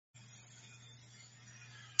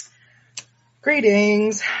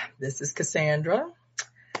Greetings, this is Cassandra.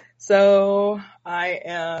 So I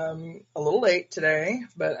am a little late today,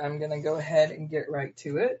 but I'm going to go ahead and get right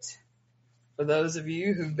to it. For those of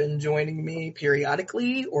you who've been joining me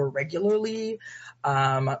periodically or regularly,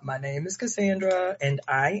 my name is Cassandra and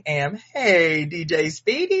I am, hey DJ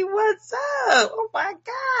Speedy, what's up? Oh my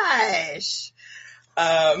gosh.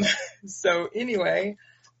 So anyway,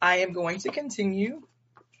 I am going to continue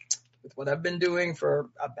with what I've been doing for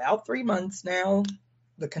about 3 months now,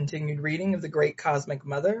 the continued reading of The Great Cosmic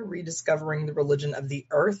Mother, Rediscovering the Religion of the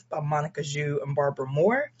Earth by Monica Zhu and Barbara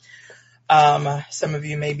Moore. Some of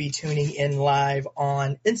you may be tuning in live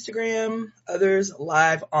on Instagram, others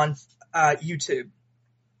live on YouTube.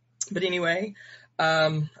 But anyway,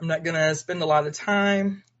 I'm not going to spend a lot of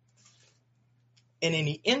time in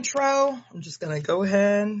any intro. I'm just going to go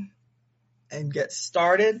ahead and get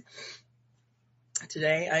started.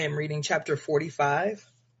 Today I am reading chapter 45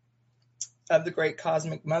 of The Great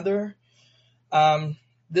Cosmic Mother.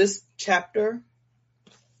 This chapter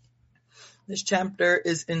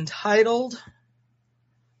is entitled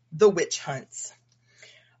The Witch Hunts.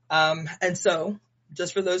 And so,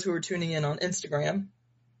 just for those who are tuning in on Instagram,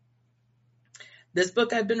 this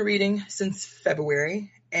book I've been reading since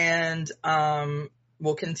February and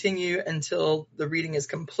will continue until the reading is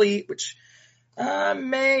complete, which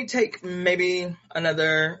may take maybe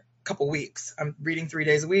another couple weeks. I'm reading 3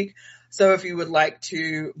 days a week. So if you would like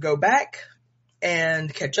to go back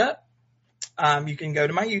and catch up, you can go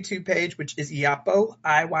to my YouTube page, which is Iyapo,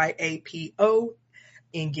 I-Y-A-P-O,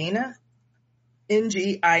 Ngina,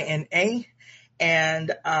 N-G-I-N-A,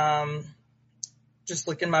 and just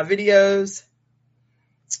look in my videos.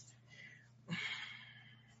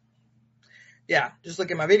 Yeah, just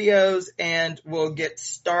look at my videos and we'll get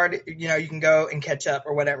started. You know, you can go and catch up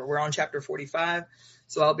or whatever. We're on chapter 45,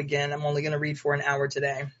 so I'll begin. I'm only going to read for an hour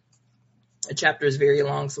today. The chapter is very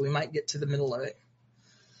long, so we might get to the middle of it.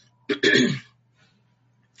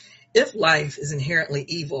 If life is inherently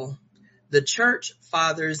evil, the church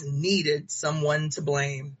fathers needed someone to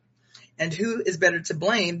blame. And who is better to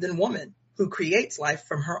blame than woman, who creates life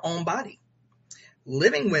from her own body?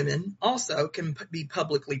 Living women also can be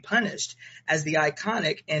publicly punished, as the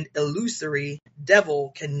iconic and illusory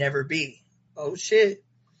devil can never be. Oh shit.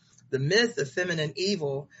 The myth of feminine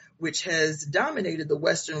evil, which has dominated the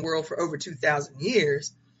Western world for over 2,000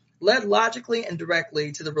 years, led logically and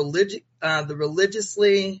directly to the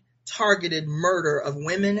religiously targeted murder of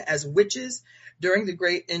women as witches during the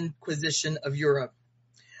Great Inquisition of Europe.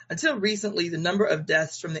 Until recently, the number of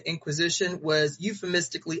deaths from the Inquisition was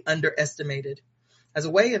euphemistically underestimated, as a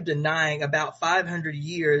way of denying about 500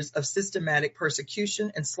 years of systematic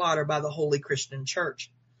persecution and slaughter by the Holy Christian Church.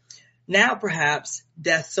 Now, perhaps,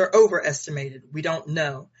 deaths are overestimated. We don't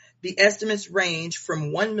know. The estimates range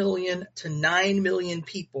from 1 million to 9 million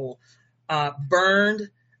people burned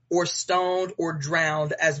or stoned or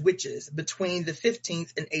drowned as witches between the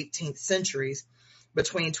 15th and 18th centuries.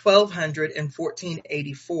 Between 1200 and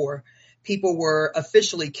 1484, people were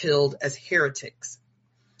officially killed as heretics.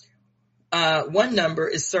 One number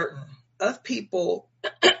is certain. Of people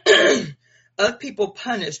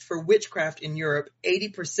punished for witchcraft in Europe,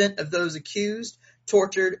 80% of those accused,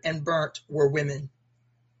 tortured, and burnt were women.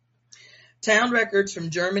 Town records from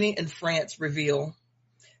Germany and France reveal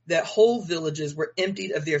that whole villages were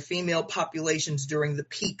emptied of their female populations during the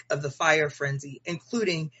peak of the fire frenzy,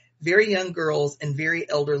 including very young girls and very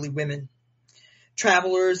elderly women.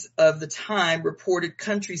 Travelers of the time reported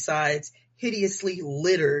countrysides hideously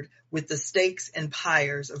littered with the stakes and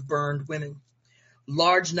pyres of burned women.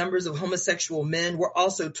 Large numbers of homosexual men were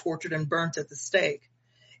also tortured and burnt at the stake.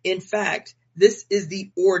 In fact, this is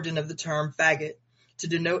the origin of the term faggot, to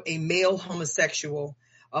denote a male homosexual.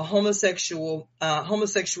 Homosexual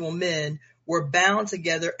men were bound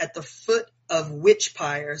together at the foot of witch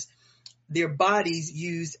pyres, their bodies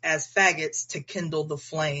used as faggots to kindle the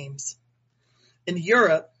flames. In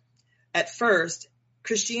Europe, at first,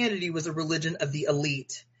 Christianity was a religion of the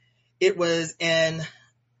elite. It was an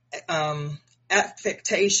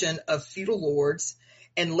affectation of feudal lords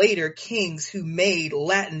and later kings who made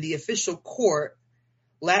Latin the official court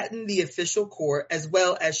as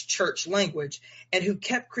well as church language, and who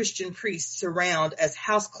kept Christian priests around as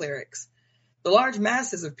house clerics. The large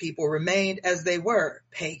masses of people remained as they were,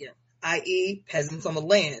 pagan, i.e. peasants on the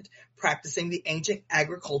land, practicing the ancient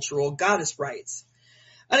agricultural goddess rites.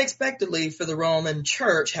 Unexpectedly for the Roman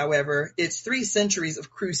Church, however, its 3 centuries of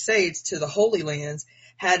crusades to the Holy Lands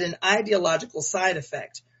had an ideological side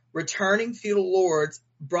effect. Returning feudal lords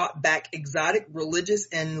brought back exotic religious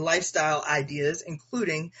and lifestyle ideas,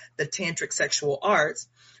 including the tantric sexual arts,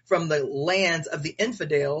 from the lands of the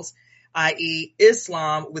infidels, i.e.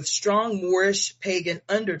 Islam with strong Moorish pagan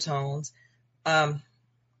undertones,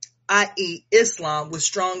 i.e. Islam with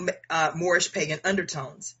strong Moorish pagan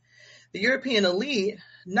undertones. The European elite,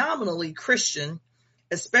 nominally Christian,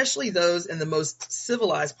 especially those in the most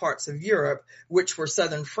civilized parts of Europe, which were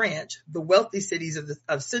southern France, the wealthy cities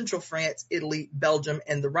of central France, Italy, Belgium,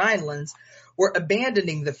 and the Rhinelands, were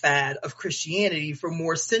abandoning the fad of Christianity for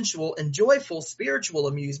more sensual and joyful spiritual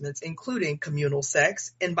amusements, including communal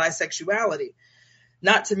sex and bisexuality.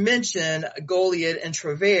 Not to mention Goliad and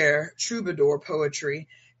Travers, troubadour poetry,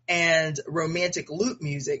 and romantic lute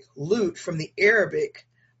music, lute from the Arabic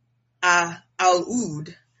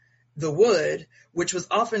al-oud, the wood, which was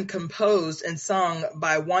often composed and sung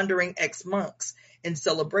by wandering ex-monks in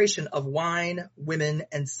celebration of wine, women,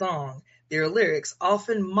 and song. Their lyrics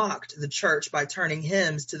often mocked the church by turning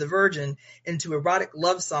hymns to the Virgin into erotic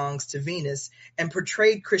love songs to Venus and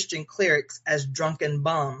portrayed Christian clerics as drunken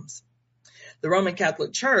bums. The Roman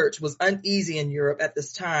Catholic Church was uneasy in Europe at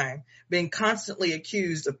this time, being constantly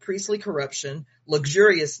accused of priestly corruption,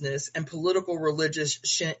 luxuriousness, and political religious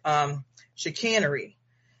chicanery.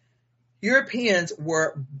 Europeans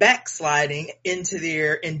were backsliding into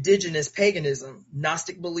their indigenous paganism.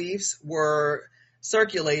 Gnostic beliefs were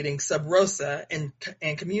circulating sub rosa, and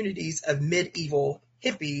communities of medieval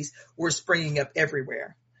hippies were springing up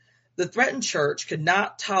everywhere. The threatened church could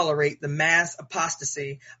not tolerate the mass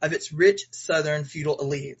apostasy of its rich southern feudal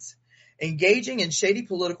elites. Engaging in shady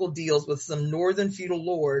political deals with some northern feudal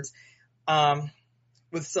lords,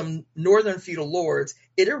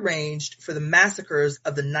 it arranged for the massacres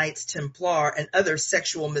of the Knights Templar and other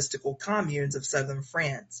sexual mystical communes of southern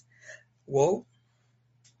France. Whoa.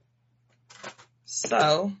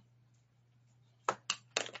 So,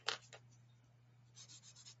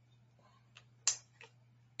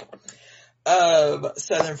 of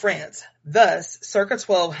southern France. Thus, circa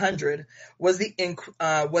 1200 was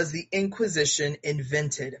the Inquisition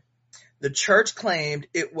invented. The church claimed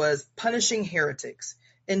it was punishing heretics.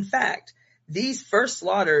 In fact, these first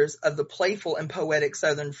slaughters of the playful and poetic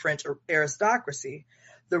southern French aristocracy,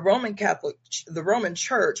 the Roman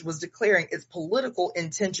Church was declaring its political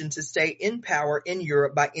intention to stay in power in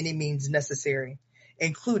Europe by any means necessary,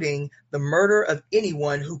 including the murder of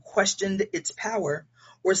anyone who questioned its power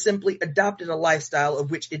or simply adopted a lifestyle of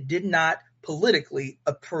which it did not politically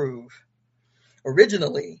approve.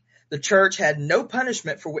 Originally, the church had no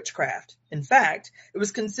punishment for witchcraft. In fact, it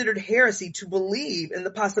was considered heresy to believe in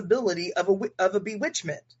the possibility of a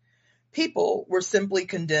bewitchment. People were simply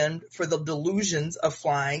condemned for the delusions of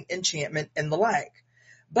flying, enchantment, and the like.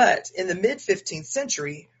 But in the mid-15th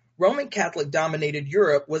century, Roman Catholic dominated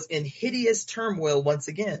Europe was in hideous turmoil once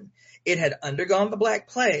again. It had undergone the Black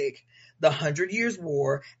Plague, the 100 Years'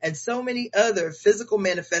 War, and so many other physical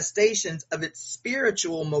manifestations of its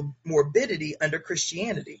spiritual morbidity under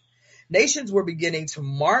Christianity. Nations were beginning to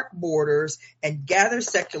mark borders and gather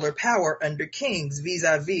secular power under kings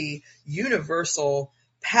vis-a-vis universal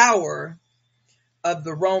power of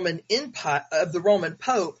the Roman Empire, of the Roman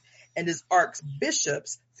Pope and his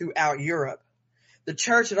archbishops throughout Europe. The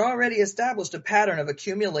church had already established a pattern of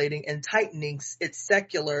accumulating and tightening its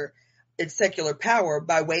secular power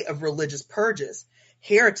by way of religious purges,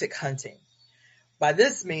 heretic hunting. By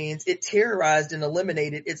this means, it terrorized and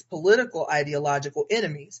eliminated its political ideological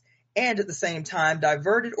enemies, and at the same time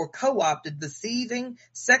diverted or co-opted the seething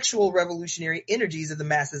sexual revolutionary energies of the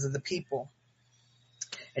masses of the people.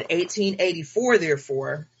 In 1884,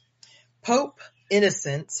 therefore, Pope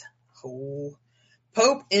Innocent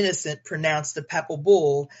pronounced a papal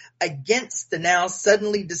bull against the now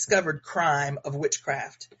suddenly discovered crime of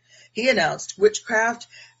witchcraft. He announced witchcraft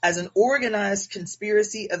as an organized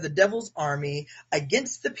conspiracy of the devil's army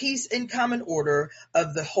against the peace and common order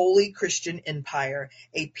of the Holy Christian Empire,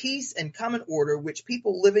 a peace and common order which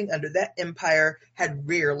people living under that empire had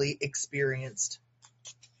rarely experienced.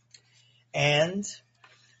 And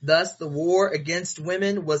thus the war against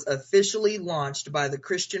women was officially launched by the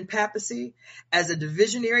Christian papacy as a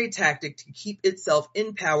divisionary tactic to keep itself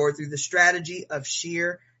in power through the strategy of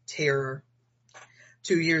sheer terror.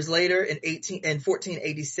 2 years later, in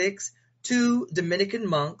 1486, two Dominican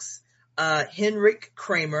monks, Henrik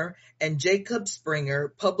Kramer and Jacob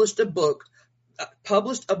Springer, published a book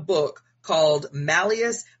called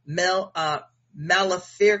Malleus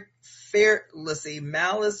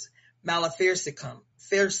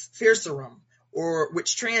Maleficarum, or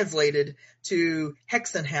which translated to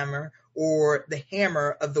Hexenhammer, or the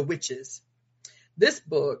Hammer of the Witches. This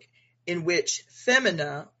book, in which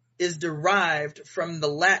femina is derived from the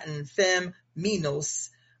Latin fem minus,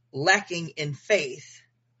 lacking in faith,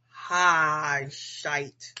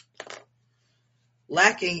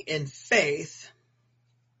 lacking in faith,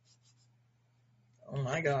 oh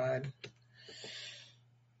my God,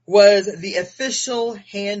 was the official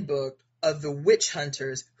handbook of the witch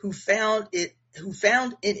hunters who found in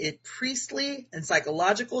it priestly and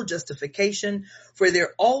psychological justification for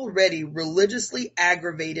their already religiously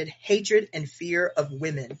aggravated hatred and fear of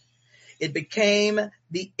women. It became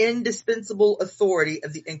the indispensable authority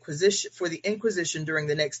of the Inquisition during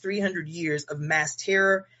the next 300 years of mass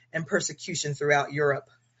terror and persecution throughout Europe.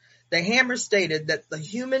 The Hammer stated that the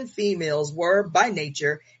human females were, by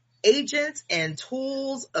nature, agents and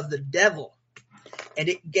tools of the devil, and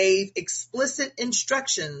it gave explicit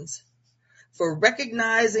instructions for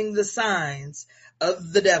recognizing the signs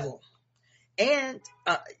of the devil and,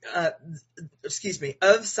 of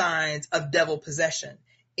signs of devil possession.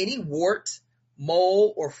 Any wart,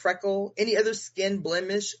 mole, or freckle, any other skin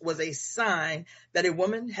blemish was a sign that a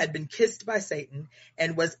woman had been kissed by Satan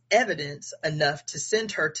and was evidence enough to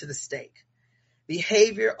send her to the stake.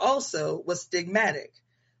 Behavior also was stigmatic.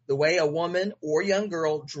 The way a woman or young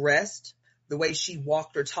girl dressed, the way she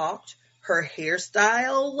walked or talked, her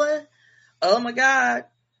hairstyle, oh my God,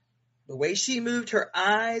 the way she moved her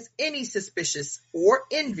eyes, any suspicions or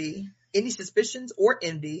envy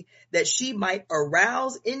that she might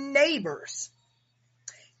arouse in neighbors,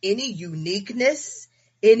 any uniqueness,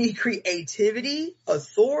 any creativity,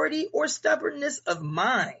 authority, or stubbornness of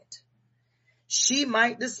mind she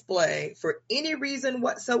might display for any reason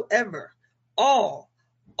whatsoever, all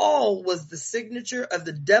was the signature of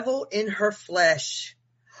the devil in her flesh.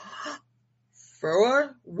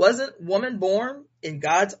 For wasn't woman born, in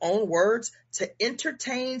God's own words, to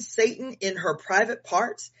entertain Satan in her private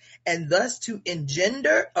parts, and thus to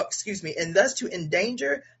endanger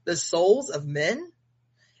the souls of men?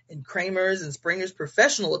 In Kramer's and Springer's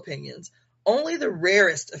professional opinions, only the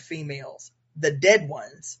rarest of females, the dead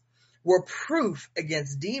ones, were proof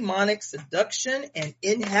against demonic seduction and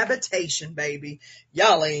inhabitation, baby.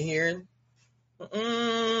 Y'all ain't hearing.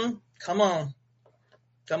 Come on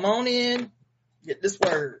in. Get this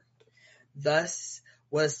word. Thus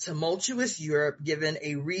was tumultuous Europe given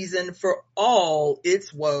a reason for all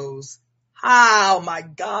its woes. Oh my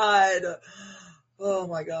God. Oh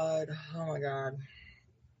my God. Oh my God.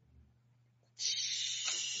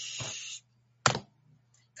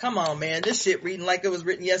 Come on, man. This shit reading like it was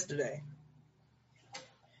written yesterday.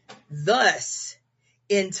 Thus,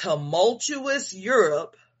 in tumultuous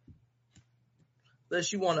Europe,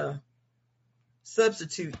 unless you want to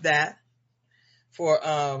substitute that for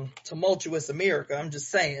tumultuous America, I'm just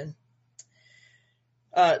saying.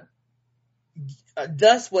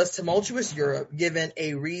 Thus was tumultuous Europe given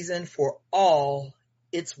a reason for all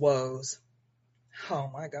its woes. Oh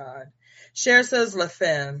my God. Cherchez la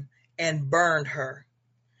femme and burned her.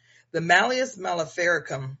 The Malleus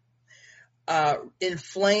Maleficarum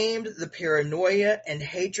inflamed the paranoia and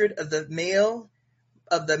hatred of the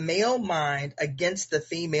male mind against the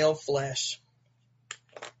female flesh.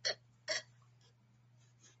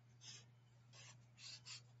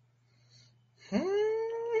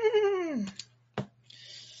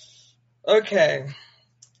 Okay.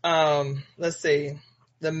 Let's see.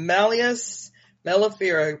 The Malleus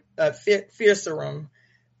Maleficarum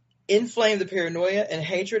inflamed the paranoia and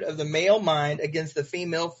hatred of the male mind against the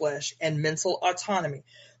female flesh and mental autonomy.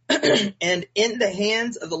 And in the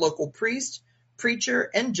hands of the local priest, preacher,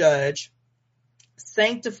 and judge,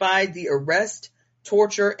 sanctified the arrest,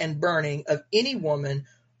 torture, and burning of any woman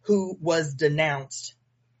who was denounced.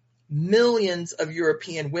 Millions of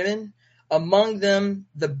European women, among them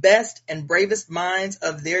the best and bravest minds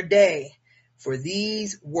of their day, for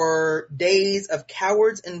these were days of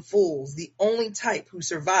cowards and fools, the only type who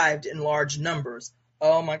survived in large numbers.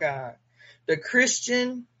 Oh my God. The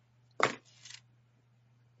Christian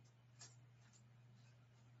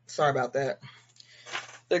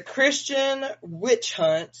witch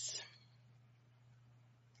hunts,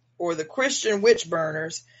 or the Christian witch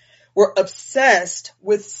burners, were obsessed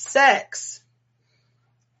with sex,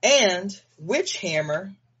 and witch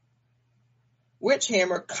hammer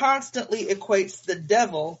constantly equates the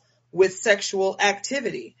devil with sexual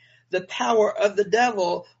activity. The power of the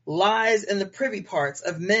devil lies in the privy parts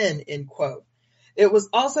of men, end quote. It was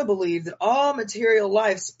also believed that all material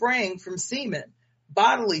life sprang from semen.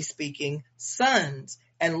 Bodily speaking, sons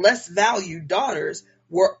and less valued daughters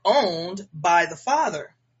were owned by the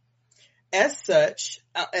father. As such,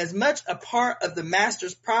 as much a part of the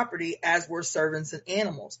master's property as were servants and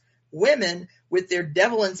animals. Women, with their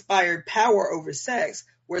devil-inspired power over sex,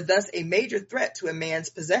 were thus a major threat to a man's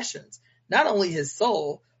possessions, not only his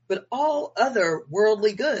soul, but all other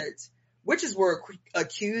worldly goods. Witches were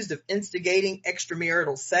accused of instigating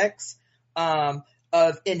extramarital sex,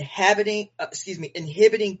 of inhibiting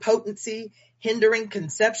potency, hindering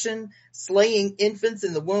conception, slaying infants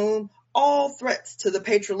in the womb, all threats to the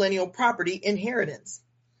patrilineal property inheritance.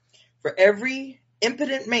 For every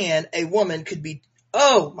impotent man, a woman could be,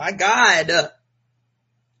 oh my God.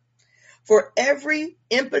 For every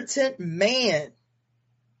impotent man,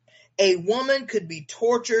 a woman could be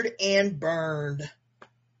tortured and burned.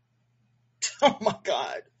 Oh my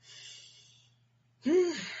God.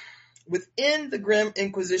 Within the grim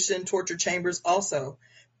Inquisition torture chambers also,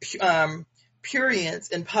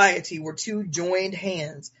 prurience and piety were two joined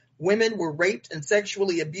hands. Women were raped and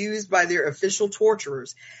sexually abused by their official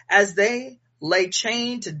torturers as they lay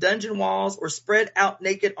chained to dungeon walls or spread out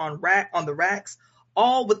naked on the racks,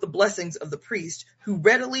 all with the blessings of the priest, who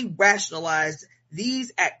readily rationalized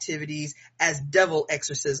these activities as devil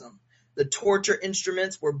exorcism. The torture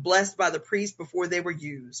instruments were blessed by the priest before they were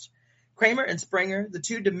used. Kramer and Springer, the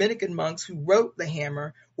two Dominican monks who wrote the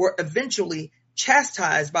hammer, were eventually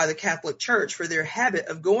chastised by the Catholic Church for their habit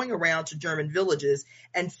of going around to German villages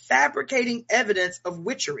and fabricating evidence of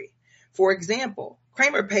witchery. For example,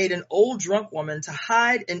 Kramer paid an old drunk woman to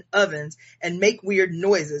hide in ovens and make weird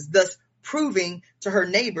noises, thus proving to her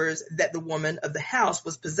neighbors that the woman of the house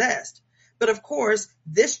was possessed. But of course,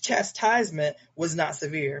 this chastisement was not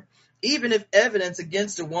severe. Even if evidence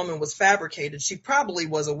against a woman was fabricated, she probably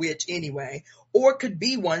was a witch anyway, or could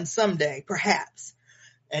be one someday, perhaps.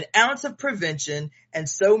 An ounce of prevention, and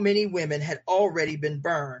so many women had already been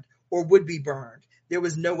burned, or would be burned. There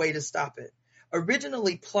was no way to stop it.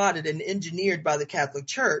 Originally plotted and engineered by the Catholic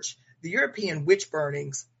Church, the European witch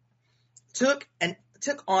burnings took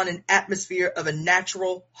on an atmosphere of a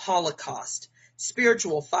natural holocaust,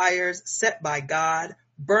 spiritual fires set by God,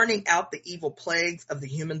 burning out the evil plagues of the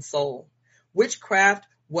human soul. Witchcraft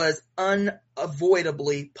was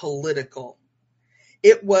unavoidably political.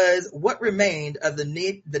 It was what remained of the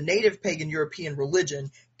native pagan European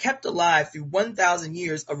religion, kept alive through 1,000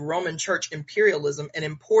 years of Roman Church imperialism and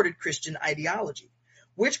imported Christian ideology.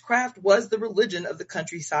 Witchcraft was the religion of the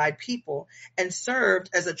countryside people and served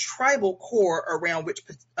as a tribal core around which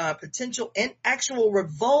potential and actual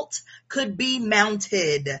revolt could be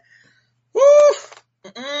mounted. Woo!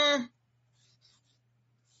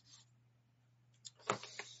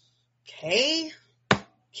 Okay.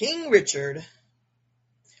 King Richard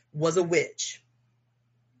was a witch.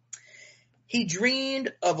 He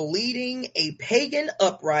dreamed of leading a pagan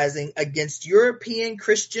uprising against European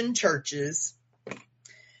Christian churches.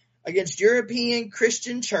 Let's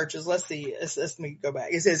see. Let me go back.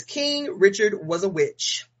 It says King Richard was a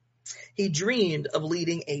witch. He dreamed of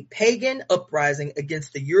leading a pagan uprising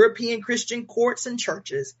against the European Christian courts and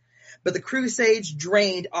churches, but the Crusades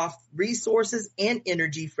drained off resources and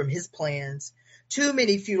energy from his plans. Too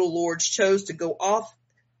many feudal lords chose to go off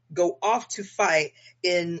to fight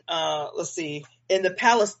in the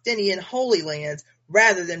Palestinian Holy Lands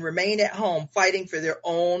rather than remain at home fighting for their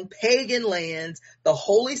own pagan lands, the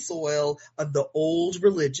holy soil of the old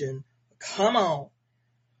religion. Come on.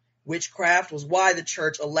 Witchcraft was why the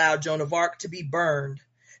church allowed Joan of Arc to be burned.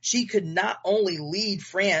 She could not only lead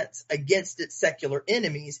France against its secular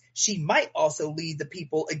enemies, she might also lead the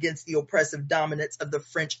people against the oppressive dominance of the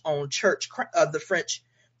French-owned French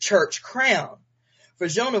church crown. For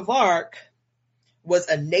Joan of Arc was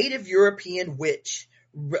a native European witch,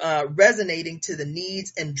 resonating to the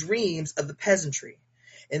needs and dreams of the peasantry.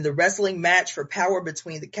 In the wrestling match for power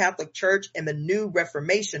between the Catholic Church and the new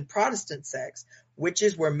Reformation Protestant sects,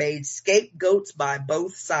 witches were made scapegoats by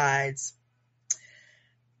both sides.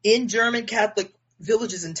 In German Catholic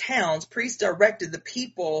villages and towns, priests directed the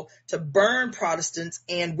people to burn Protestants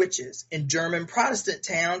and witches. In German Protestant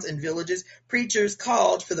towns and villages, preachers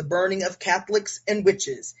called for the burning of Catholics and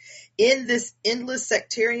witches. In these endless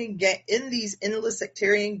sectarian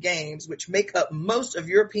games, which make up most of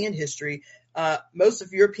European history,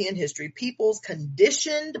 people's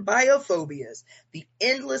conditioned biophobias, the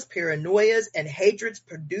endless paranoias and hatreds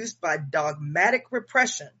produced by dogmatic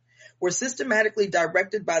repression, were systematically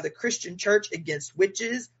directed by the Christian Church against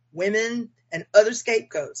witches, women, and other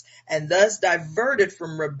scapegoats, and thus diverted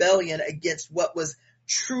from rebellion against what was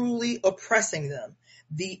truly oppressing them,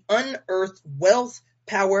 the unearthed wealth,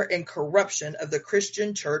 power, and corruption of the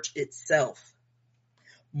Christian Church itself.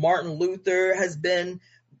 Martin Luther has been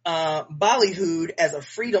ballyhooed as a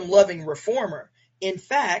freedom-loving reformer. In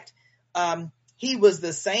fact, he was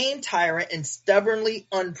the same tyrant in stubbornly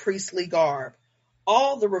unpriestly garb.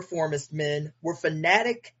 All the reformist men were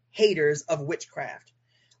fanatic haters of witchcraft.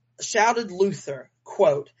 Shouted Luther,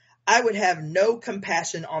 quote, I would have no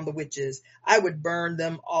compassion on the witches. I would burn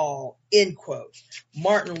them all, end quote.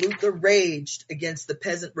 Martin Luther raged against the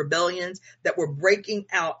peasant rebellions that were breaking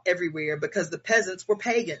out everywhere because the peasants were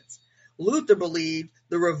pagans. Luther believed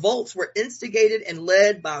the revolts were instigated and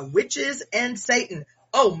led by witches and Satan.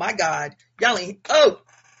 Oh my God. Y'all ain't, oh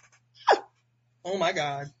my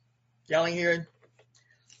God. Y'all ain't hearing.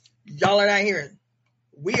 Y'all are not hearing.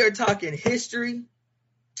 We are talking history,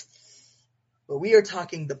 but we are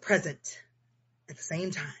talking the present at the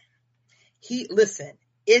same time. Listen,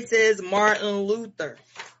 it says Martin Luther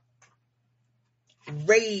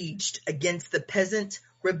raged against the peasant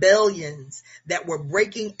rebellions that were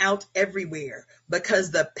breaking out everywhere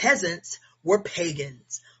because the peasants were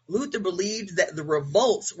pagans. Luther believed that the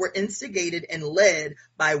revolts were instigated and led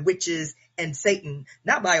by witches and Satan,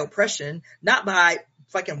 not by oppression, not by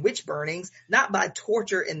fucking witch burnings, not by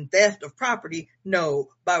torture and theft of property, no,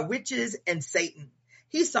 by witches and Satan.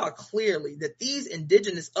 He saw clearly that these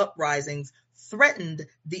indigenous uprisings threatened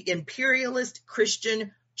the imperialist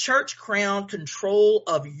Christian church crown control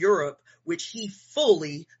of Europe, which he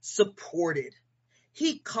fully supported.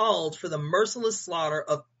 He called for the merciless slaughter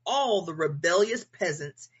of all the rebellious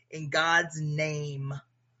peasants in God's name.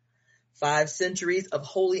 5 centuries of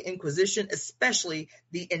Holy Inquisition, especially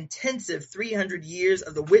the intensive 300 years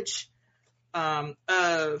of the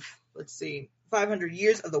 500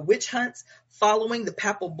 years of the witch hunts following the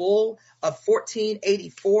papal bull of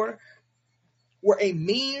 1484 were a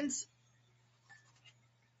means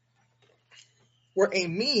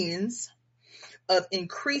of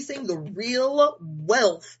increasing the real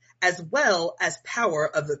wealth as well as power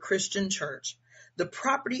of the Christian church. The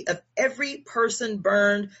property of every person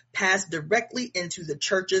burned passed directly into the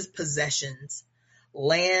church's possessions,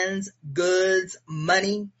 lands, goods,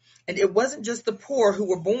 money, and it wasn't just the poor who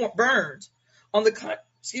were burned. On the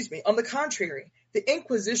contrary, the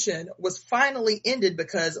Inquisition was finally ended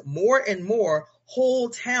because more and more whole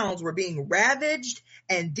towns were being ravaged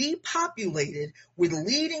and depopulated, with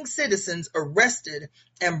leading citizens arrested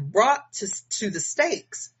and brought to the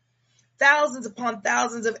stakes. Thousands upon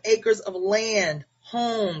thousands of acres of land,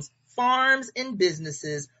 homes, farms, and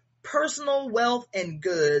businesses, personal wealth and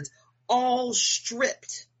goods, all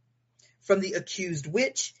stripped from the accused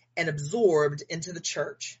witch and absorbed into the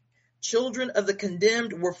church. Children of the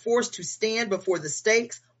condemned were forced to stand before the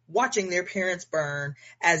stakes, watching their parents burn.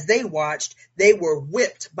 As they watched, they were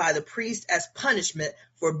whipped by the priest as punishment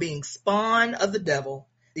for being spawn of the devil.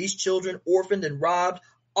 These children, orphaned and robbed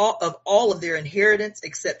of all of their inheritance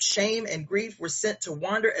except shame and grief, were sent to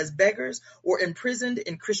wander as beggars or imprisoned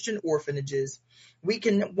in Christian orphanages. We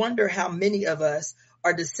can wonder how many of us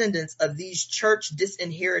are descendants of these church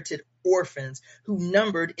disinherited orphans who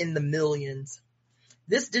numbered in the millions.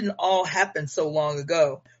 This didn't all happen so long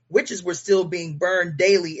ago. Witches were still being burned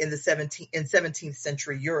daily in 17th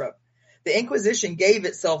century Europe. The Inquisition gave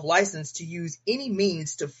itself license to use any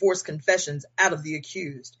means to force confessions out of the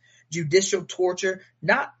accused. Judicial torture,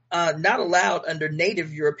 not allowed under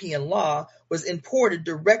native European law, was imported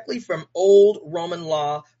directly from old Roman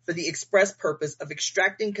law for the express purpose of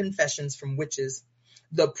extracting confessions from witches.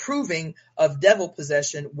 The proving of devil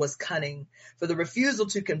possession was cunning, for the refusal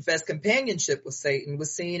to confess companionship with Satan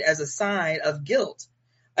was seen as a sign of guilt,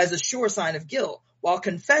 as a sure sign of guilt, while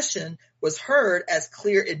confession was heard as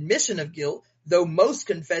clear admission of guilt, though most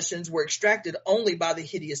confessions were extracted only by the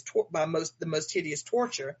most hideous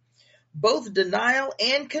torture. Both denial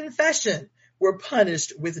and confession were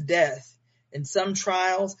punished with death. In some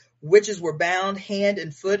trials, witches were bound hand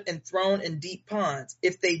and foot and thrown in deep ponds.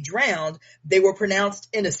 If they drowned, they were pronounced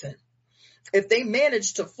innocent. If they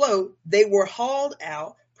managed to float, they were hauled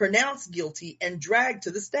out, pronounced guilty, and dragged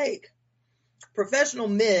to the stake. Professional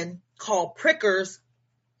men called prickers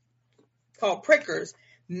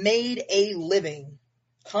made a living.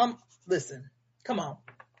 Come on.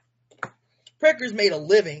 Prickers made a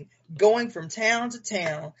living going from town to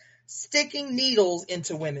town, sticking needles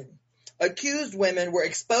into women. Accused women were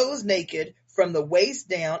exposed naked from the waist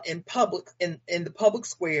down in the public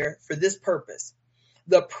square for this purpose.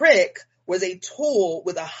 The prick was a tool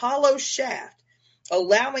with a hollow shaft,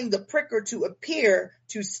 allowing the pricker to appear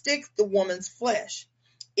to stick the woman's flesh.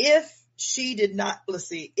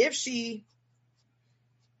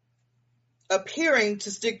 Appearing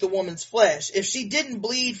to stick the woman's flesh. If she didn't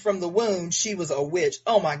bleed from the wound, she was a witch.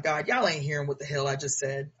 Oh my God, y'all ain't hearing what the hell I just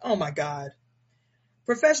said. Oh my God.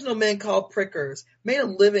 Professional men called prickers made a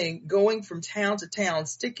living going from town to town,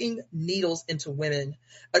 sticking needles into women.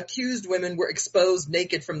 Accused women were exposed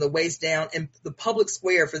naked from the waist down in the public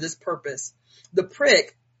square for this purpose. The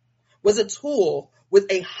prick was a tool with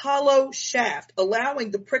a hollow shaft,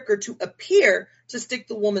 allowing the pricker to appear to stick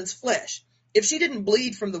the woman's flesh. If she didn't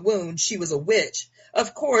bleed from the wound, she was a witch.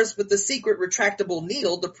 Of course, with the secret retractable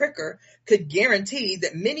needle, the pricker could guarantee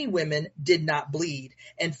that many women did not bleed,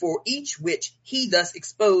 and for each witch he thus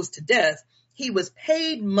exposed to death, he was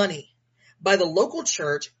paid money by the local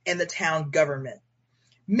church and the town government.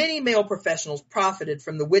 Many male professionals profited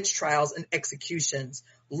from the witch trials and executions.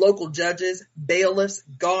 Local judges, bailiffs,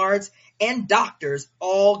 guards, and doctors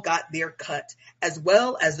all got their cut, as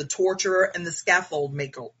well as the torturer and the scaffold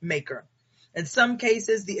maker. In some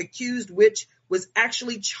cases, the accused witch was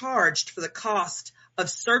actually charged for the cost of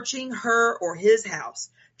searching her or his house,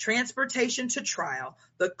 transportation to trial,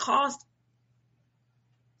 the cost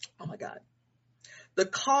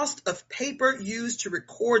of paper used to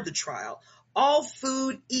record the trial, all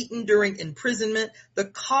food eaten during imprisonment, the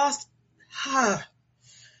cost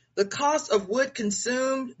of wood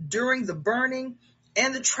consumed during the burning,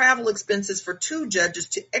 and the travel expenses for 2 judges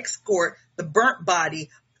to escort the burnt body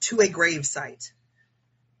to a grave site.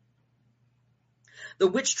 The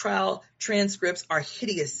witch trial transcripts are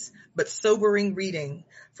hideous but sobering reading.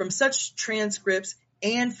 From such transcripts,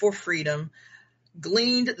 and for freedom,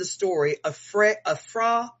 gleaned the story of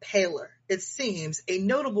Frau Paler. It seems a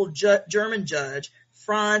notable German judge,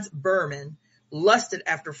 Franz Berman, lusted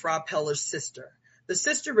after Frau Paler's sister. The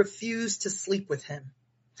sister refused to sleep with him.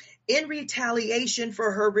 In retaliation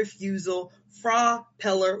for her refusal, Frau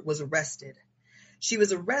Paler was arrested. She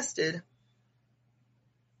was arrested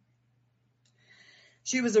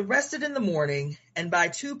in the morning, and by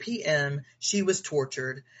 2 p.m. she was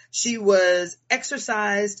tortured. She was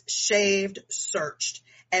exorcised, shaved, searched,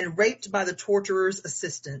 and raped by the torturer's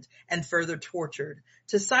assistant, and further tortured.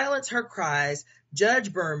 To silence her cries,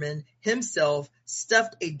 Judge Berman himself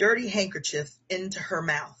stuffed a dirty handkerchief into her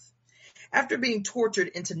mouth. After being tortured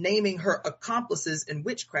into naming her accomplices in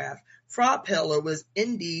witchcraft, Frau Paler was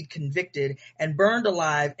indeed convicted and burned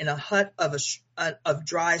alive in a hut of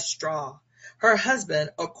dry straw. Her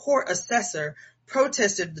husband, a court assessor,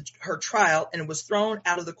 protested her trial and was thrown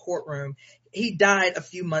out of the courtroom. He died a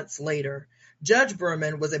few months later. Judge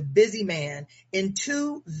Berman was a busy man. In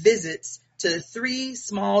 2 visits to 3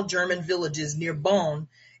 small German villages near Bonn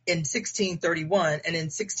in 1631 and in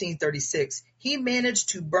 1636, he managed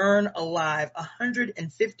to burn alive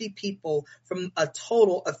 150 people from a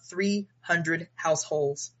total of 300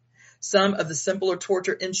 households. Some of the simpler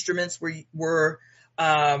torture instruments were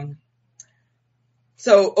I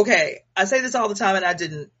say this all the time and I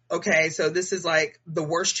didn't. Okay, so this is like the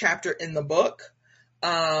worst chapter in the book.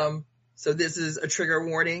 So this is a trigger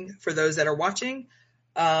warning for those that are watching.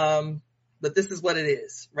 But this is what it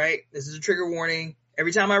is, right? This is a trigger warning.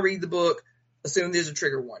 Every time I read the book, assume there's a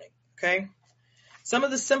trigger warning, okay? Some of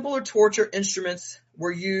the simpler torture instruments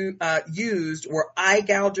used were eye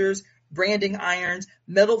gougers, branding irons,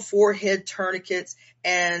 metal forehead tourniquets,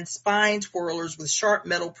 and spine twirlers with sharp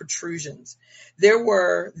metal protrusions. There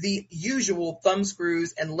were the usual thumb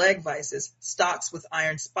screws and leg vices, stocks with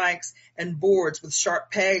iron spikes, and boards with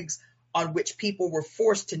sharp pegs on which people were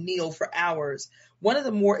forced to kneel for hours. One of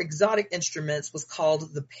the more exotic instruments was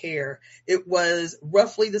called the pear. It was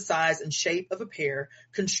roughly the size and shape of a pear,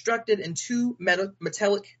 constructed in 2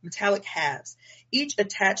 metallic halves, each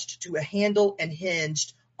attached to a handle and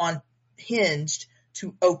hinged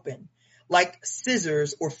to open, like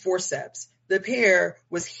scissors or forceps. The pear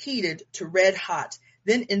was heated to red hot,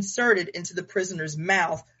 then inserted into the prisoner's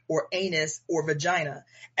mouth or anus or vagina,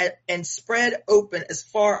 and spread open as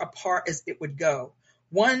far apart as it would go.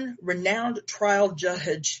 One renowned trial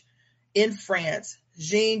judge in France,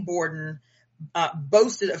 Jean Bourdon,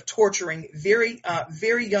 boasted of torturing very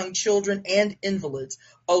young children and invalids.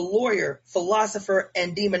 A lawyer, philosopher,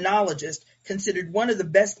 and demonologist, considered one of the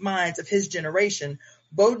best minds of his generation,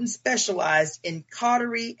 Bourdon specialized in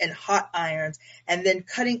cautery and hot irons, and then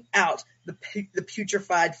cutting out the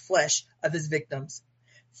putrefied flesh of his victims.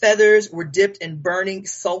 Feathers were dipped in burning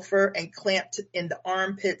sulfur and clamped in the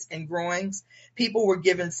armpits and groins. People were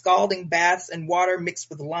given scalding baths in water mixed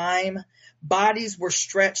with lime. Bodies were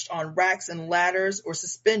stretched on racks and ladders or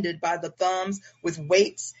suspended by the thumbs with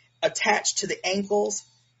weights attached to the ankles.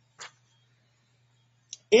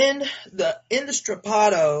 In the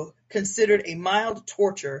strappado, considered a mild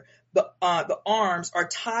torture, the arms are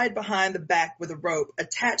tied behind the back with a rope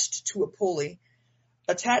attached to a pulley.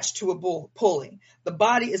 The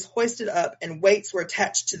body is hoisted up and weights were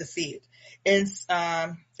attached to the feet. In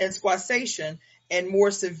squasation and a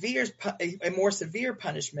more severe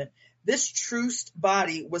punishment, this trussed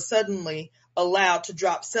body was suddenly allowed to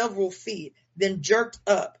drop several feet, then jerked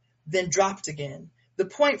up, then dropped again. The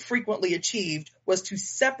point frequently achieved was to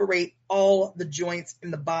separate all the joints in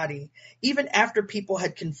the body. Even after people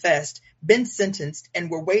had confessed, been sentenced, and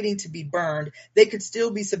were waiting to be burned, they could still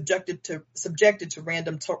be subjected to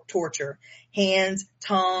random torture. Hands,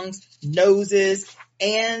 tongues, noses,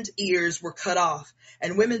 and ears were cut off,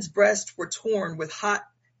 and women's breasts were torn with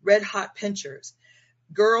red-hot pincers.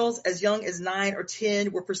 Girls as young as 9 or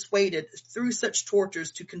 10 were persuaded through such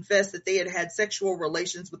tortures to confess that they had had sexual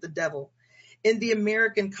relations with the devil. In the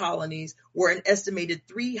American colonies, where an estimated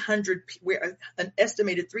 300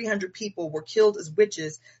 people were killed as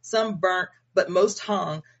witches, some burnt, but most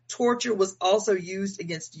hung, torture was also used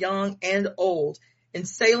against young and old. In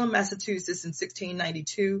Salem, Massachusetts in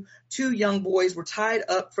 1692, 2 young boys were tied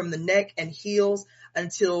up from the neck and heels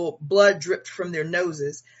until blood dripped from their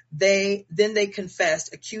noses. Then they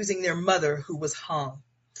confessed, accusing their mother, who was hung.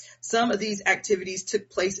 Some of these activities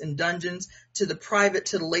took place in dungeons to the private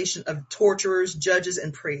titillation of torturers, judges,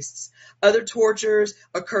 and priests. Other tortures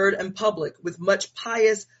occurred in public with much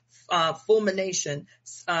pious fulmination,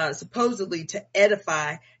 supposedly to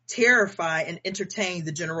edify, terrify, and entertain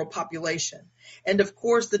the general population. And of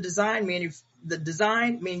course, the design,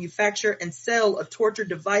 manufacture, and sale of torture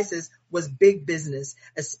devices was big business,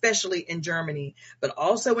 especially in Germany, but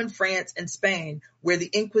also in France and Spain, where the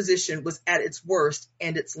Inquisition was at its worst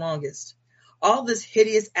and its longest. All this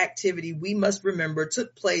hideous activity, we must remember,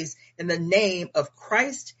 took place in the name of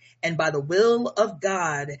Christ and by the will of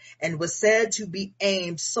God, and was said to be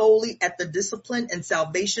aimed solely at the discipline and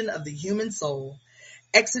salvation of the human soul.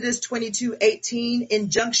 Exodus 22:18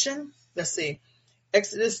 injunction.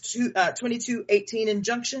 Exodus 22:18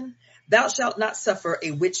 injunction. Thou shalt not suffer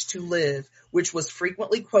a witch to live, which was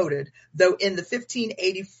frequently quoted, though in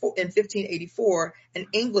 1584, an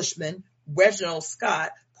Englishman, Reginald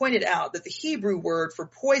Scott, pointed out that the Hebrew word for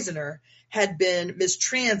poisoner had been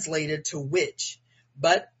mistranslated to witch.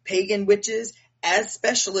 But pagan witches, as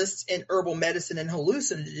specialists in herbal medicine and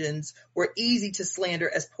hallucinogens, were easy to slander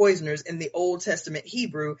as poisoners in the Old Testament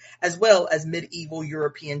Hebrew as well as medieval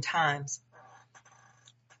European times.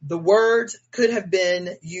 The words could have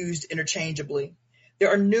been used interchangeably. There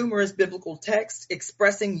are numerous biblical texts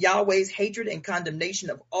expressing Yahweh's hatred and condemnation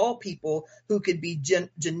of all people who could be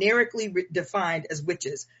generically defined as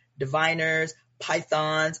witches, diviners,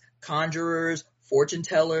 pythons, conjurers, fortune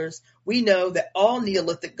tellers. We know that all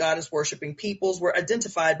Neolithic goddess-worshipping peoples were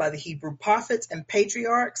identified by the Hebrew prophets and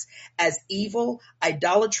patriarchs as evil,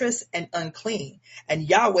 idolatrous, and unclean, and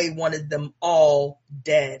Yahweh wanted them all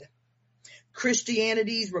dead.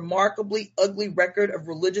 Christianity's remarkably ugly record of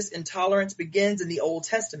religious intolerance begins in the Old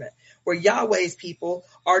Testament, where Yahweh's people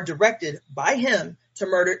are directed by him to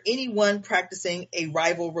murder anyone practicing a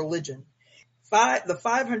rival religion. The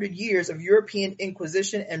 500 years of European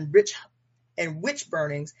Inquisition and witch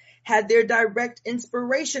burnings had their direct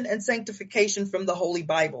inspiration and sanctification from the Holy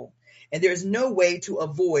Bible, and there is no way to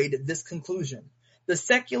avoid this conclusion. The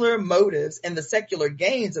secular motives and the secular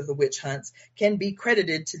gains of the witch hunts can be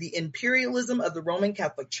credited to the imperialism of the Roman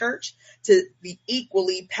Catholic Church, to the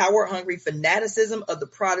equally power-hungry fanaticism of the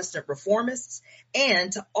Protestant reformists,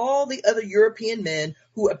 and to all the other European men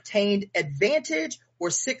who obtained advantage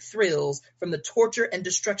or sick thrills from the torture and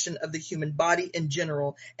destruction of the human body in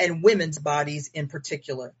general, and women's bodies in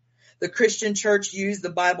particular. The Christian Church used the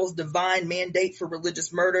Bible's divine mandate for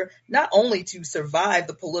religious murder not only to survive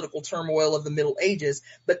the political turmoil of the Middle Ages,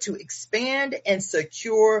 but to expand and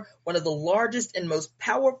secure one of the largest and most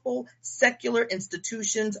powerful secular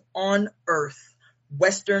institutions on earth,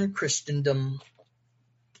 Western Christendom.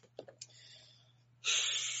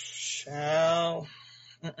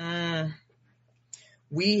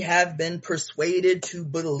 We have been persuaded to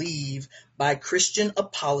believe by Christian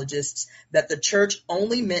apologists that the church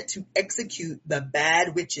only meant to execute the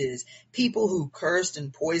bad witches, people who cursed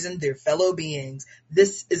and poisoned their fellow beings.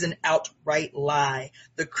 This is an outright lie.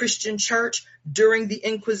 The Christian church during the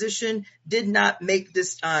Inquisition did make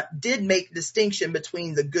distinction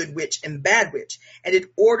between the good witch and bad witch, and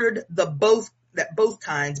it ordered that both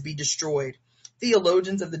kinds be destroyed.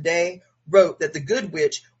 Theologians of the day wrote that the good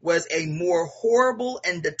witch was a more horrible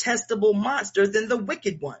and detestable monster than the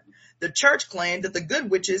wicked one. The church claimed that the good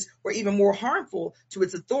witches were even more harmful to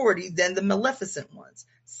its authority than the maleficent ones.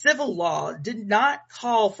 Civil law did not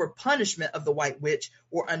call for punishment of the white witch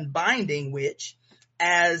or unbinding witch,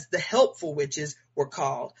 as the helpful witches were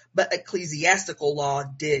called, but ecclesiastical law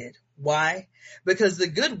did. Why? Because the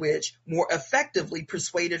good witch more effectively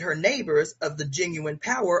persuaded her neighbors of the genuine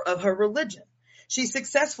power of her religion. She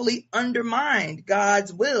successfully undermined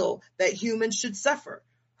God's will that humans should suffer.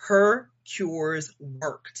 Her cures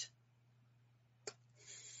worked.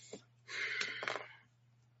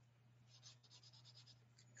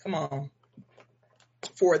 Come on.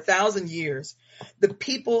 For 1,000 years, the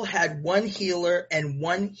people had one healer and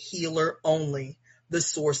one healer only, the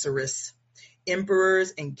sorceress.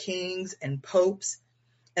 Emperors and kings and popes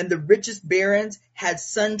and the richest barons had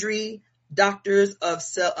sundry doctors of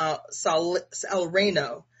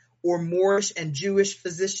Salerno, or Moorish and Jewish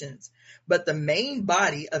physicians. But the main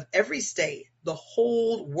body of every state, the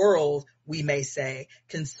whole world, we may say,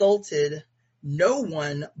 consulted no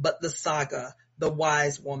one but the Saga, the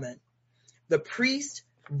wise woman. The priest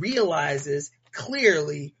realizes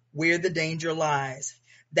clearly where the danger lies,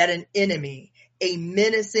 that an enemy, a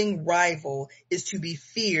menacing rival, is to be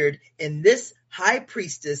feared in this high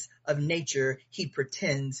priestess of nature he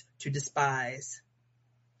pretends to despise.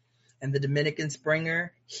 And the Dominican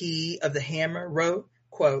Springer, he of the hammer, wrote,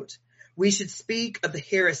 quote, "We should speak of the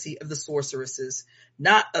heresy of the sorceresses,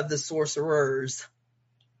 not of the sorcerers.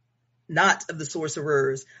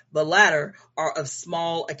 The latter are of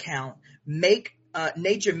small account.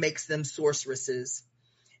 Nature makes them sorceresses."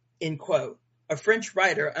 End quote. A French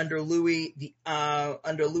writer under Louis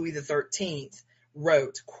XIII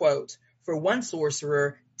wrote, quote, "For one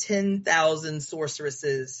sorcerer, 10,000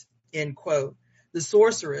 sorceresses." End quote. The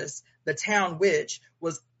sorceress, the town witch,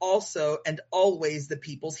 was also and always the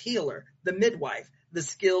people's healer, the midwife, the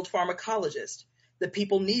skilled pharmacologist. The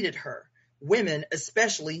people needed her. Women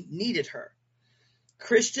especially needed her.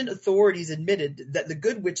 Christian authorities admitted that the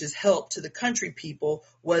good witch's help to the country people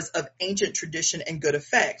was of ancient tradition and good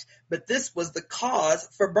effect, but this was the cause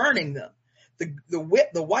for burning them.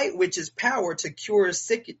 The white witch's power to cure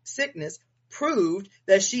sickness proved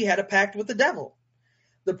that she had a pact with the devil.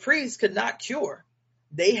 The priests could not cure.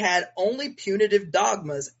 They had only punitive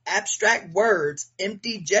dogmas, abstract words,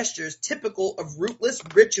 empty gestures typical of rootless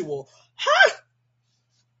ritual.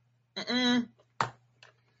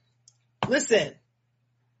 Listen.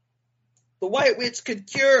 The white witch could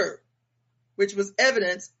cure, which was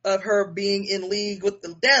evidence of her being in league with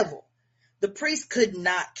the devil. The priest could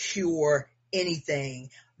not cure anything.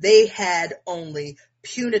 They had only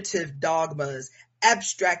punitive dogmas,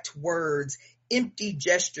 abstract words, empty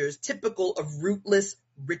gestures, typical of rootless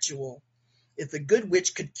ritual. If the good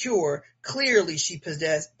witch could cure, clearly she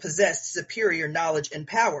possessed superior knowledge and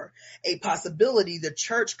power, a possibility the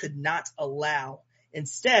church could not allow.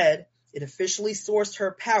 Instead, it officially sourced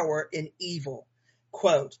her power in evil.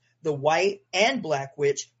 Quote, "The white and black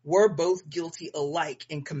witch were both guilty alike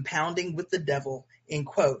in compounding with the devil." End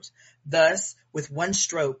quote. Thus, with one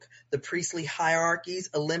stroke, the priestly hierarchies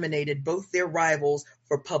eliminated both their rivals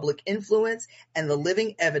for public influence and the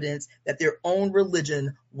living evidence that their own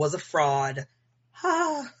religion was a fraud.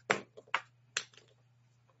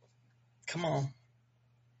 Come on.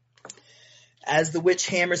 As the witch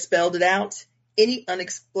hammer spelled it out, any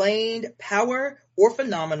unexplained power or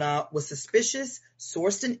phenomena was suspicious,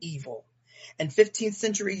 sourced in evil. And 15th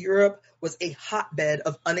century Europe was a hotbed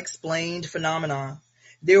of unexplained phenomena.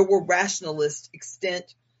 There were rationalists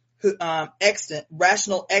who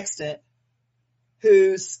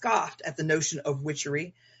scoffed at the notion of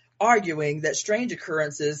witchery, arguing that strange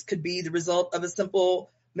occurrences could be the result of a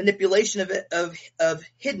simple manipulation of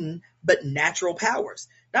hidden but natural powers,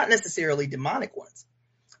 not necessarily demonic ones.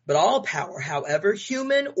 But all power, however,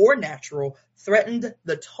 human or natural, threatened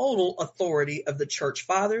the total authority of the church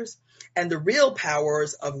fathers, and the real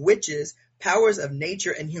powers of witches, powers of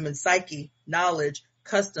nature and human psyche, knowledge,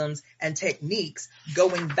 customs, and techniques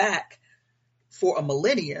going back for a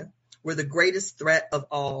millennia, were the greatest threat of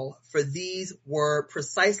all, for these were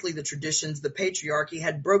precisely the traditions the patriarchy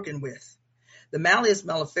had broken with. The Malleus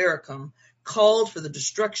Maleficarum called for the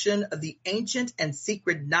destruction of the ancient and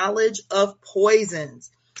secret knowledge of poisons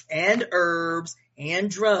and herbs and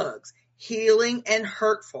drugs, healing and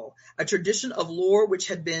hurtful, a tradition of lore which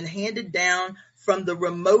had been handed down from the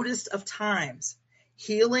remotest of times.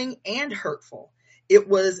 Healing and hurtful. It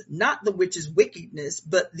was not the witch's wickedness,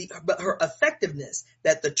 but her effectiveness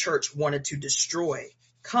that the church wanted to destroy.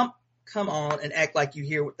 Come on and act like you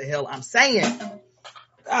hear what the hell I'm saying.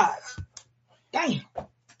 God damn.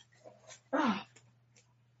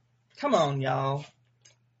 Come on, y'all.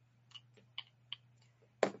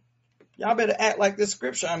 Y'all better act like this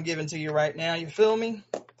scripture I'm giving to you right now. You feel me?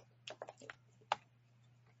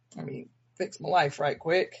 Let me fix my life right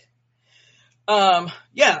quick.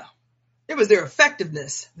 Yeah. It was their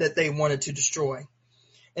effectiveness that they wanted to destroy.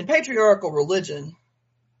 In patriarchal religion,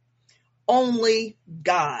 only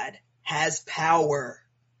God has power.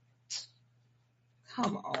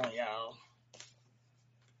 Come on, y'all.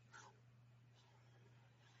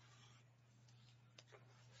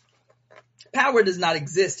 Power does not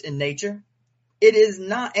exist in nature. It is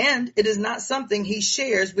not something he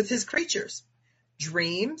shares with his creatures.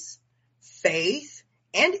 dreams, faith,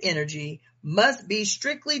 and energy must be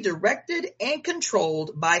strictly directed and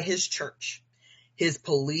controlled by his church, his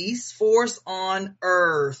police force on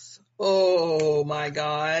earth. Oh my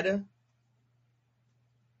God.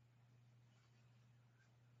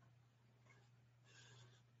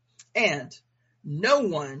 And no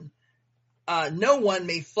one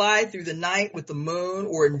may fly through the night with the moon,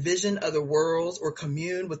 or envision other worlds, or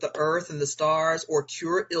commune with the earth and the stars, or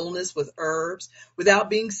cure illness with herbs, without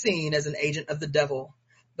being seen as an agent of the devil.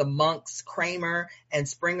 The monks Kramer and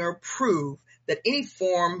Springer prove that any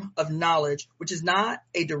form of knowledge which is not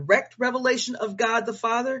a direct revelation of God the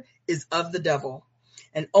Father is of the devil,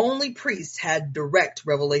 and only priests had direct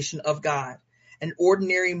revelation of God. An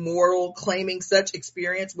ordinary mortal claiming such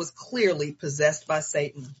experience was clearly possessed by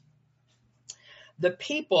Satan. The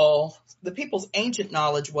people's ancient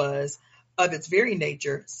knowledge was, of its very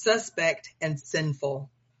nature, suspect and sinful.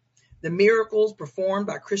 The miracles performed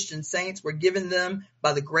by Christian saints were given them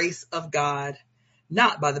by the grace of God,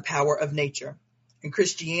 not by the power of nature. In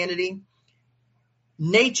Christianity,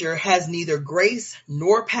 nature has neither grace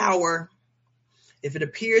nor power. If it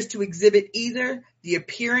appears to exhibit either, the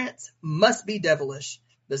appearance must be devilish.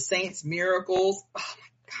 The saints' miracles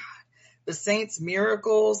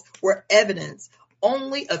were evidence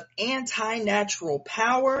only of anti-natural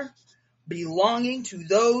power belonging to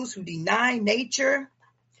those who deny nature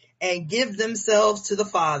and give themselves to the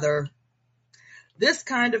Father. This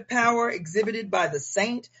kind of power exhibited by the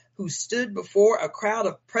saint who stood before a crowd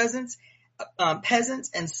of peasants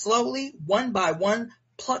and slowly, one by one,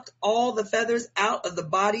 plucked all the feathers out of the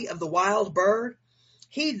body of the wild bird.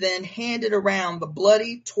 He then handed around the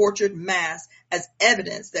bloody, tortured mass as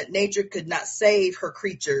evidence that nature could not save her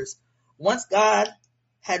creatures. Once God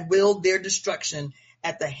had willed their destruction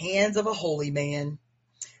at the hands of a holy man.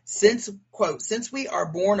 Since we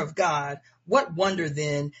are born of God, what wonder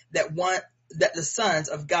then that the sons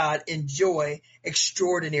of God enjoy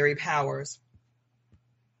extraordinary powers.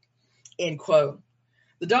 End quote.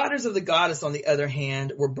 The daughters of the goddess, on the other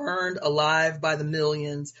hand, were burned alive by the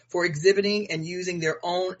millions for exhibiting and using their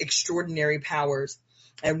own extraordinary powers.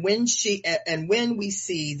 And when we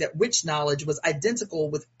see that witch knowledge was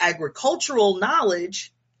identical with agricultural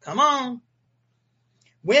knowledge,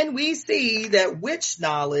 when we see that witch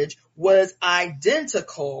knowledge was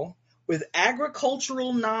identical with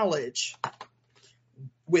agricultural knowledge,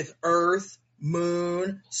 with earth,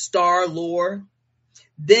 moon, star lore,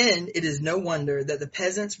 then it is no wonder that the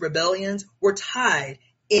peasants' rebellions were tied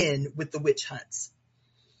in with the witch hunts.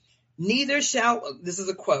 Neither shall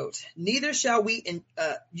we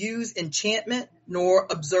use enchantment nor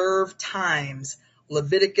observe times.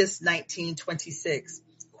 Leviticus 19:26.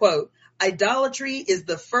 Quote, idolatry is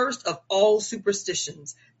the first of all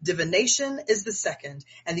superstitions. Divination is the second,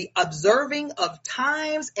 and the observing of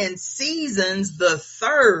times and seasons the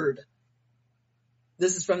third.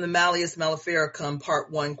 This is from the Malleus Maleficarum, Part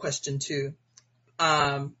 1, Question 2.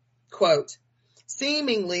 Quote,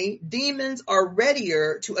 seemingly, demons are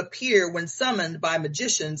readier to appear when summoned by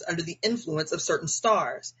magicians under the influence of certain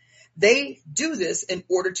stars. They do this in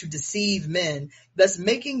order to deceive men, thus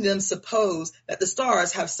making them suppose that the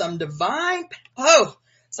stars have some divine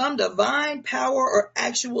power or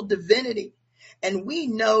actual divinity. And we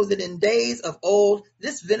know that in days of old,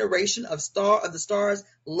 this veneration of the stars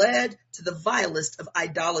led to the vilest of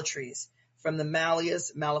idolatries. From the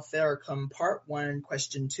Malleus Maleficarum, Part 1,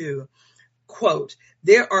 Question 2. Quote,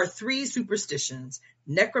 there are three superstitions: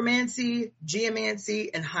 necromancy,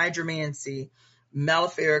 geomancy, and hydromancy.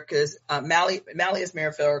 Malleus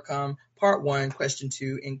Maleficarum, Part 1, Question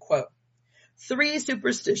 2, end quote. Three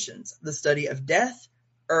superstitions: the study of death,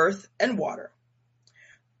 earth, and water,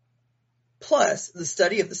 plus the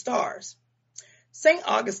study of the stars. St.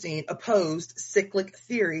 Augustine opposed cyclic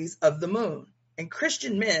theories of the moon, and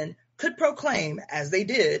Christian men could proclaim, as they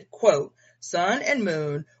did, quote, sun and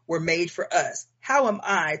moon were made for us. How am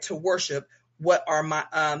I to worship what are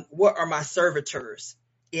my servitors?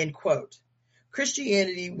 End quote.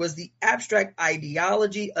 Christianity was the abstract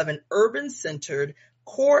ideology of an urban-centered,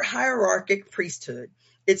 court hierarchic priesthood.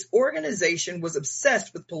 Its organization was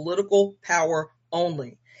obsessed with political power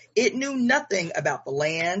only. It knew nothing about the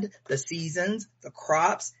land, the seasons, the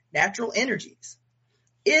crops, natural energies.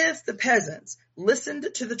 If the peasants listened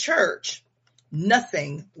to the church,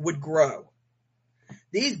 nothing would grow.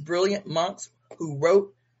 These brilliant monks who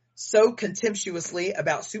wrote so contemptuously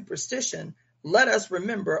about superstition, let us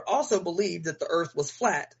remember, also believed that the earth was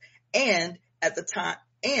flat and at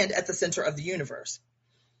the center of the universe,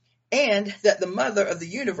 and that the mother of the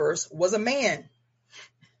universe was a man.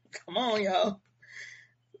 Come on, y'all.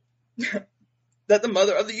 That the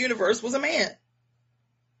mother of the universe was a man.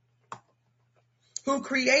 who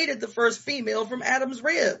created the first female from Adam's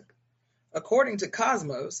rib. According to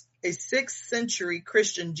Cosmos, a 6th century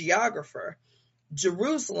Christian geographer,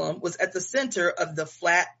 Jerusalem was at the center of the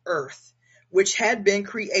flat earth, which had been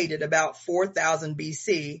created about 4000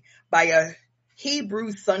 BC by a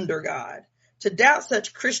Hebrew thunder god. To doubt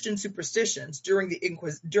such Christian superstitions during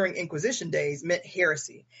Inquisition days meant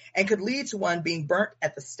heresy and could lead to one being burnt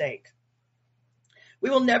at the stake. We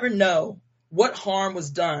will never know what harm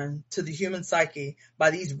was done to the human psyche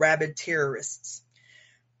by these rabid terrorists.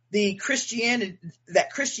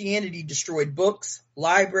 Christianity destroyed books,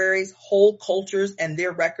 libraries, whole cultures and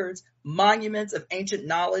their records, monuments of ancient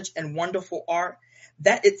knowledge and wonderful art,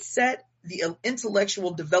 that it set the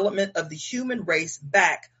intellectual development of the human race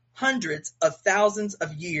back hundreds of thousands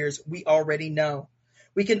of years, we already know.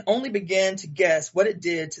 We can only begin to guess what it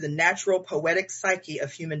did to the natural poetic psyche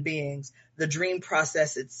of human beings, the dream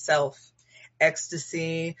process itself.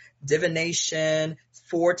 Ecstasy, divination,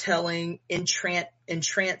 foretelling,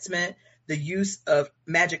 entrancement, the use of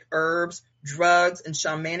magic herbs, drugs, and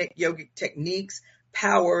shamanic yogic techniques,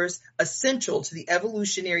 powers essential to the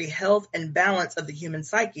evolutionary health and balance of the human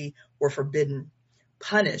psyche were forbidden,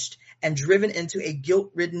 punished, and driven into a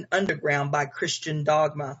guilt-ridden underground by Christian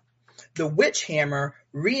dogma. The witch hammer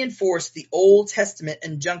reinforced the Old Testament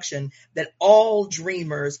injunction that all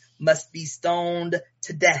dreamers must be stoned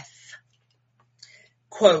to death.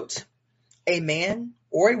 Quote, a man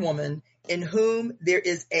or a woman in whom there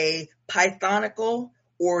is a pythonical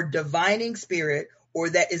or divining spirit, or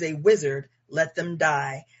that is a wizard, let them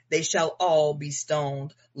die. They shall all be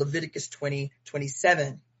stoned. Leviticus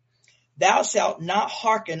 20:27. Thou shalt not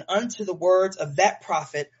hearken unto the words of that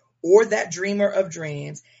prophet or that dreamer of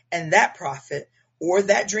dreams, and that prophet or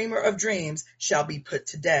that dreamer of dreams shall be put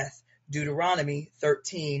to death. Deuteronomy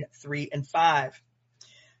 13:3-5.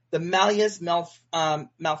 The Malleus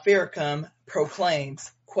Maleficarum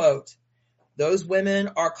proclaims, quote, those women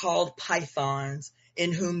are called pythons,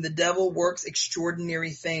 in whom the devil works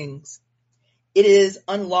extraordinary things. It is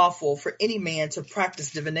unlawful for any man to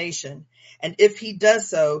practice divination, and if he does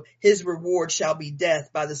so, his reward shall be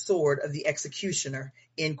death by the sword of the executioner.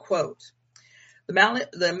 End quote.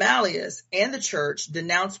 The Malleus and the church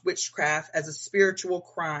denounced witchcraft as a spiritual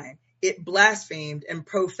crime. It blasphemed and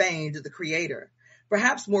profaned the Creator.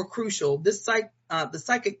 Perhaps more crucial, the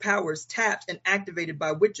psychic powers tapped and activated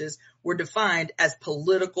by witches were defined as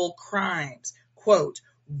political crimes. Quote,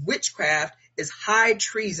 witchcraft is high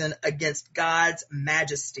treason against God's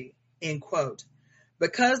majesty, end quote.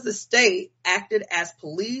 Because the state acted as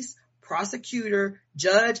police, prosecutor,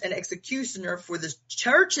 judge, and executioner for the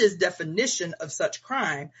church's definition of such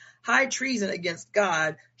crime, high treason against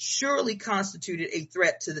God surely constituted a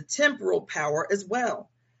threat to the temporal power as well.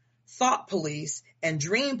 Thought police and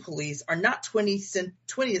dream police are not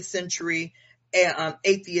 20th century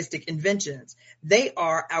atheistic inventions. They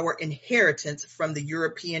are our inheritance from the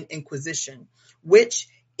European Inquisition, which,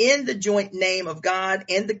 in the joint name of God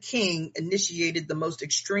and the King, initiated the most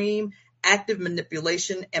extreme, active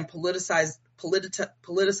manipulation and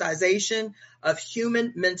politicization of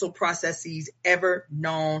human mental processes ever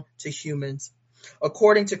known to humans.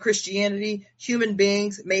 According to Christianity, human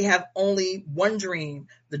beings may have only one dream,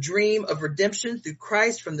 the dream of redemption through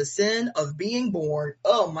Christ from the sin of being born.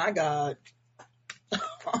 Oh my God.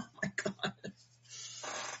 Oh my God.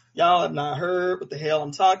 Y'all have not heard what the hell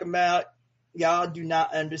I'm talking about. Y'all do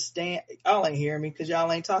not understand. Y'all ain't hearing me because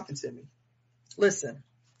y'all ain't talking to me. Listen,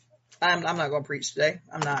 I'm not going to preach today.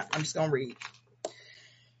 I'm just going to read.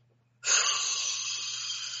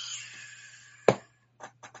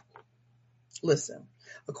 Listen,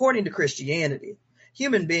 according to Christianity,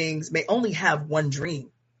 human beings may only have one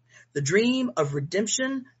dream, the dream of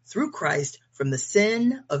redemption through Christ from the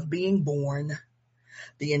sin of being born.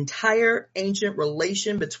 The entire ancient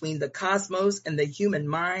relation between the cosmos and the human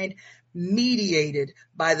mind, mediated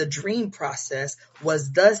by the dream process,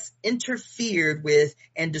 was thus interfered with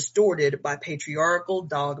and distorted by patriarchal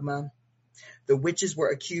dogma. The witches were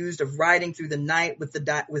accused of riding through the night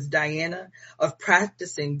with Diana, of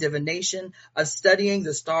practicing divination, of studying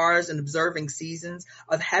the stars and observing seasons,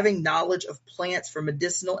 of having knowledge of plants for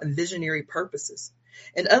medicinal and visionary purposes.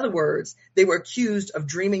 In other words, they were accused of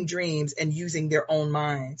dreaming dreams and using their own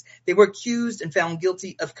minds. They were accused and found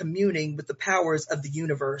guilty of communing with the powers of the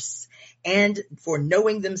universe and for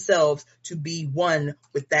knowing themselves to be one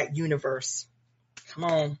with that universe. Come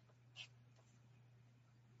on.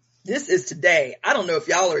 This is today. I don't know if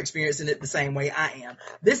y'all are experiencing it the same way I am.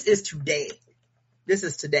 This is today. This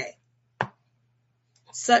is today.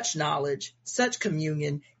 Such knowledge, such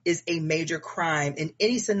communion is a major crime in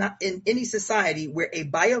any society where a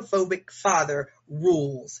biophobic father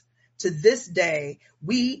rules. To this day,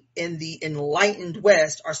 we in the enlightened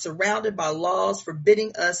West are surrounded by laws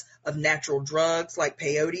forbidding us of natural drugs like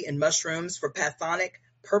peyote and mushrooms for pathogenic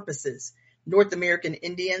purposes. North American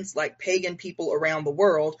Indians, like pagan people around the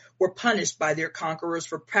world, were punished by their conquerors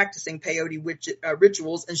for practicing peyote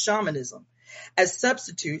rituals and shamanism. As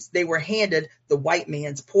substitutes, they were handed the white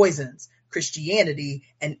man's poisons, Christianity,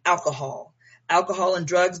 and alcohol. Alcohol and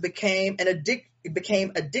drugs became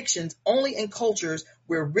addictions only in cultures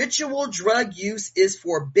where ritual drug use is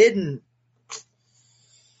forbidden.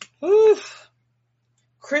 Oof.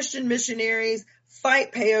 Christian missionaries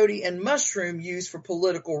fight peyote and mushroom use for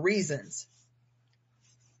political reasons.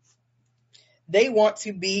 They want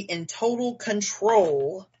to be in total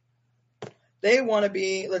control. They want to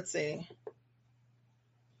be,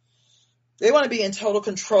 They want to be in total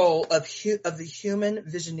control of the human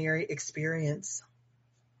visionary experience.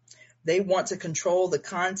 They want to control the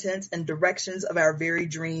contents and directions of our very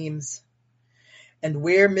dreams. And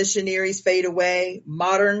where missionaries fade away,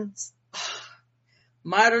 modern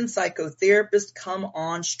psychotherapists come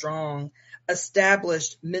on strong.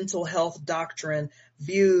 Established mental health doctrine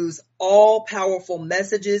views all powerful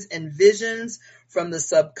messages and visions from the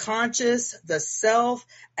subconscious, the self,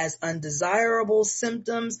 as undesirable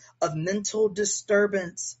symptoms of mental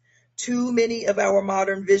disturbance. Too many of our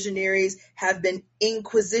modern visionaries have been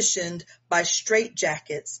inquisitioned by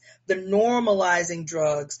straitjackets, the normalizing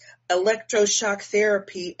drugs, electroshock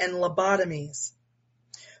therapy, and lobotomies.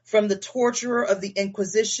 From the torturer of the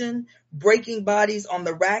Inquisition, breaking bodies on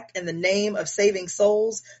the rack in the name of saving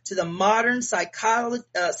souls, to the modern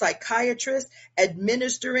psychiatrist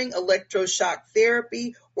administering electroshock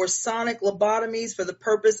therapy or sonic lobotomies for the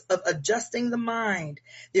purpose of adjusting the mind,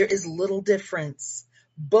 there is little difference.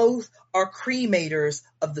 Both are cremators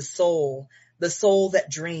of the soul that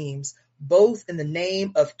dreams. Both, in the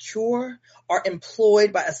name of cure, are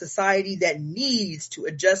employed by a society that needs to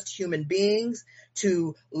adjust human beings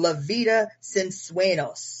to la vida sin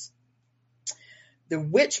sueños. The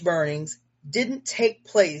witch burnings didn't take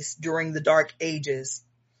place during the Dark Ages,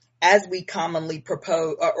 as we commonly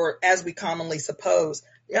suppose.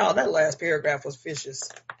 Yeah, that last paragraph was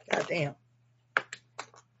vicious. God damn.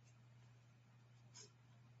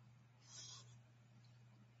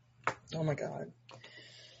 Oh my God.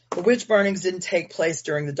 The witch burnings didn't take place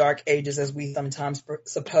during the Dark Ages as we sometimes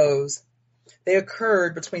suppose. They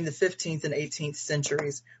occurred between the 15th and 18th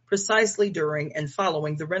centuries, precisely during and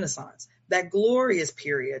following the Renaissance, that glorious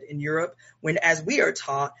period in Europe when, as we are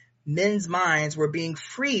taught, men's minds were being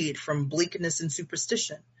freed from bleakness and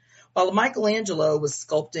superstition. While Michelangelo was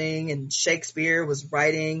sculpting and Shakespeare was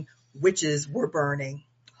writing, witches were burning.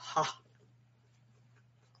 Ha.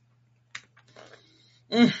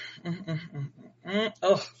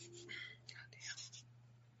 Oh.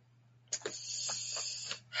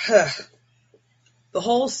 The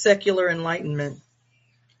whole secular enlightenment,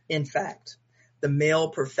 in fact, the male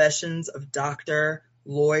professions of doctor,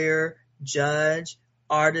 lawyer, judge,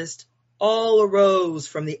 artist, all arose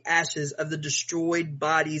from the ashes of the destroyed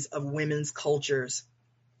bodies of women's cultures.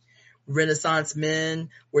 Renaissance men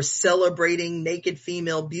were celebrating naked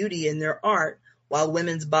female beauty in their art, while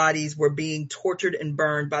women's bodies were being tortured and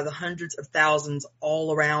burned by the hundreds of thousands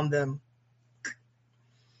all around them.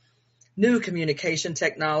 New communication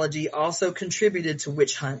technology also contributed to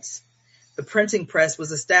witch hunts. The printing press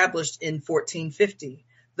was established in 1450.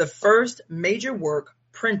 The first major work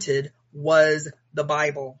printed was the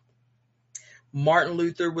Bible. Martin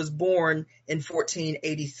Luther was born in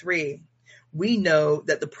 1483. We know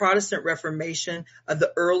that the Protestant Reformation of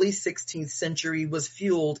the early 16th century was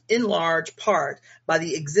fueled in large part by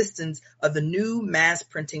the existence of the new mass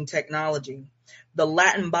printing technology. The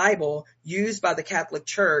Latin Bible used by the Catholic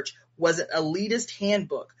Church was an elitist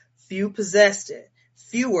handbook. Few possessed it.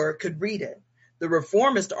 Fewer could read it. The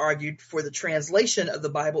Reformists argued for the translation of the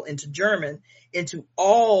Bible into German, into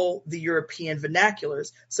all the European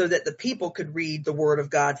vernaculars, so that the people could read the Word of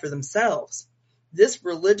God for themselves. This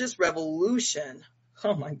religious revolution,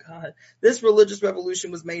 oh my God, this religious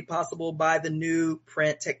revolution was made possible by the new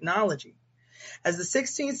print technology. As the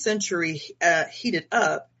 16th century heated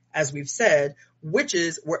up, as we've said,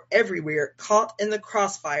 witches were everywhere, caught in the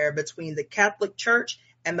crossfire between the Catholic Church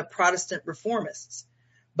and the Protestant Reformists.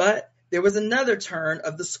 But there was another turn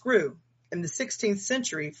of the screw. In the 16th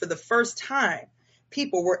century, for the first time,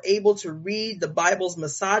 people were able to read the Bible's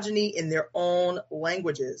misogyny in their own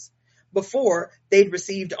languages. Before, they'd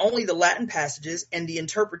received only the Latin passages and the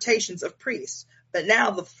interpretations of priests. But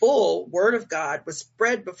now the full Word of God was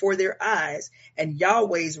spread before their eyes, and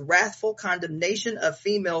Yahweh's wrathful condemnation of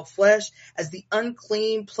female flesh as the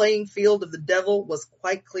unclean playing field of the devil was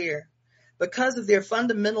quite clear. Because of their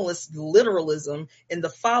fundamentalist literalism in the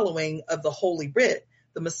following of the Holy Writ,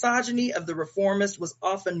 the misogyny of the Reformists was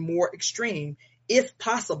often more extreme, if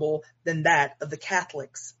possible, than that of the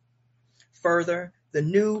Catholics. Further, the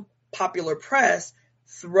new popular press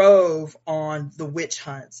throve on the witch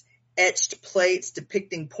hunts. Etched plates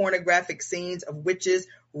depicting pornographic scenes of witches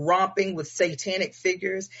romping with satanic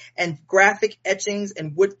figures, and graphic etchings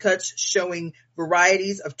and woodcuts showing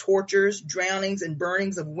varieties of tortures, drownings, and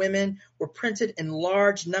burnings of women were printed in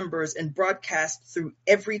large numbers and broadcast through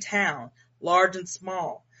every town, large and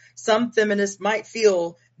small. Some feminists might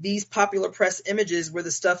feel these popular press images were the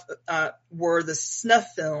snuff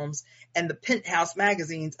films and the penthouse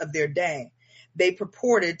magazines of their day. They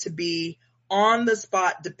purported to be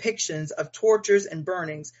on-the-spot depictions of tortures and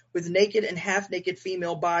burnings, with naked and half-naked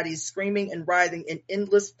female bodies screaming and writhing in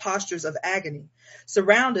endless postures of agony,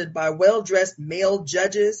 surrounded by well-dressed male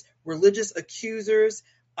judges, religious accusers,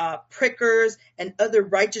 prickers, and other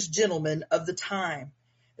righteous gentlemen of the time.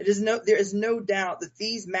 There is no doubt that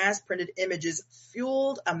these mass-printed images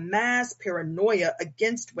fueled a mass paranoia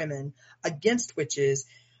against women, against witches.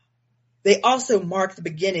 They also marked the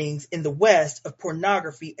beginnings in the West of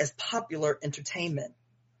pornography as popular entertainment.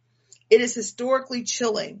 It is historically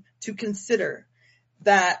chilling to consider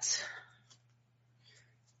that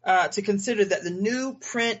the new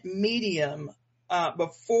print medium,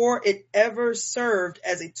 before it ever served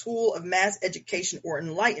as a tool of mass education or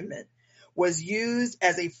enlightenment, was used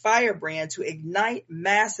as a firebrand to ignite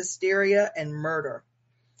mass hysteria and murder.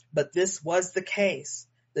 But this was the case.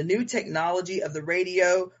 The new technology of the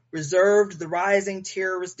radio reserved the rising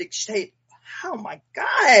terroristic state. Oh my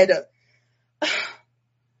God.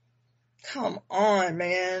 Come on,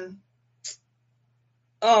 man.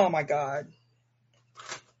 Oh my God.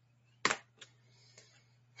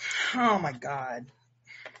 Oh my God.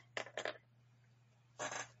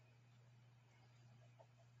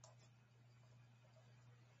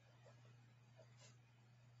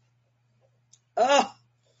 Oh.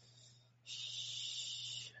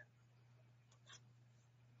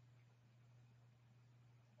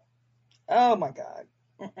 Oh my God.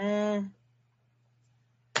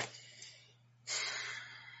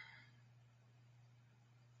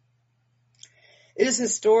 It is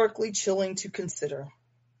historically chilling to consider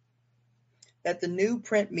that the new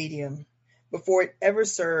print medium, before it ever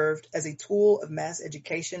served as a tool of mass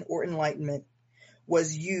education or enlightenment,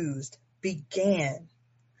 began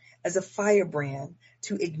as a firebrand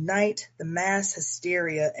to ignite mass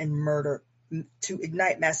hysteria and murder.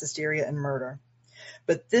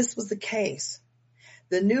 But this was the case.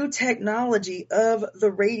 The new technology of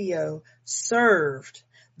the radio served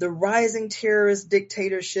the rising terrorist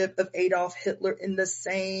dictatorship of Adolf Hitler in the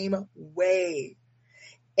same way.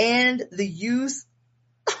 And the use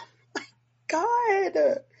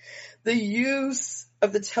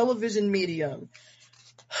of the television medium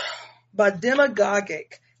by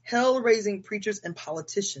demagogic, hell-raising preachers and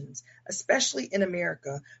politicians, especially in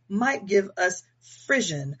America, might give us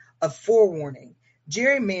frisson of forewarning.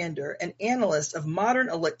 Jerry Mander, an analyst of modern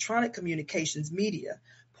electronic communications media,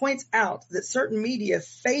 points out that certain media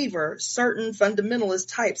favor certain fundamentalist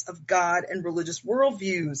types of God and religious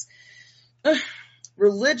worldviews.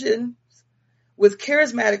 Religion with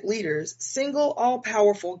charismatic leaders, single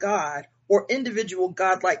all-powerful God, or individual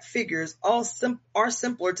godlike figures are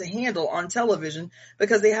simpler to handle on television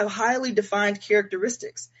because they have highly defined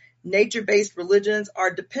characteristics. Nature-based religions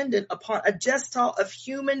are dependent upon a gestalt of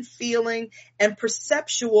human feeling and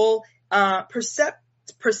perceptual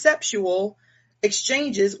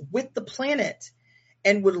exchanges with the planet,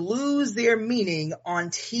 and would lose their meaning on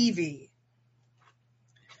TV.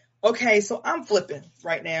 Okay, so I'm flipping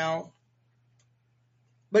right now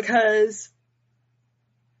because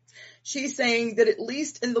she's saying that at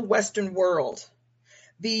least in the Western world,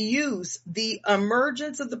 the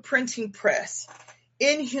emergence of the printing press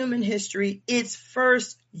in human history, its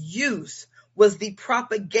first use was the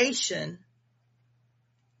propagation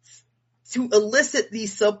to elicit the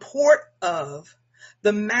support of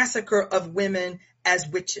the massacre of women as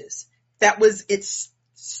witches. That was its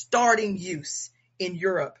starting use in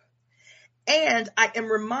Europe. And I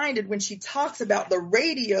am reminded when she talks about the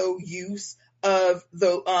radio use of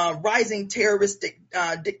the rising terroristic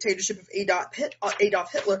dictatorship of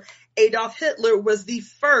Adolf Hitler. Adolf Hitler was the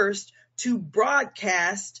first to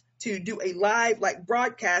broadcast, to do a live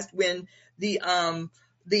broadcast when the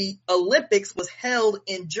Olympics was held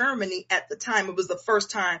in Germany at the time. It was the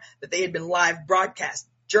first time that they had been live broadcast.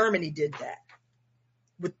 Germany did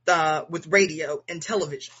that with radio and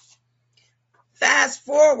television. Fast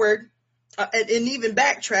forward, and even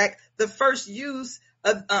backtrack, the first use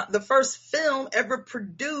the first film ever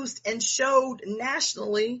produced and showed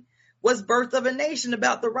nationally was Birth of a Nation,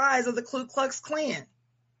 about the rise of the Ku Klux Klan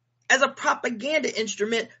as a propaganda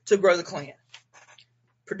instrument to grow the Klan.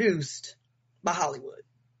 Produced by Hollywood.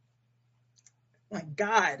 My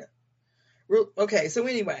God. Okay, so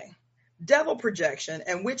anyway, devil projection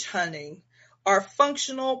and witch hunting are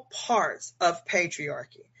functional parts of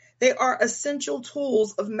patriarchy. They are essential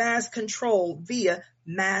tools of mass control via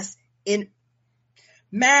mass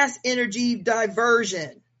energy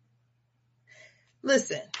diversion.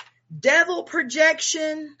 Listen, devil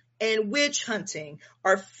projection and witch hunting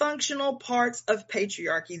are functional parts of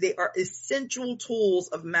patriarchy. They are essential tools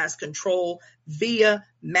of mass control via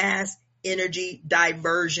mass energy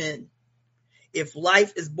diversion. If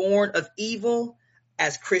life is born of evil,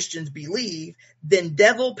 as Christians believe, then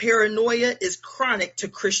devil paranoia is chronic to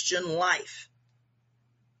Christian life.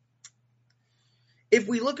 If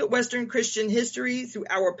we look at Western Christian history through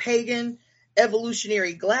our pagan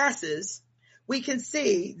evolutionary glasses, we can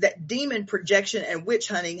see that demon projection and witch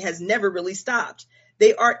hunting has never really stopped.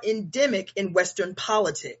 They are endemic in Western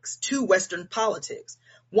politics, to Western politics.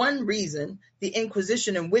 One reason the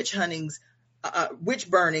Inquisition and witch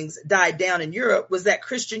burnings died down in Europe was that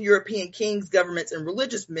Christian European kings, governments, and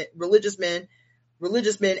religious men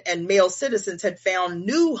and male citizens had found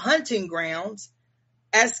new hunting grounds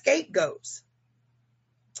as scapegoats.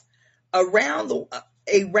 A round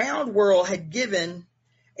world had given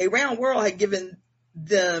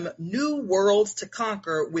them new worlds to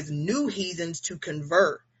conquer with new heathens to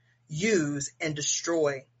convert, use, and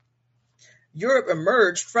destroy. Europe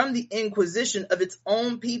emerged from the Inquisition of its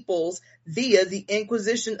own peoples via the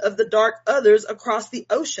Inquisition of the Dark Others across the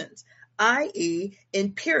oceans, i.e.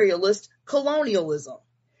 imperialist colonialism.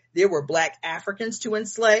 There were Black Africans to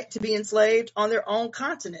be enslaved on their own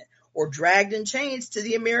continent, or dragged in chains to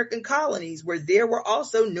the American colonies, where there were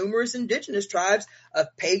also numerous indigenous tribes of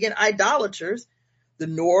pagan idolaters, the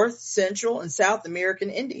North, Central, and South American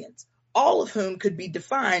Indians, all of whom could be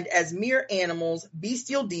defined as mere animals,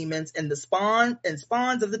 bestial demons, and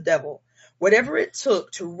spawns of the devil. Whatever it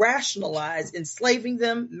took to rationalize enslaving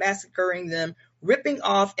them, massacring them, ripping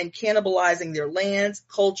off and cannibalizing their lands,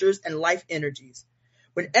 cultures, and life energies.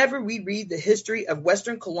 Whenever we read the history of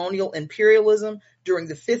Western colonial imperialism during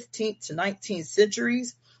the 15th to 19th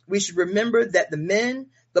centuries, we should remember that the men,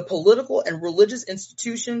 the political and religious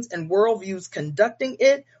institutions and worldviews conducting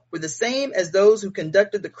it were the same as those who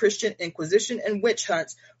conducted the Christian Inquisition and witch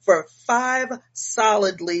hunts for 5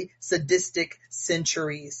 solidly sadistic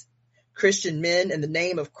centuries. Christian men, in the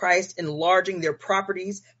name of Christ, enlarging their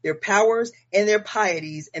properties, their powers, and their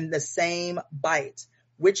pieties in the same bite.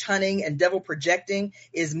 Witch hunting and devil projecting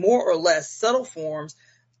in more or less subtle forms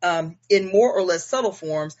are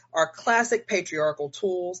classic patriarchal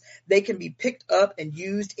tools. They can be picked up and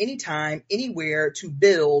used anytime, anywhere to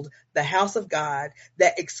build the house of God,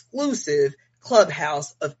 that exclusive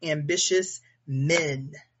clubhouse of ambitious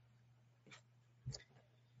men.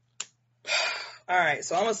 All right,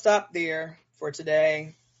 so I'm going to stop there for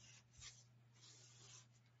today.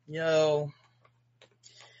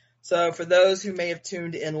 So for those who may have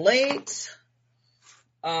tuned in late,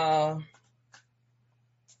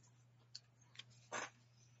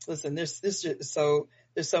 listen, there's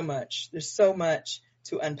so much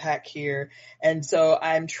to unpack here. And so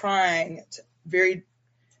I'm trying very,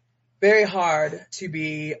 very hard to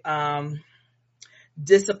be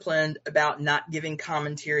disciplined about not giving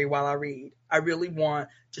commentary while I read. I really want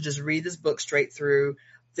to just read this book straight through.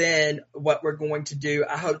 Then what we're going to do,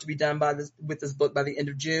 I hope to be done with this book by the end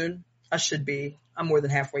of June. I should be. I'm more than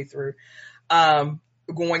halfway through. We're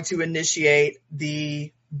going to initiate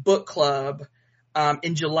the book club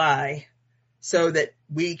in July, so that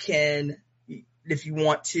we can, if you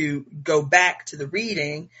want to go back to the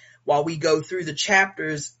reading while we go through the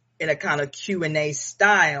chapters in a kind of Q&A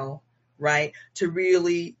style, right, to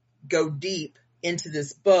really go deep into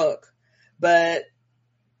this book. But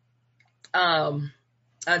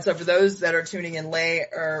and so for those that are tuning in late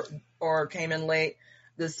or came in late,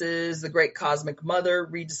 this is The Great Cosmic Mother,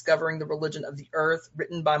 Rediscovering the Religion of the Earth,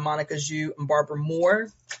 written by Monica Zhu and Barbara Moore.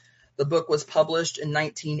 The book was published in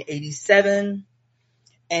 1987,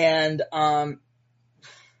 and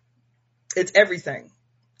it's everything.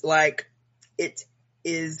 Like, it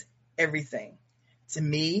is everything. To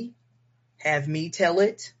me, have me tell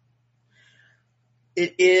it.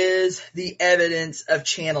 It is the evidence of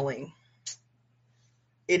channeling.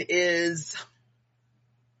 It is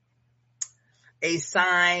a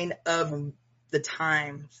sign of the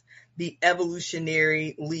times, the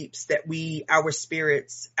evolutionary leaps that our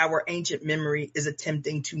spirits, our ancient memory is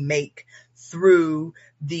attempting to make through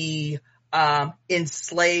the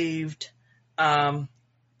enslaved, our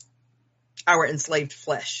enslaved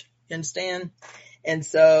flesh. You understand? And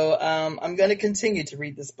so I'm going to continue to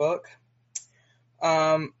read this book.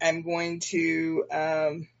 I'm going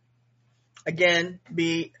to, again,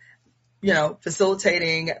 be,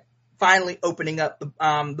 facilitating, finally opening up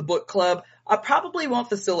the book club. I probably won't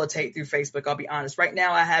facilitate through Facebook, I'll be honest. Right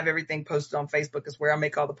now I have everything posted on Facebook, is where I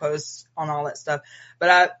make all the posts on all that stuff. But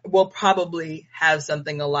I will probably have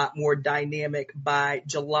something a lot more dynamic by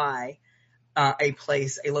July, a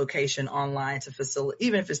location online to facilitate,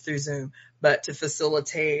 even if it's through Zoom, but to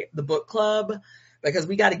facilitate the book club, because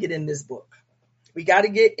we got to get in this book. We got to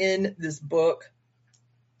get in this book.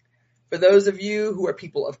 For those of you who are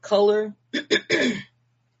people of color,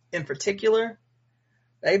 in particular,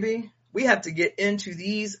 baby, we have to get into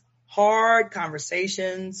these hard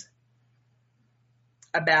conversations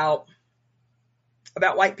about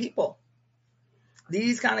white people.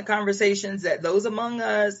 These kind of conversations that those among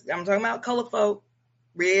us, I'm talking about color folk,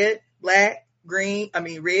 red, black,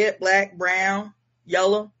 brown,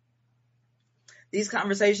 yellow. These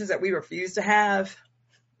conversations that we refuse to have.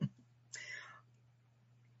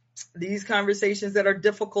 These conversations that are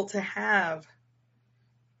difficult to have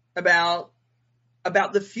about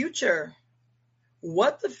the future,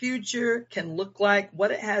 what the future can look like,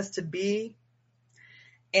 what it has to be,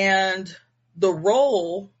 and the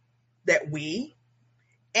role that we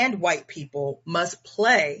and white people must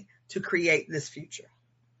play to create this future.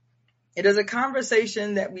 It is a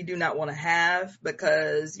conversation that we do not want to have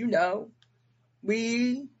because,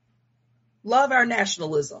 we love our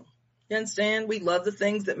nationalism. You understand? We love the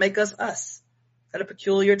things that make us us, that are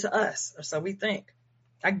peculiar to us, or so we think.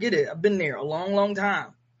 I get it. I've been there a long, long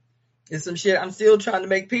time. It's some shit I'm still trying to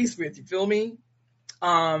make peace with. You feel me?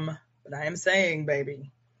 But I am saying,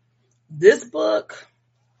 baby, this book,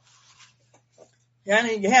 you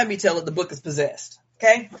had me tell it the book is possessed.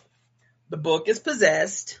 Okay? The book is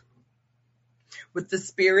possessed with the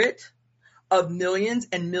spirit of millions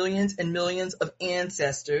and millions and millions of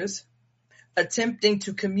ancestors attempting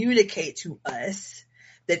to communicate to us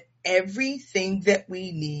that everything that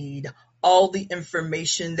we need, all the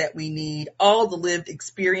information that we need, all the lived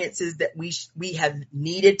experiences that we have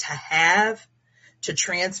needed to have to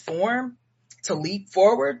transform, to leap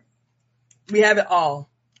forward, we have it all.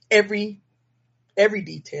 Every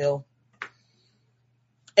detail,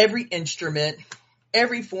 every instrument,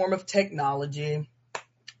 every form of technology,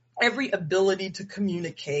 every ability to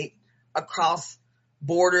communicate across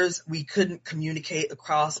borders we couldn't communicate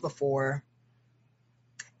across before,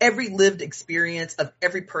 every lived experience of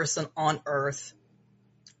every person on earth,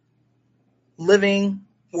 living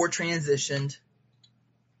or transitioned.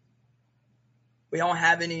 We don't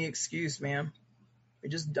have any excuse, man. We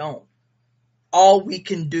just don't. All we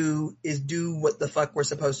can do is do what the fuck we're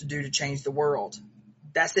supposed to do to change the world.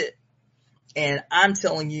 That's it. And I'm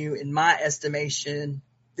telling you, in my estimation,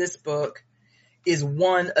 this book is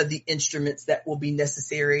one of the instruments that will be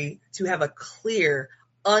necessary to have a clear,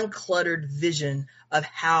 uncluttered vision of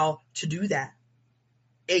how to do that.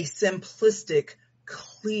 A simplistic,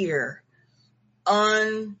 clear,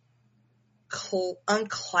 uncloudy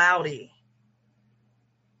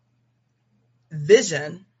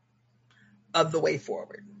vision of the way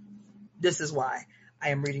forward. This is why I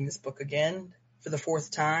am reading this book again for the fourth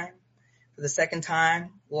time, for the second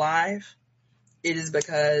time live. It is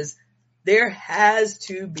because there has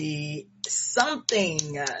to be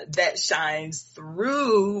something that shines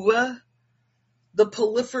through the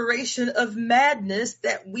proliferation of madness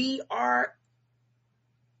that we are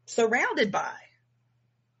surrounded by.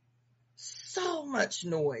 So much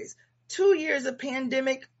noise. 2 years of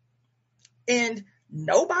pandemic and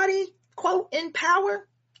nobody, quote, in power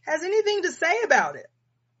has anything to say about it.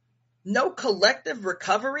 No collective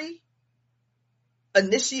recovery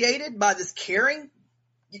initiated by this caring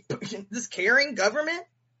government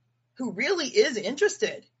who really is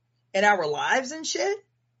interested in our lives and shit.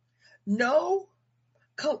 No,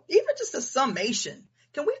 even just a summation.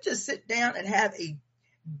 Can we just sit down and have a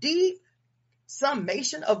deep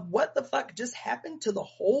summation of what the fuck just happened to the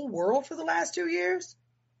whole world for the last 2 years?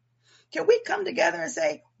 Can we come together and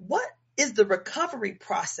say, what is the recovery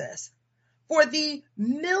process for the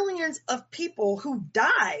millions of people who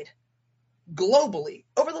died globally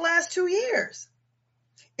over the last 2 years?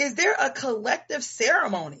 Is there a collective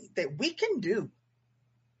ceremony that we can do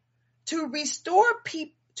to restore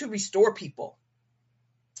people?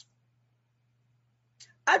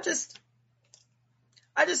 I just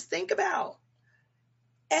think about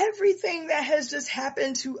everything that has just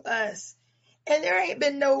happened to us, and there ain't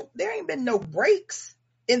been no breaks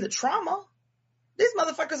in the trauma. These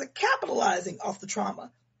motherfuckers are capitalizing off the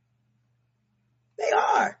trauma. They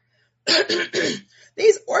are.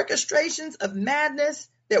 These orchestrations of madness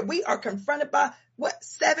that we are confronted by,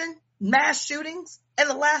 7 mass shootings in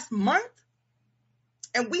the last month?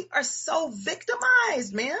 And we are so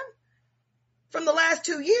victimized, man. From the last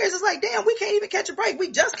 2 years, it's like, damn, we can't even catch a break.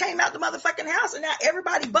 We just came out the motherfucking house and now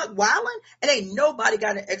everybody buck wilding and ain't nobody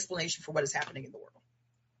got an explanation for what is happening in the world.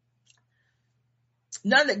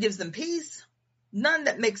 None that gives them peace. None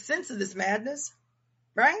that makes sense of this madness.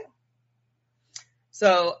 Right?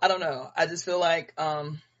 So, I don't know. I just feel like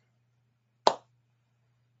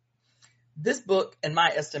this book, in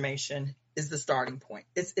my estimation, is the starting point.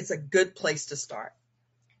 It's a good place to start.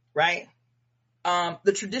 Right?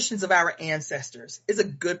 The traditions of our ancestors is a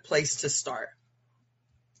good place to start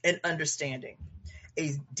in understanding.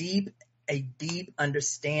 A deep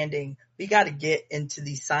understanding. We got to get into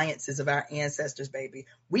the sciences of our ancestors, baby.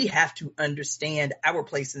 We have to understand our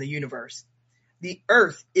place in the universe. The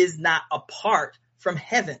earth is not apart from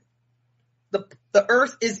heaven. The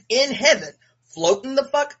earth is in heaven, floating the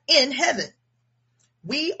fuck in heaven.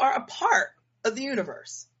 We are a part of the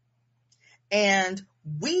universe. And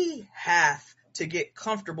we have to get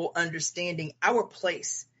comfortable understanding our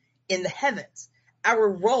place in the heavens, our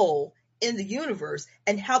role in the universe,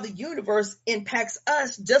 and how the universe impacts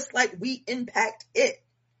us just like we impact it.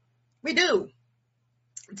 We do.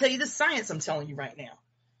 I'll tell you the science I'm telling you right now.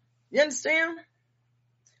 You understand?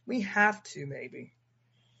 We have to, maybe.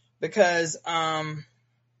 Because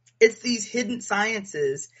it's these hidden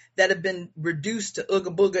sciences that have been reduced to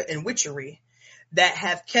ooga booga and witchery that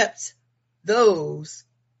have kept those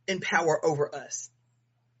in power over us.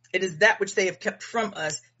 It is that which they have kept from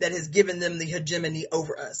us that has given them the hegemony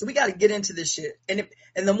over us. So we got to get into this shit. And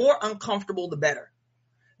the more uncomfortable, the better.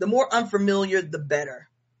 The more unfamiliar, the better.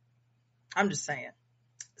 I'm just saying.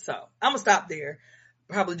 So I'm going to stop there.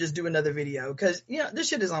 Probably just do another video because, this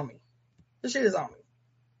shit is on me. This shit is on me.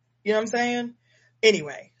 You know what I'm saying?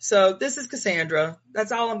 Anyway, so this is Cassandra.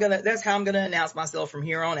 That's how I'm going to announce myself from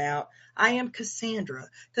here on out. I am Cassandra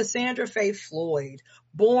Faye Floyd,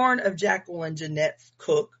 born of Jacqueline Jeanette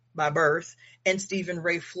Cook by birth and Stephen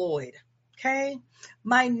Ray Floyd. Okay?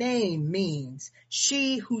 My name means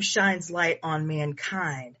she who shines light on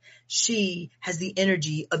mankind. She has the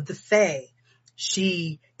energy of the Fae.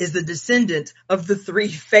 She is the descendant of the 3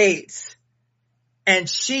 fates. And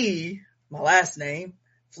she, my last name,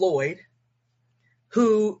 Floyd,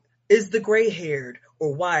 who is the gray-haired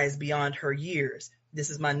or wise beyond her years. This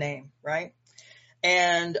is my name, right?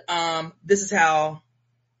 And this is how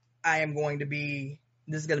I am going to be.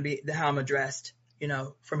 This is going to be how I'm addressed,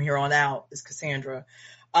 from here on out, is Cassandra.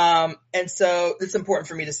 And so it's important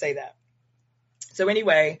for me to say that. So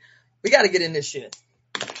anyway, we got to get in this shit.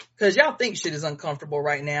 Because y'all think shit is uncomfortable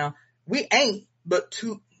right now. We ain't but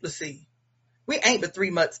 3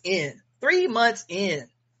 months in. 3 months in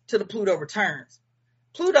to the Pluto returns.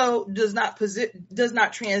 Pluto does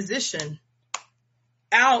not transition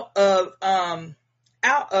out of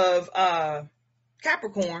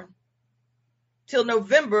Capricorn till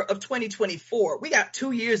November of 2024. We got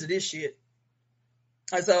 2 years of this shit.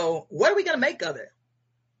 And so what are we going to make of it?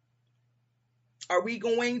 Are we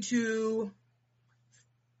going to...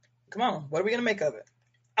 Come on, what are we going to make of it?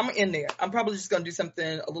 I'm going to end there. I'm probably just going to do something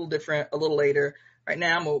a little different a little later. Right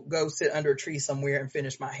now, I'm going to go sit under a tree somewhere and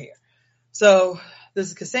finish my hair. So this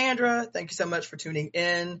is Cassandra. Thank you so much for tuning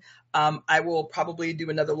in. I will probably do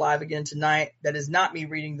another live again tonight. That is not me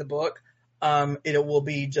reading the book. It will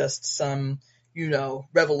be just some,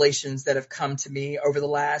 revelations that have come to me over the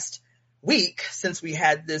last week since we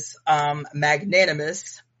had this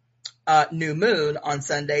magnanimous new moon on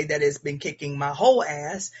Sunday that has been kicking my whole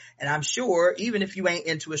ass. And I'm sure even if you ain't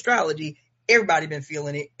into astrology, everybody been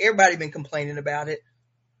feeling it. Everybody been complaining about it.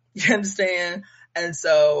 You understand? And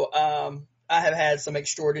so I have had some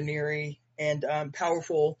extraordinary and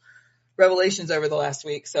powerful revelations over the last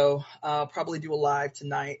week. So I'll probably do a live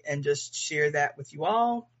tonight and just share that with you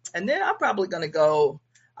all. And then I'm probably going to go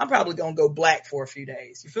black for a few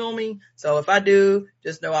days. You feel me? So if I do,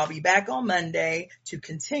 just know I'll be back on Monday to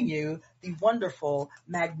continue the wonderful,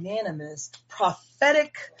 magnanimous,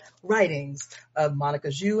 prophetic writings of Monica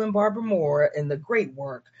Zhu and Barbara Moore in the great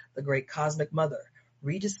work, The Great Cosmic Mother,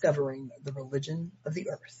 Rediscovering the Religion of the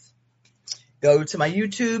Earth. Go to my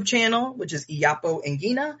YouTube channel, which is Iyapo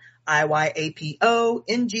Ngina, IYAPO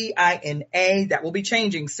NGINA. That will be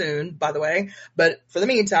changing soon, by the way. But for the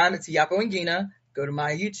meantime, it's Iyapo Ngina. Go to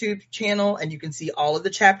my YouTube channel and you can see all of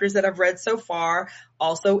the chapters that I've read so far.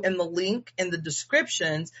 Also in the link in the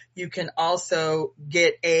descriptions, you can also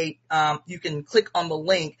get you can click on the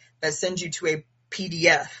link that sends you to a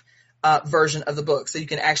PDF version of the book. So you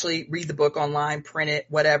can actually read the book online, print it,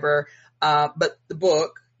 whatever. But the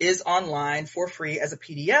book is online for free as a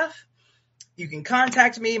PDF. You can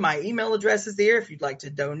contact me. My email address is there if you'd like to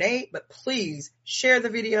donate, but please share the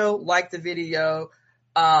video, like the video,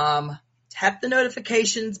 tap the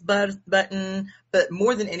notifications button, but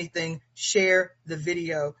more than anything, share the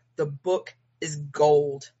video. The book is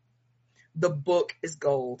gold. The book is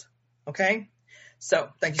gold. Okay? So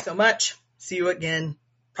thank you so much. See you again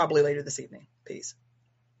probably later this evening. Peace.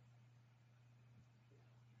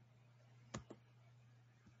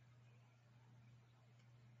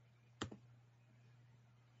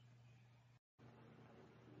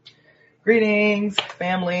 Greetings,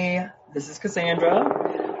 family. This is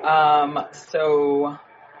Cassandra. So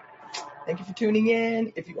thank you for tuning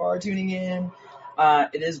in. If you are tuning in,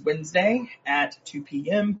 it is Wednesday at 2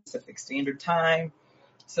 p.m. Pacific Standard Time.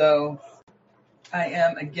 So I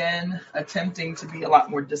am again attempting to be a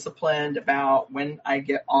lot more disciplined about when I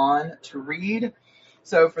get on to read.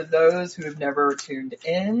 So for those who have never tuned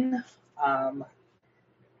in,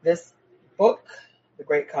 this book, The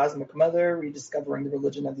Great Cosmic Mother, Rediscovering the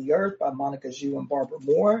Religion of the Earth by Monica Zhu and Barbara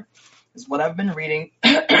Moore, is what I've been reading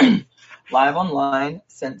live online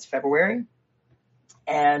since February.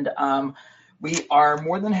 And we are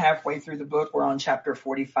more than halfway through the book. We're on chapter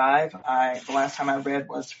 45. The last time I read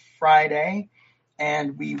was Friday,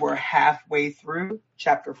 and we were halfway through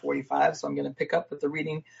chapter 45. So I'm going to pick up with the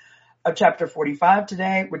reading of chapter 45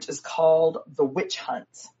 today, which is called The Witch Hunt.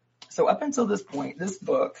 So up until this point, this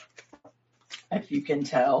book, if you can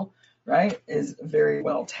tell, right, is very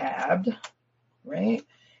well tabbed, right,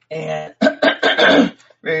 and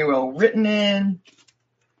very well written in.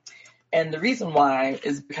 And the reason why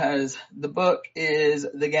is because the book is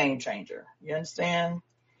the game changer. You understand?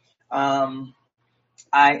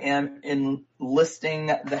 I am enlisting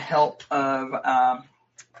the help of,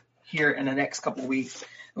 here in the next couple of weeks,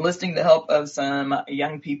 enlisting the help of some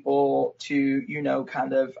young people to,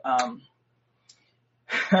 kind of,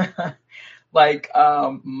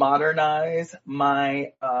 modernize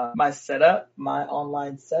my setup, my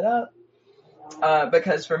online setup,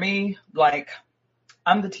 because for me,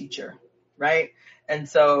 I'm the teacher, right? And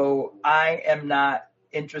so I am not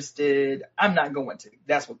interested. I'm not going to.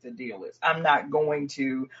 That's what the deal is. I'm not going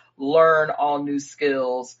to learn all new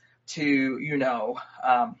skills to,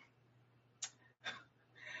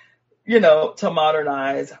 to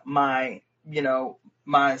modernize my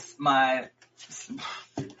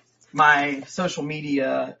social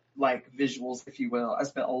media, visuals, if you will. I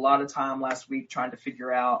spent a lot of time last week trying to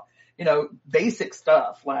figure out, basic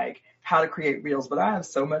stuff like how to create reels, but I have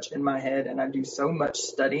so much in my head and I do so much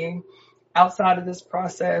studying outside of this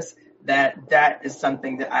process that is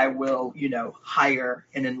something that I will, hire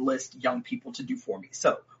and enlist young people to do for me.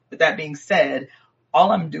 So with that being said, all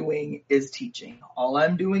I'm doing is teaching. All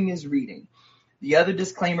I'm doing is reading. The other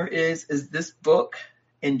disclaimer is this book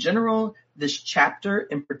in general, this chapter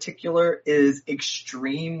in particular is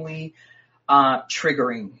extremely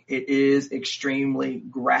triggering. It is extremely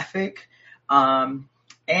graphic.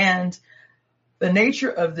 And the nature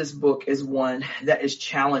of this book is one that is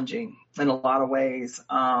challenging in a lot of ways.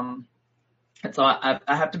 And so I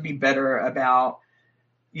have to be better about,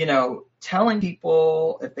 telling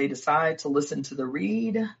people if they decide to listen to the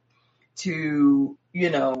read to,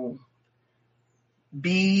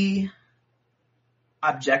 be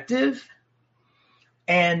objective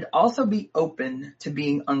and also be open to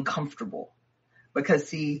being uncomfortable. Because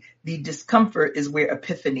see, the discomfort is where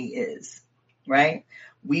epiphany is, right?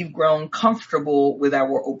 We've grown comfortable with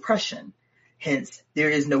our oppression. Hence, there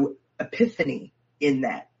is no epiphany in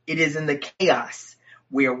that. It is in the chaos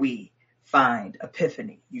where we find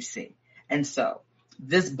epiphany, you see. And so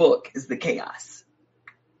this book is the chaos.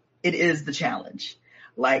 It is the challenge.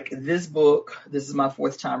 This book, this is my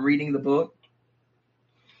fourth time reading the book,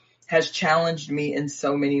 has challenged me in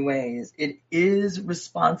so many ways. It is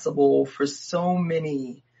responsible for so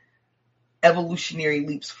many evolutionary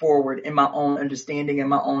leaps forward in my own understanding and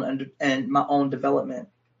my own development.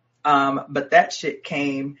 But that shit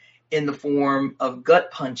came in the form of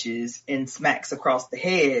gut punches and smacks across the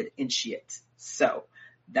head and shit. So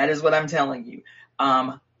that is what I'm telling you.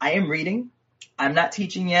 I am reading. I'm not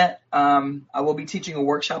teaching yet. I will be teaching a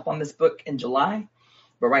workshop on this book in July,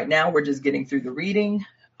 but right now we're just getting through the reading.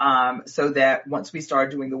 So that once we start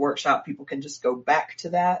doing the workshop, people can just go back to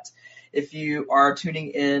that. If you are tuning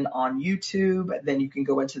in on YouTube, then you can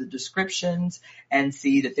go into the descriptions and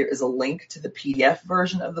see that there is a link to the PDF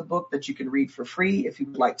version of the book that you can read for free if you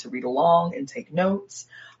would like to read along and take notes.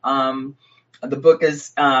 The book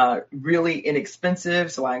is really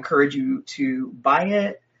inexpensive, so I encourage you to buy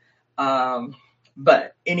it.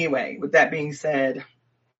 But anyway, with that being said,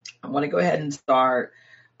 I want to go ahead and start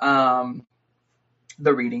the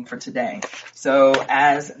reading for today. So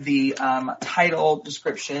as the title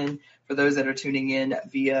description for those that are tuning in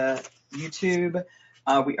via YouTube,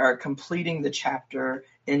 we are completing the chapter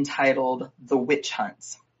entitled The Witch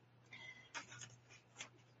Hunts.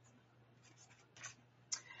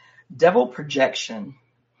 Devil projection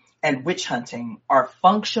and witch hunting are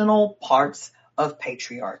functional parts of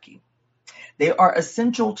patriarchy. They are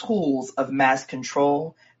essential tools of mass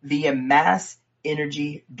control via mass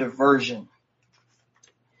energy diversion.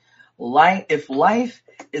 If life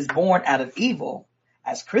is born out of evil,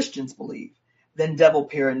 as Christians believe, then devil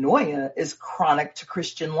paranoia is chronic to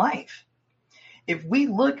Christian life. If we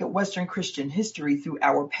look at Western Christian history through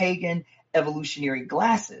our pagan evolutionary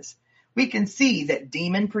glasses, we can see that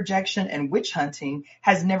demon projection and witch hunting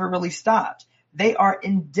has never really stopped. They are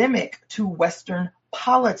endemic to Western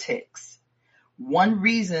politics. One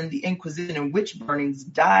reason the Inquisition and witch burnings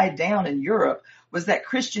died down in Europe was that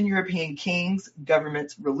Christian European kings,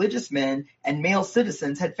 governments, religious men, and male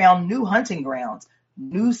citizens had found new hunting grounds,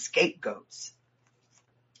 new scapegoats.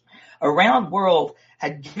 Around the world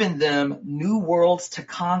had given them new worlds to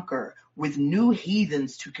conquer, with new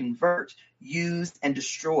heathens to convert, use, and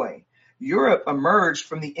destroy. Europe emerged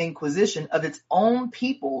from the Inquisition of its own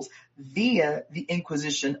peoples via the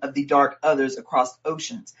Inquisition of the Dark Others across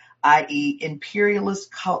oceans, i.e.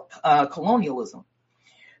 imperialist colonialism.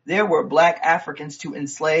 There were Black Africans to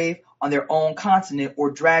enslave on their own continent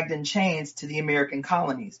or dragged in chains to the American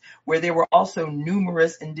colonies, where there were also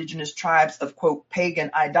numerous indigenous tribes of, quote,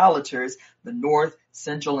 pagan idolaters, the North,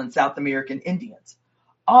 Central, and South American Indians,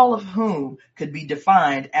 all of whom could be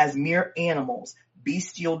defined as mere animals,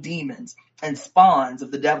 bestial demons, and spawns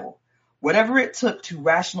of the devil. Whatever it took to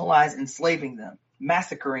rationalize enslaving them,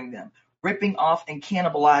 massacring them, ripping off and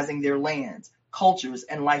cannibalizing their lands, cultures,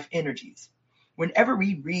 and life energies. Whenever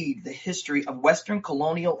we read the history of Western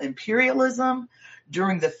colonial imperialism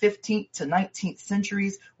during the 15th to 19th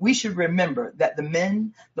centuries, we should remember that the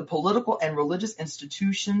men, the political and religious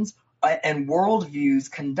institutions, and worldviews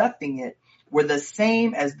conducting it were the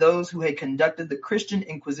same as those who had conducted the Christian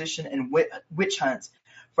Inquisition and witch hunts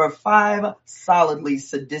for 5 solidly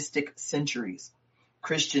sadistic centuries.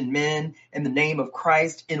 Christian men, in the name of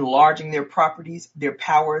Christ, enlarging their properties, their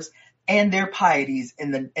powers, and their pieties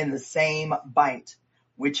in the same bite.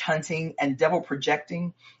 Witch hunting and devil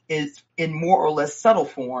projecting is in more or less subtle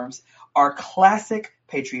forms are classic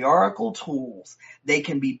patriarchal tools. They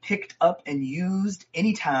can be picked up and used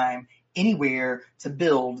anytime, anywhere to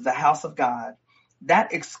build the house of God,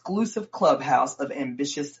 that exclusive clubhouse of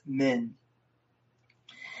ambitious men.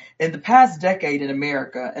 In the past decade in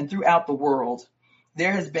America and throughout the world,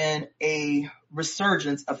 there has been a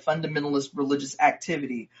resurgence of fundamentalist religious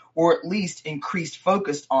activity, or at least increased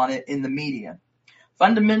focus on it in the media.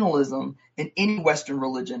 Fundamentalism in any Western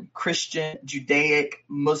religion, Christian, Judaic,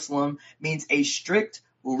 Muslim, means a strict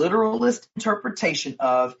literalist interpretation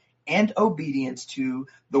of and obedience to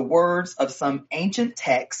the words of some ancient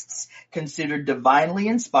texts considered divinely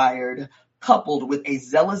inspired, coupled with a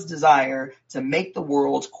zealous desire to make the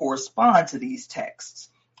world correspond to these texts,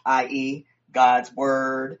 i.e., God's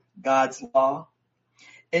word, God's law.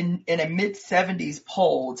 In a mid-70s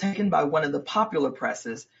poll taken by one of the popular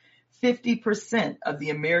presses, 50% of the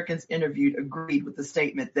Americans interviewed agreed with the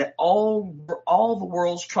statement that all the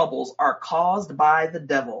world's troubles are caused by the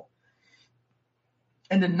devil.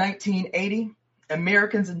 And in 1980,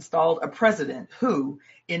 Americans installed a president who,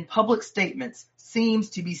 in public statements, seems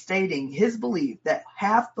to be stating his belief that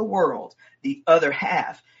half the world, the other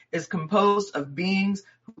half, is composed of beings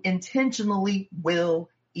who intentionally will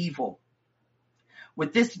evil.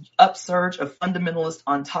 With this upsurge of fundamentalist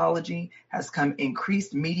ontology has come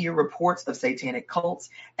increased media reports of satanic cults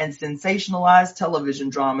and sensationalized television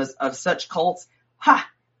dramas of such cults,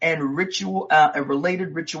 and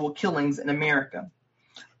related ritual killings in America.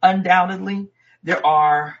 Undoubtedly, there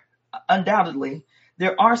are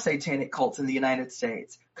satanic cults in the United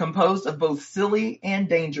States, composed of both silly and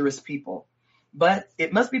dangerous people. But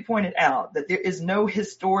it must be pointed out that there is no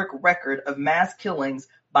historic record of mass killings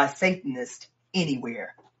by Satanists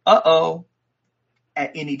anywhere.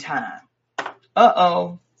 At any time.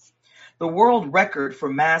 The world record for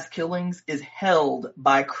mass killings is held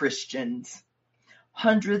by Christians.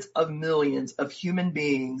 Hundreds of millions of human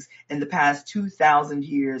beings in the past 2,000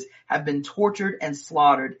 years have been tortured and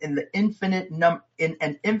slaughtered in an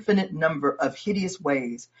infinite number of hideous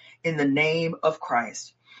ways in the name of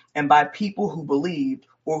Christ, and by people who believed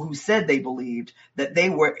or who said they believed that they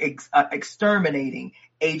were exterminating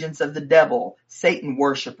agents of the devil, Satan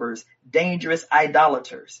worshipers, dangerous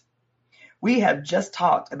idolaters. We have just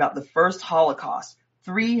talked about the first Holocaust,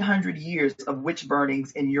 300 years of witch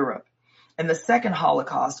burnings in Europe. In the second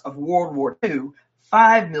Holocaust of World War II,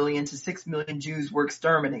 5 million to 6 million Jews were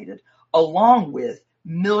exterminated, along with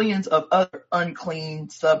millions of other unclean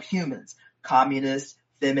subhumans, communists,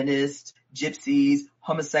 feminists, gypsies,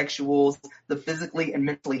 homosexuals, the physically and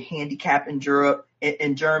mentally handicapped in Europe,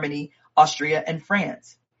 in Germany, Austria, and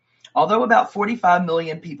France. Although about 45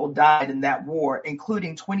 million people died in that war,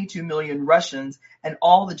 including 22 million Russians and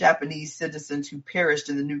all the Japanese citizens who perished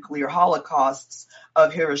in the nuclear holocausts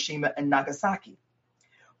of Hiroshima and Nagasaki.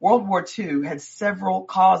 World War II had several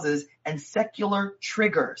causes and secular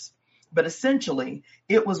triggers, but essentially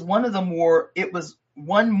it was one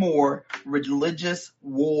more religious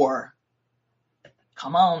war.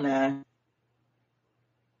 Come on now.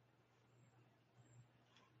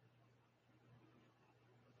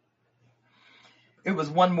 It was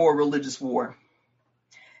one more religious war.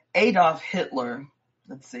 Adolf Hitler,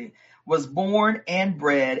 was born and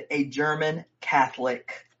bred a German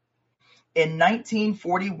Catholic. In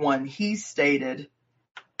 1941, he stated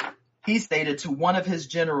to one of his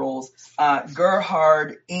generals,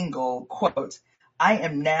 Gerhard Engel, quote, "I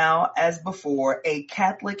am now, as before, a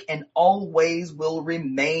Catholic and always will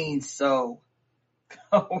remain so."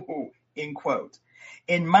 End quote.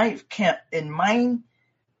 In Mein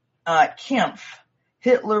Kampf,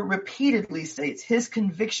 Hitler repeatedly states his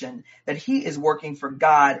conviction that he is working for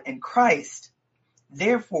God and Christ.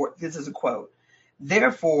 Therefore, this is a quote,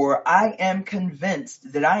 "Therefore, I am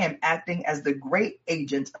convinced that I am acting as the great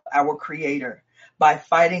agent of our Creator. By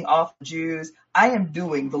fighting off the Jews, I am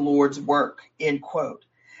doing the Lord's work." End quote.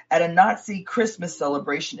 At a Nazi Christmas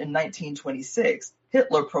celebration in 1926,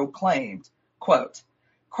 Hitler proclaimed, quote,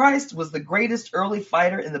 "Christ was the greatest early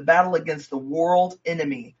fighter in the battle against the world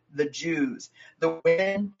enemy, the Jews, the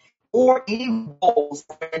women, or any roles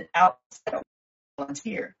when outside of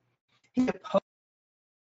volunteer. He opposed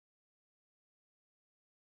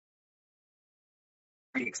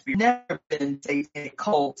never been satanic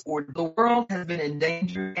cults, or the world has been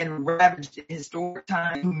endangered and ravaged in historic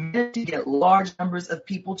times. Who managed to get large numbers of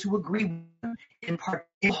people to agree with him. In part,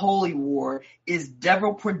 the holy war is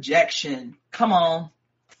devil projection." Come on.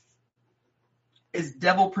 Is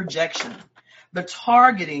devil projection. The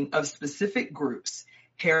targeting of specific groups,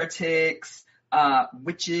 heretics,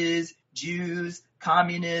 witches, Jews,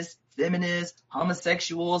 communists, feminists,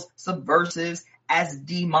 homosexuals, subversives, as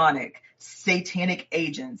demonic, satanic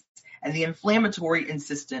agents, and the inflammatory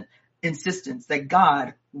insistence that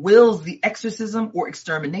God wills the exorcism or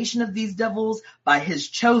extermination of these devils by his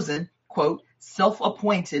chosen, quote,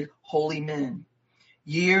 self-appointed holy men.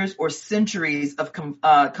 Years or centuries of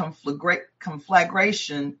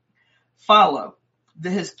conflagration follow.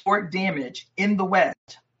 The historic damage in the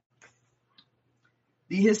West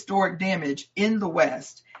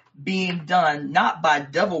being done not by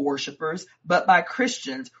devil worshippers, but by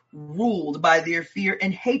Christians ruled by their fear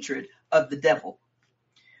and hatred of the devil.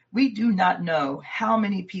 We do not know how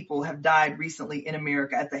many people have died recently in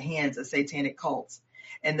America at the hands of satanic cults.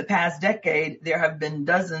 In the past decade, there have been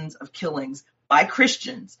dozens of killings by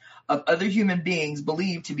Christians of other human beings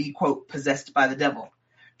believed to be, quote, possessed by the devil.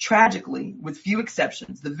 Tragically, with few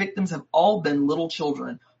exceptions, the victims have all been little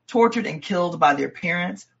children, tortured and killed by their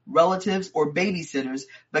parents, relatives, or babysitters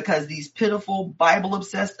because these pitiful,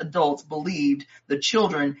 Bible-obsessed adults believed the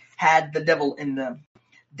children had the devil in them.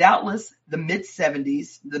 Doubtless, the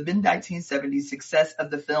mid-1970s success of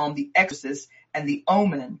the film The Exorcist and The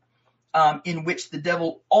Omen, in which the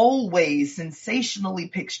devil always sensationally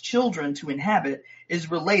picks children to inhabit, is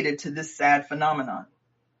related to this sad phenomenon.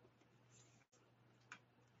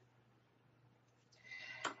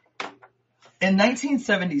 In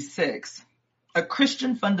 1976, a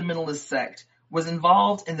Christian fundamentalist sect was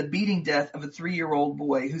involved in the beating death of a 3-year-old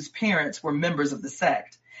boy whose parents were members of the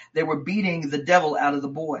sect. They were beating the devil out of the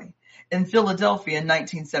boy. In Philadelphia in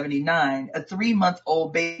 1979, a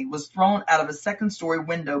 3-month-old baby was thrown out of a second-story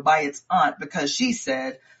window by its aunt because she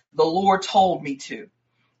said, "The Lord told me to."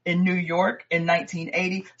 In New York in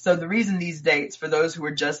 1980, so the reason these dates, for those who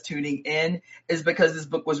are just tuning in, is because this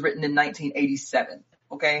book was written in 1987.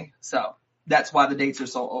 Okay, so that's why the dates are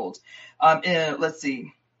so old. Let's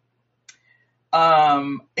see.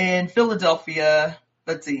 In Philadelphia,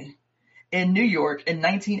 in New York in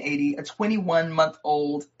 1980, a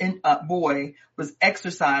 21-month-old boy was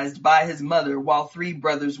exorcised by his mother while 3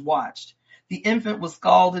 brothers watched. The infant was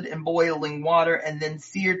scalded in boiling water and then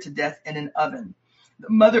seared to death in an oven. The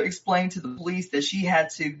mother explained to the police that she had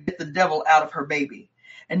to get the devil out of her baby.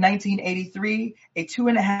 In 1983, a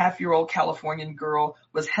 2.5-year-old Californian girl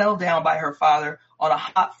was held down by her father on a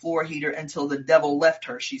hot floor heater until the devil left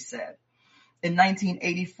her, she said. In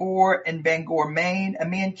 1984, in Bangor, Maine, a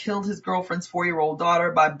man killed his girlfriend's 4-year-old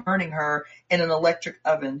daughter by burning her in an electric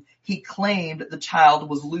oven. He claimed the child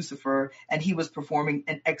was Lucifer and he was performing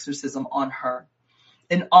an exorcism on her.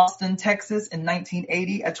 In Austin, Texas, in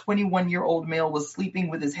 1980, a 21-year-old male was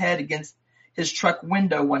sleeping with his head against his truck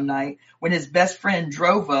window one night when his best friend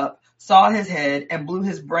drove up, saw his head, and blew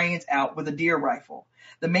his brains out with a deer rifle.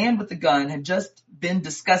 The man with the gun had just been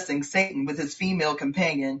discussing Satan with his female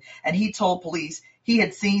companion, and he told police he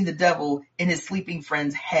had seen the devil in his sleeping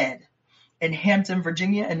friend's head. In Hampton,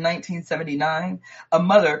 Virginia, in 1979, a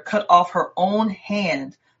mother cut off her own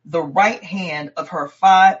hand, the right hand of her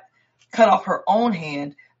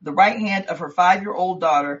 5-year-old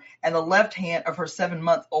daughter, and the left hand of her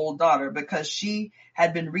 7-month-old daughter because she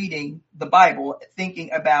had been reading the Bible,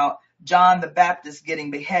 thinking about John the Baptist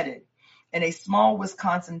getting beheaded. In a small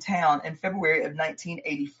Wisconsin town in February of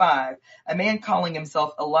 1985, a man calling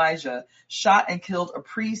himself Elijah shot and killed a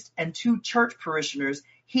priest and 2 church parishioners.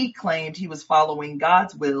 He claimed he was following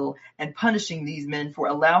God's will and punishing these men for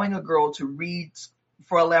allowing a girl to read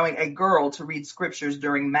scriptures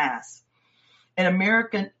during Mass. In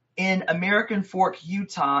American Fork,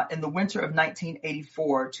 Utah, in the winter of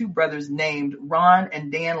 1984, 2 brothers named Ron and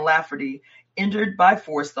Dan Lafferty entered by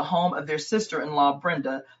force the home of their sister-in-law,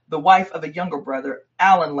 Brenda, the wife of a younger brother,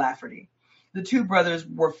 Alan Lafferty. The 2 brothers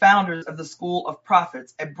were founders of the School of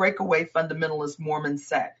Prophets, a breakaway fundamentalist Mormon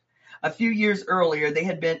sect. A few years earlier, they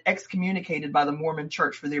had been excommunicated by the Mormon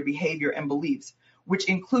Church for their behavior and beliefs, which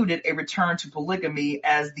included a return to polygamy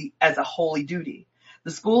as a holy duty.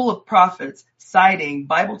 The School of Prophets, citing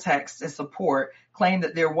Bible texts as support, claimed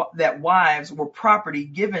that wives were property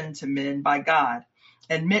given to men by God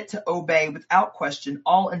and meant to obey without question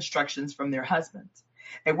all instructions from their husbands.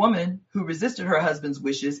 A woman who resisted her husband's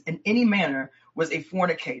wishes in any manner was a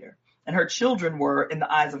fornicator, and her children were, in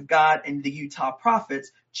the eyes of God and the Utah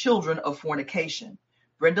prophets, children of fornication.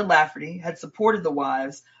 Brenda Lafferty had supported the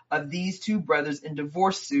wives of these 2 brothers in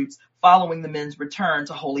divorce suits following the men's return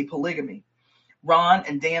to holy polygamy. Ron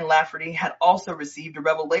and Dan Lafferty had also received a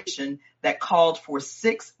revelation that called for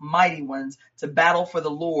 6 mighty ones to battle for the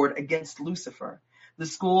Lord against Lucifer. The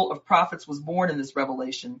School of Prophets was born in this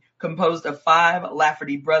revelation, composed of 5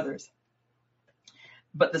 Lafferty brothers.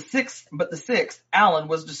 But the sixth, Alan,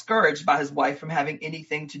 was discouraged by his wife from having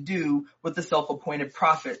anything to do with the self-appointed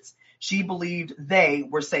prophets. She believed they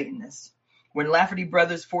were Satanists. When Lafferty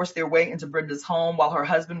brothers forced their way into Brenda's home while her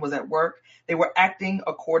husband was at work, they were acting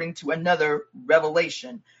according to another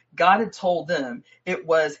revelation. God had told them it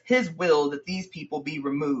was his will that these people be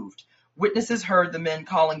removed. Witnesses heard the men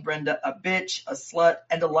calling Brenda a bitch, a slut,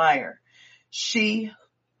 and a liar. She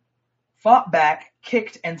fought back,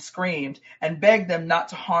 kicked and screamed, and begged them not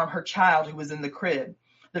to harm her child who was in the crib.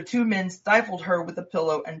 The 2 men stifled her with a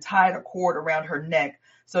pillow and tied a cord around her neck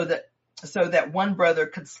so that one brother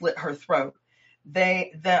could slit her throat.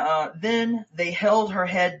 Then they held her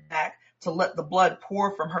head back to let the blood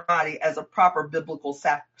pour from her body as a proper biblical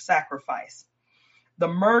sacrifice. The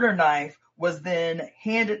murder knife was then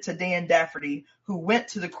handed to Dan Lafferty, who went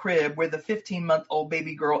to the crib where the 15-month-old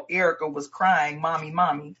baby girl Erica was crying, "Mommy,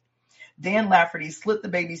 Mommy." Dan Lafferty slit the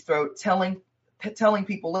baby's throat, telling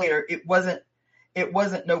people later, it wasn't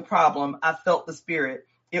no problem. I felt the spirit.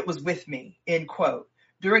 It was with me, end quote.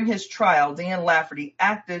 During his trial, Dan Lafferty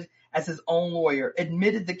acted as his own lawyer,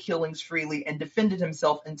 admitted the killings freely, and defended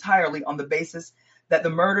himself entirely on the basis that the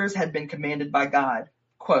murders had been commanded by God.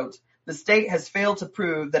 Quote, "The state has failed to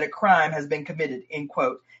prove that a crime has been committed," end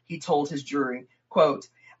quote, he told his jury. Quote,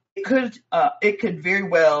 it could very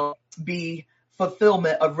well be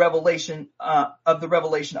fulfillment of the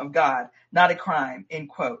revelation of God, not a crime, end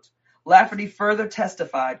quote. Lafferty further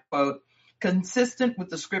testified, quote, "Consistent with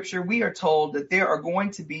the scripture, we are told that there are going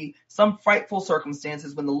to be some frightful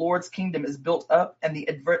circumstances when the Lord's kingdom is built up and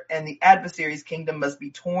the adversary's kingdom must be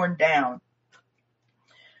torn down.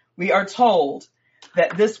 We are told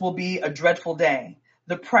that this will be a dreadful day.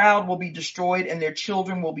 The proud will be destroyed and their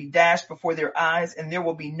children will be dashed before their eyes, and there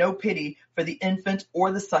will be no pity for the infant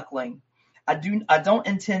or the suckling. I don't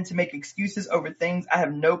intend to make excuses over things I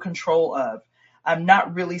have no control of. I'm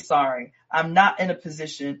not really sorry. I'm not in the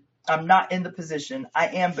position I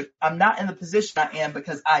am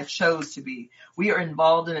because I chose to be. We are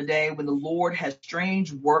involved in a day when the Lord has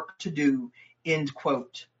strange work to do," end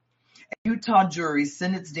quote. A Utah jury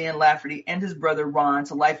sentenced Dan Lafferty and his brother Ron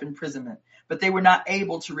to life imprisonment, but they were not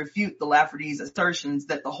able to refute the Lafferty's assertions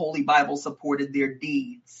that the Holy Bible supported their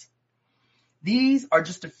deeds. These are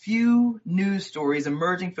just a few news stories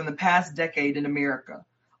emerging from the past decade in America.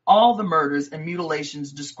 All the murders and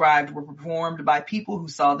mutilations described were performed by people who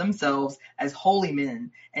saw themselves as holy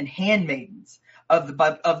men and handmaidens of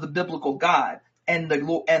the biblical God and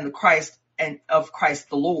the Christ and of Christ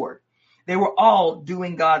the Lord. They were all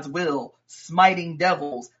doing God's will, smiting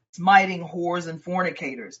devils, smiting whores and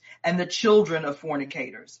fornicators, and the children of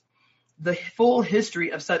fornicators. The full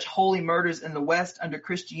history of such holy murders in the West under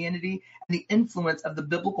Christianity and the influence of the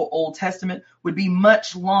biblical Old Testament would be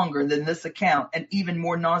much longer than this account and even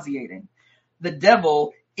more nauseating. The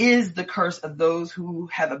devil is the curse of those who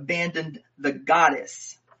have abandoned the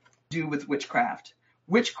goddess to do with witchcraft.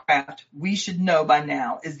 Witchcraft, we should know by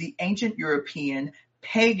now, is the ancient European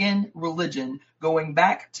pagan religion going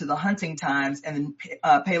back to the hunting times and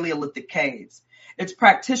the Paleolithic caves. Its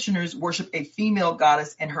practitioners worship a female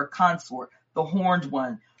goddess and her consort, the horned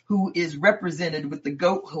one, who is represented with the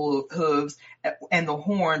goat hooves and the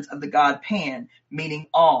horns of the god Pan, meaning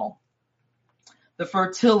all. The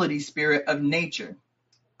fertility spirit of nature.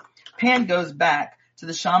 Pan goes back to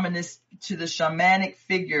the shamanic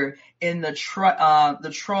figure in the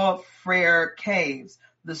Trois Frères caves,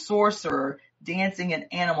 the sorcerer dancing in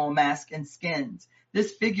animal masks and skins.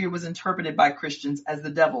 This figure was interpreted by Christians as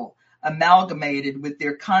the devil, amalgamated with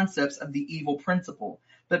their concepts of the evil principle.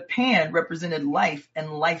 But Pan represented life and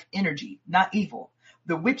life energy, not evil.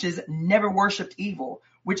 The witches never worshipped evil,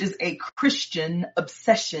 which is a Christian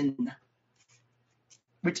obsession.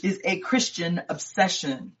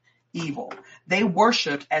 Evil. They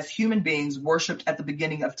worshipped as human beings worshipped at the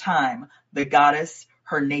beginning of time, the goddess,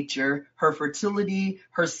 her nature, her fertility,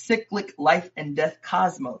 her cyclic life and death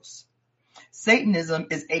cosmos. Satanism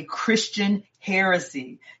is a Christian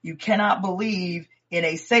heresy. You cannot believe in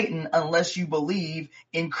a Satan unless you believe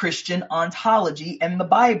in Christian ontology and the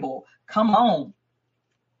Bible. Come on.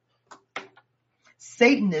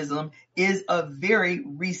 Satanism is of very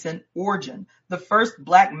recent origin. The first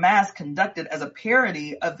black mass conducted as a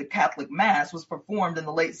parody of the Catholic Mass was performed in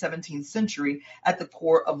the late 17th century at the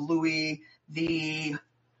court of Louis XIV.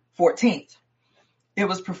 It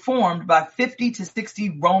was performed by 50 to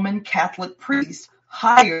 60 Roman Catholic priests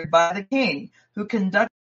hired by the king, who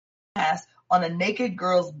conducted mass on a naked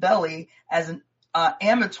girl's belly as an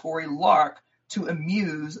amatory lark to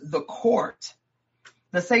amuse the court.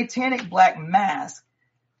 The satanic black mask,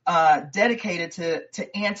 dedicated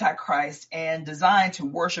to Antichrist and designed to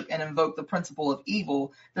worship and invoke the principle of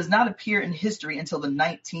evil, does not appear in history until the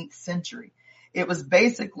 19th century. It was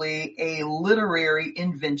basically a literary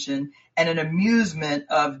invention and an amusement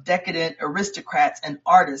of decadent aristocrats and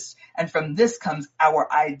artists, and from this comes our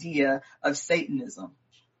idea of Satanism.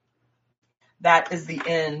 That is the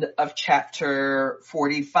end of chapter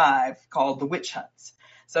 45, called The Witch Hunts.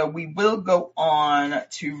 So we will go on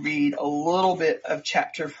to read a little bit of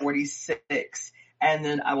chapter 46, and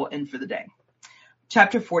then I will end for the day.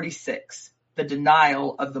 Chapter 46, the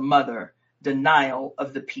denial of the mother, denial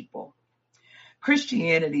of the people.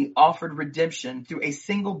 Christianity offered redemption through a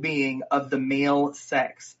single being of the male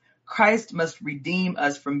sex. Christ must redeem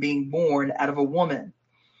us from being born out of a woman.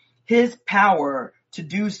 His power to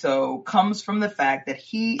do so comes from the fact that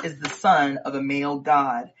he is the son of a male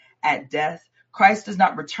God. At death, Christ does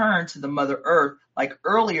not return to the Mother Earth like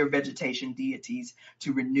earlier vegetation deities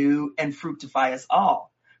to renew and fructify us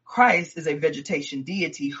all. Christ is a vegetation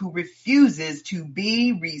deity who refuses to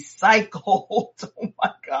be recycled. Oh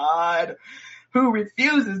my God. Who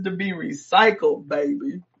refuses to be recycled,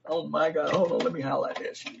 baby. Oh my God. Hold on. Let me highlight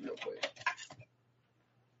that shit real quick.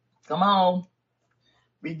 Come on.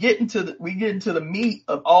 We get into the meat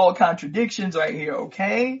of all contradictions right here,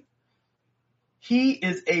 okay? He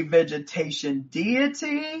is a vegetation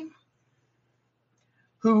deity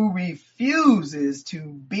who refuses to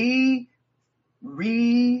be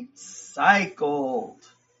recycled.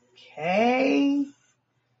 Okay?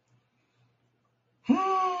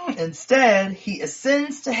 Instead, he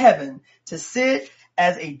ascends to heaven to sit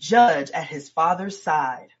as a judge at his Father's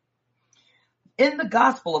side. In the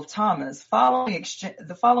Gospel of Thomas,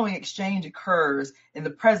 the following exchange occurs in the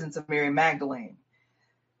presence of Mary Magdalene.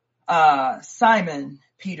 Simon,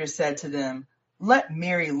 Peter said to them, "Let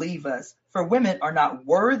Mary leave us, for women are not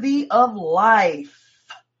worthy of life."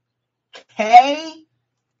 Okay?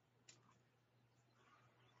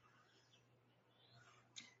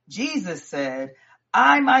 Jesus said,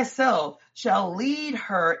 "I myself shall lead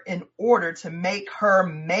her in order to make her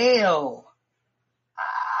male,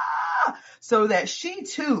 so that she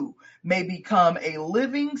too may become a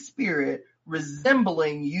living spirit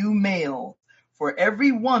resembling you male. For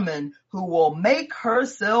every woman who will make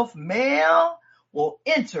herself male will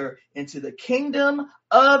enter into the kingdom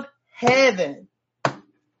of heaven."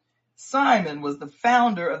 Simon was the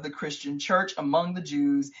founder of the Christian church among the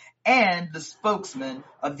Jews and the spokesman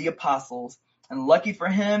of the apostles. And lucky for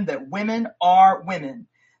him that women are women.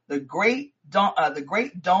 The great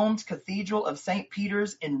domed cathedral of St.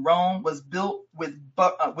 Peter's in Rome was built with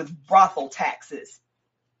brothel taxes.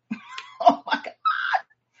 Oh my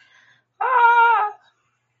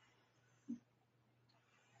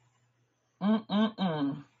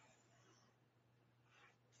God.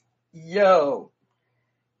 Yo.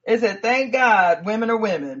 It said, thank God women are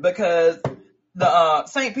women, because the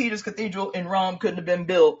St. Peter's Cathedral in Rome couldn't have been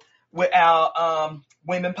built without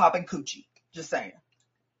women popping coochie. Just saying.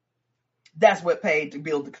 That's what paid to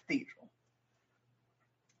build the cathedral.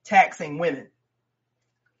 Taxing women.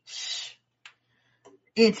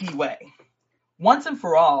 Anyway, once and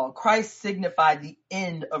for all, Christ signified the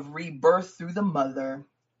end of rebirth through the mother.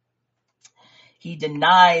 He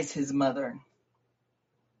denies his mother.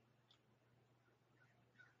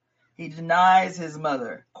 He denies his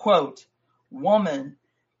mother. Quote, woman,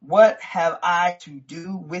 what have I to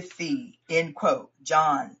do with thee? End quote.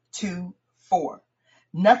 John 2:4.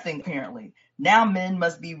 Nothing, apparently. Now men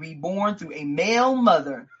must be reborn through a male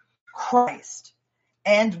mother, Christ.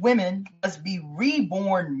 And women must be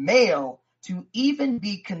reborn male to even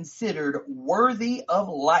be considered worthy of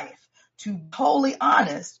life. To be wholly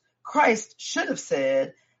honest, Christ should have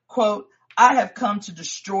said, quote, I have come to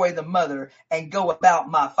destroy the mother and go about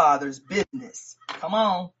my Father's business. Come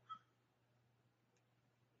on.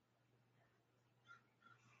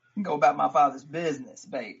 Go about my Father's business,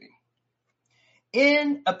 baby.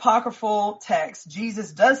 In apocryphal text,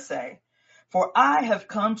 Jesus does say, for I have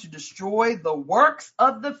come to destroy the works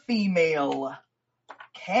of the female.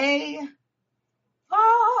 Okay.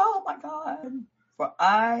 Oh my God. For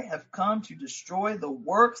I have come to destroy the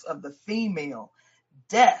works of the female.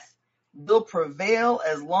 Death will prevail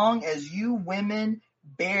as long as you women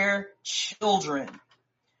bear children.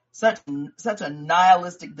 Such a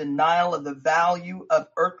nihilistic denial of the value of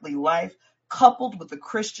earthly life, coupled with the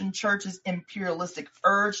Christian church's imperialistic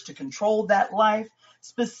urge to control that life,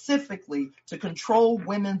 specifically to control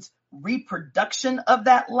women's reproduction of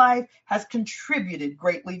that life, has contributed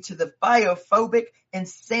greatly to the biophobic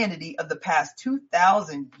insanity of the past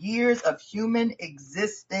 2,000 years of human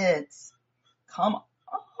existence. Come on.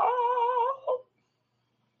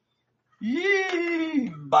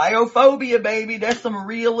 Yee. Biophobia, baby. That's some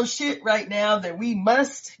real shit right now that we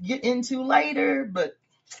must get into later, but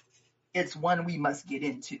it's one we must get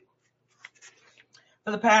into.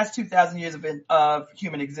 For the past 2,000 years of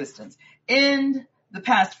human existence. In the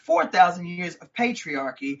past 4,000 years of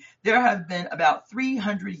patriarchy, there have been about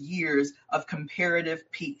 300 years of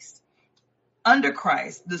comparative peace. Under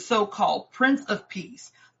Christ, the so-called Prince of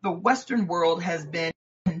Peace, the Western world has been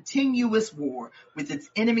in continuous war with its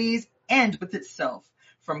enemies and with itself.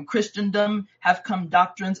 From Christendom have come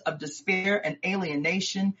doctrines of despair and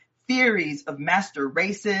alienation, theories of master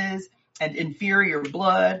races and inferior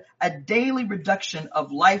blood, a daily reduction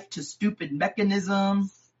of life to stupid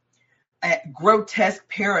mechanisms, grotesque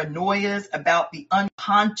paranoias about the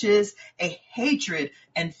unconscious, a hatred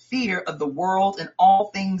and fear of the world and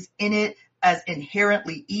all things in it as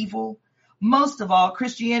inherently evil. Most of all,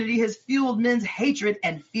 Christianity has fueled men's hatred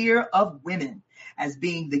and fear of women as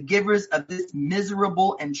being the givers of this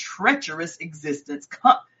miserable and treacherous existence.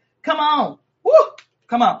 Come on. Woo!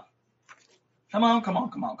 Come on. Come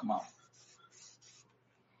on.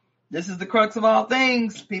 This is the crux of all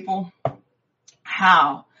things, people.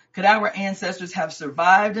 How could our ancestors have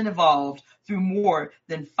survived and evolved through more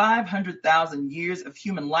than 500,000 years of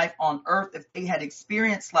human life on earth if they had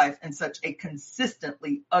experienced life in such a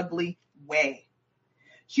consistently ugly way?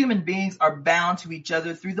 Human beings are bound to each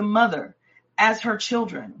other through the mother. As her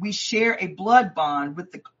children, we share a blood bond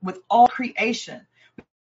with all creation.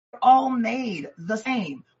 We're all made the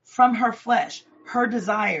same from her flesh, her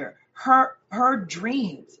desire, her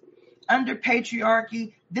dreams. Under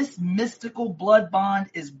patriarchy, this mystical blood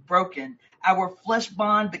bond is broken. Our flesh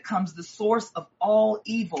bond becomes the source of all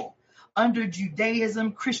evil. Under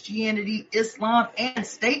Judaism, Christianity, Islam, and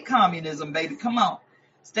state communism, baby, come on.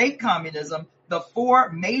 State communism, the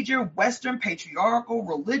four major Western patriarchal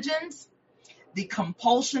religions, the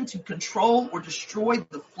compulsion to control or destroy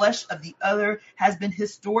the flesh of the other has been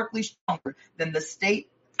historically stronger than the stated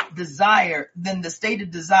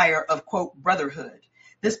desire of, quote, brotherhood.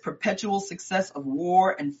 This perpetual success of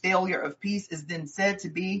war and failure of peace is then said to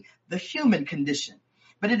be the human condition,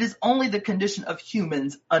 but it is only the condition of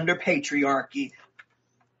humans under patriarchy.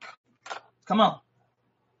 Come on.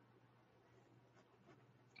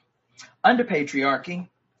 Under patriarchy,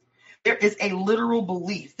 there is a literal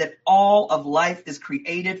belief that all of life is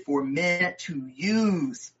created for men to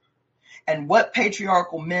use. And what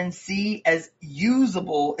patriarchal men see as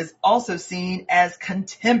usable is also seen as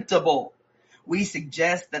contemptible. We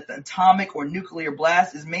suggest that the atomic or nuclear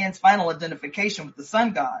blast is man's final identification with the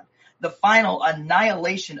sun god, the final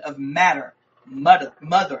annihilation of matter,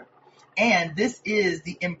 mother. And this is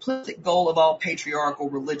the implicit goal of all patriarchal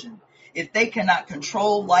religion. If they cannot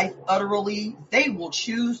control life utterly, they will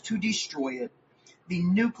choose to destroy it. The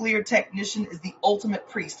nuclear technician is the ultimate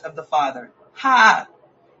priest of the Father. Ha!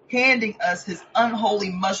 Handing us his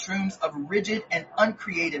unholy mushrooms of rigid and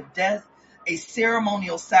uncreative death, a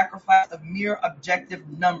ceremonial sacrifice of mere objective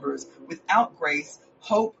numbers without grace,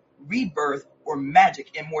 hope, rebirth, or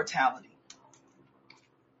magic immortality.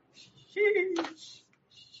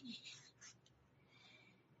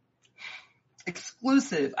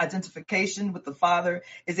 Exclusive identification with the Father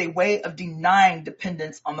is a way of denying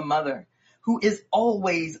dependence on the Mother, who is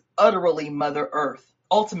always utterly Mother Earth,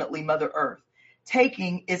 ultimately Mother Earth.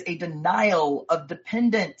 Taking is a denial of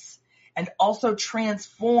dependence and also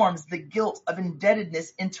transforms the guilt of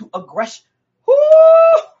indebtedness into aggression. Woo!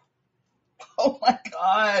 Oh my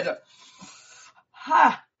God.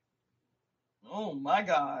 Ha! Oh my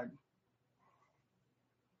God.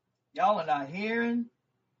 Y'all are not hearing?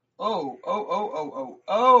 Oh.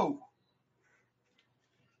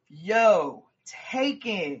 Yo,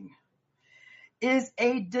 taking is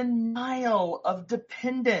a denial of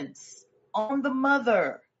dependence on the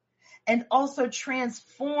Mother and also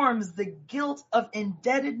transforms the guilt of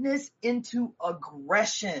indebtedness into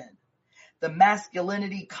aggression. The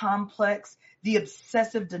masculinity complex, the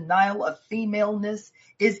obsessive denial of femaleness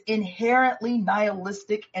is inherently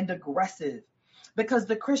nihilistic and aggressive because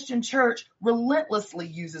the Christian church relentlessly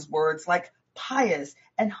uses words like pious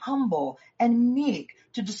and humble and meek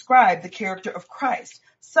to describe the character of Christ.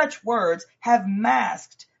 Such words have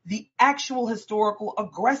masked the actual historical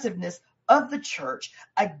aggressiveness of the church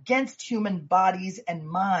against human bodies and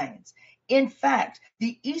minds. In fact,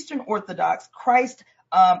 the Eastern Orthodox Christ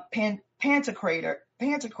Pantocrator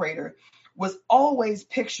was always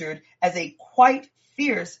pictured as quite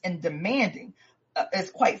fierce and demanding.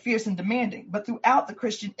 But throughout the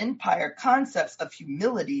Christian empire, concepts of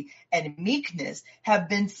humility and meekness have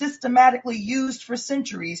been systematically used for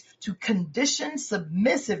centuries to condition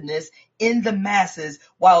submissiveness in the masses,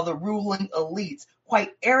 while the ruling elites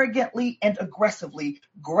quite arrogantly and aggressively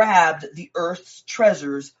grabbed the earth's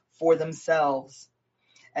treasures for themselves.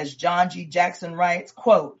 As John G. Jackson writes,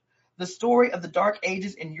 quote, "The story of the Dark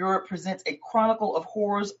Ages in Europe presents a chronicle of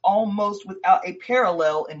horrors almost without a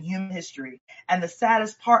parallel in human history. And the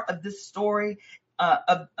saddest part of this story,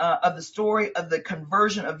 of the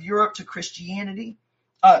conversion of Europe to Christianity,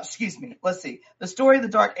 The story of the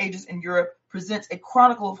Dark Ages in Europe presents a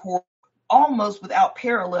chronicle of horror almost without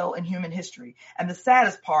parallel in human history. And the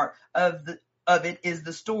saddest part of it is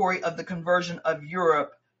the story of the conversion of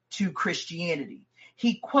Europe to Christianity."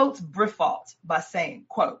 He quotes Briffault by saying,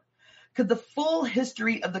 quote, "Could the full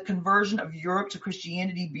history of the conversion of Europe to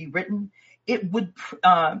Christianity be written, it would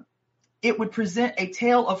present a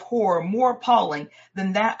tale of horror more appalling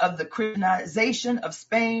than that of the Christianization of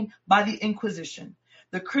Spain by the Inquisition.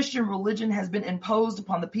 The Christian religion has been imposed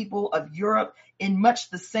upon the people of Europe in much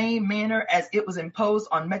the same manner as it was imposed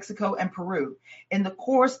on Mexico and Peru, in the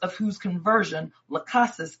course of whose conversion Las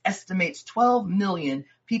Casas estimates 12 million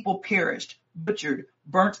people perished, butchered,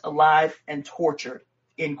 burnt alive, and tortured,"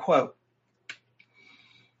 end quote.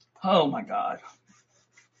 Oh my God.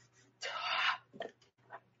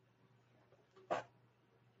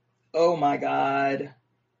 Oh my God.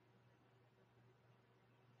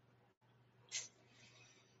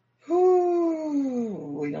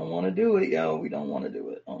 Whew, we don't want to do it, yo. We don't want to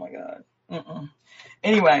do it. Oh my God.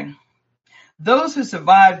 Anyway, those who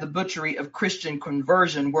survived the butchery of Christian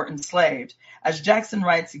conversion were enslaved. As Jackson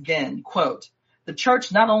writes again, quote, "The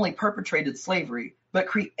church not only perpetrated slavery, but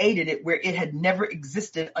created it where it had never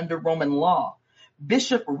existed under Roman law.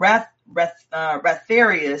 Bishop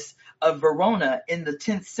Ratharius of Verona in the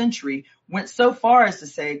 10th century went so far as to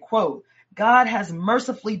say, quote, God has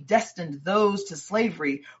mercifully destined those to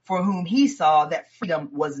slavery for whom he saw that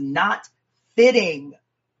freedom was not fitting."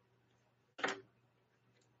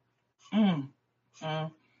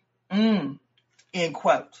 End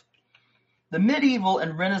quote. The medieval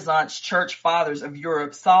and Renaissance church fathers of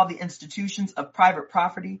Europe saw the institutions of private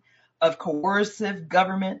property, of coercive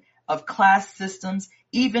government, of class systems,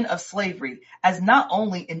 even of slavery, as not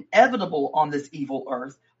only inevitable on this evil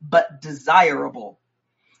earth, but desirable.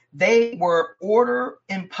 They were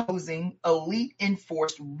order-imposing,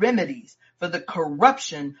 elite-enforced remedies for the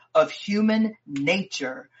corruption of human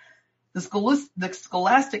nature. The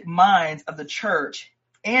scholastic minds of the church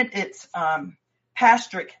and its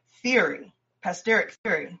patriarch Pasteric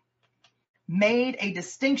theory, made a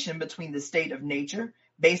distinction between the state of nature,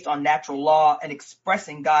 based on natural law and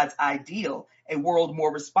expressing God's ideal, a world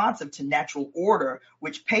more responsive to natural order,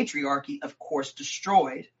 which patriarchy, of course,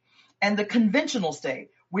 destroyed, and the conventional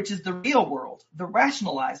state, which is the real world, the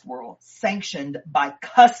rationalized world, sanctioned by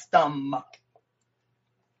custom.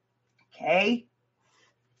 Okay?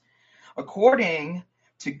 According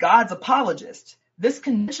to God's apologist, this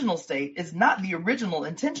conditional state is not the original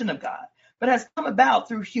intention of God, but has come about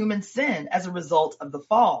through human sin as a result of the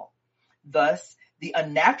fall. Thus, the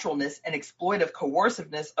unnaturalness and exploitive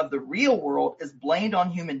coerciveness of the real world is blamed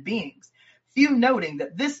on human beings, few noting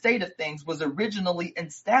that this state of things was originally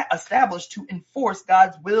established to enforce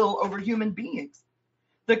God's will over human beings.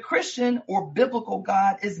 The Christian or biblical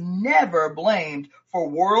God is never blamed for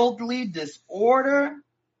worldly order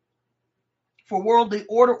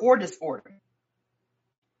or disorder.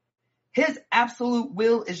 His absolute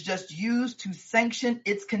will is just used to sanction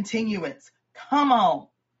its continuance. Come on.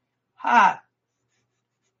 Ha.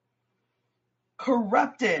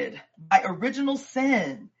 Corrupted by original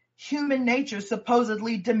sin, human nature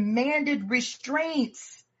supposedly demanded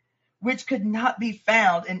restraints which could not be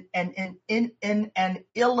found in an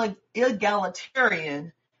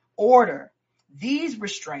egalitarian order. These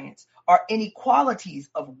restraints are inequalities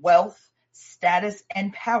of wealth, status,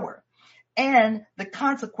 and power, and the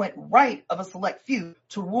consequent right of a select few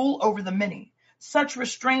to rule over the many. Such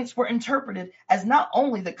restraints were interpreted as not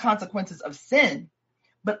only the consequences of sin,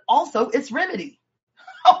 but also its remedy.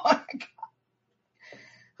 Oh my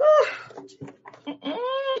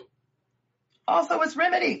God. Also its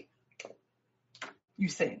remedy. You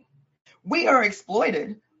see, we are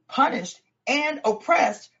exploited, punished, and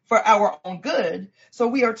oppressed for our own good, so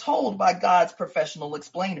we are told by God's professional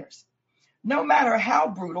explainers. No matter how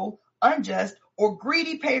brutal, unjust, or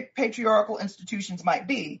greedy patriarchal institutions might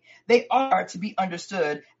be, they are to be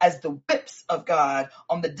understood as the whips of God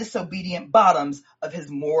on the disobedient bottoms of his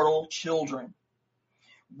mortal children.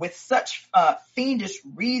 With such fiendish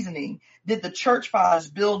reasoning did the church fathers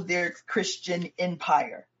build their Christian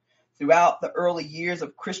empire. Throughout the early years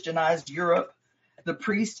of Christianized Europe, the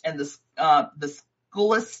priests and the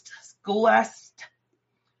scholasts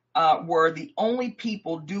were the only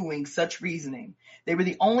people doing such reasoning. They were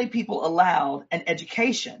the only people allowed an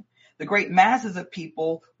education. The great masses of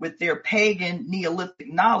people, with their pagan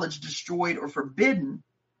Neolithic knowledge destroyed or forbidden,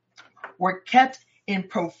 were kept in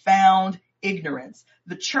profound ignorance.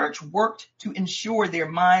 The church worked to ensure their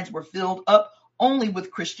minds were filled up only with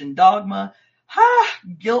Christian dogma,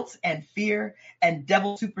 guilt and fear, and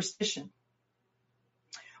devil superstition.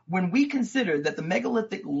 When we consider that the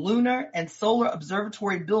megalithic lunar and solar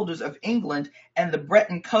observatory builders of England and the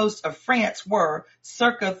Breton coast of France were,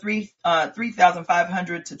 circa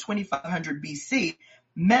 3,500 to 2,500 BC,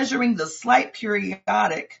 measuring the slight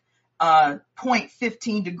periodic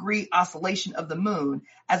 0.15 degree oscillation of the moon,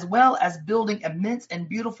 as well as building immense and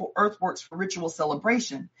beautiful earthworks for ritual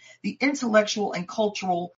celebration, the intellectual and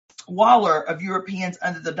cultural squalor of Europeans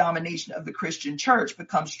under the domination of the Christian church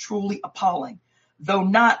becomes truly appalling. Though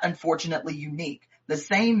not, unfortunately, unique. The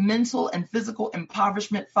same mental and physical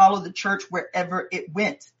impoverishment followed the church wherever it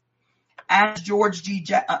went. As John G.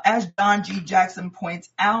 Jackson points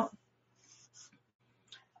out,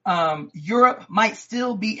 Europe might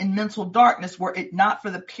still be in mental darkness were it not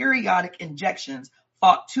for the periodic injections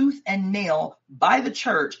fought tooth and nail by the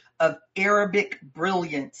church of Arabic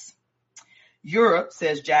brilliance. Europe,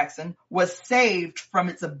 says Jackson, was saved from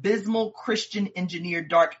its abysmal Christian engineered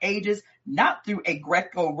dark ages not through a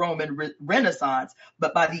Greco-Roman Renaissance,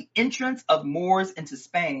 but by the entrance of Moors into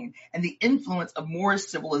Spain and the influence of Moorish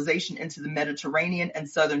civilization into the Mediterranean and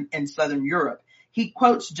Southern Europe. He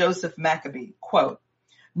quotes Joseph Maccabee, quote,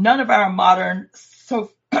 "None of our modern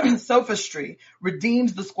sophistry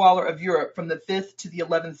redeems the squalor of Europe from the 5th to the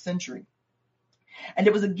 11th century. And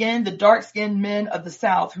it was again the dark-skinned men of the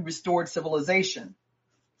South who restored civilization.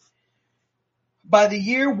 By the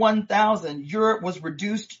year 1000, Europe was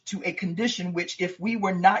reduced to a condition which, if we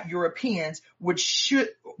were not Europeans, we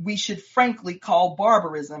should frankly call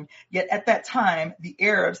barbarism. Yet at that time, the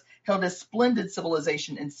Arabs held a splendid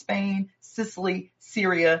civilization in Spain, Sicily,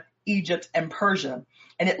 Syria, Egypt, and Persia,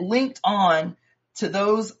 and it linked on to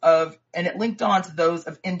those of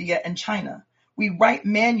India and China. We write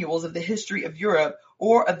manuals of the history of Europe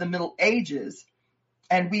or of the Middle Ages,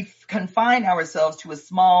 and we confine ourselves to a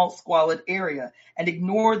small, squalid area and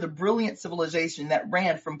ignore the brilliant civilization that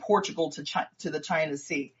ran from Portugal to the China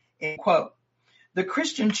Sea." End quote. The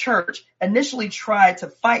Christian church initially tried to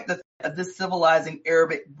fight the threat of this civilizing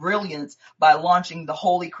Arabic brilliance by launching the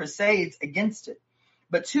Holy Crusades against it.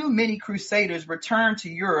 but too many crusaders returned to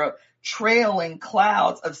Europe, trailing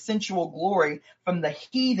clouds of sensual glory from the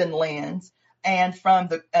heathen lands, and from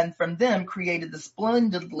them created the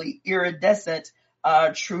splendidly iridescent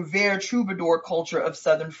troubadour culture of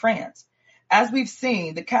southern France. As we've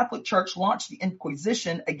seen, the Catholic Church launched the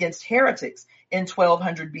Inquisition against heretics in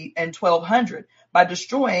 1200 by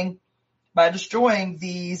destroying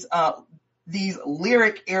these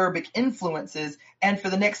lyric Arabic influences, and for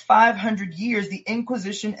the next 500 years, the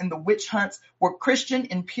Inquisition and the witch hunts were Christian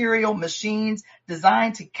imperial machines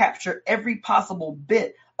designed to capture every possible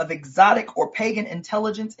bit of exotic or pagan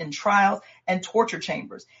intelligence in trials and torture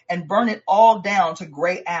chambers and burn it all down to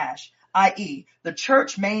gray ash, i.e., the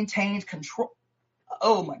church maintained control.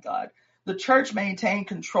 Oh my God. The church maintained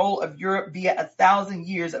control of Europe via 1,000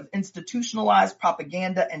 years of institutionalized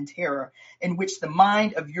propaganda and terror, in which the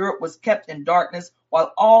mind of Europe was kept in darkness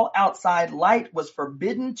while all outside light was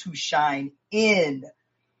forbidden to shine in.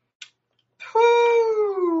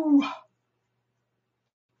 Whew.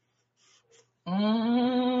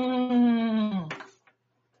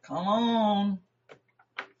 Come on.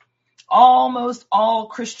 Almost all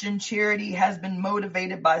Christian charity has been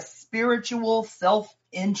motivated by spiritual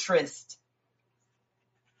self-interest.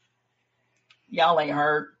 Y'all ain't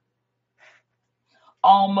heard.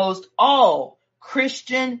 Almost all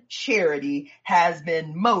Christian charity has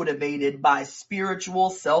been motivated by spiritual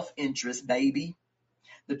self-interest, baby.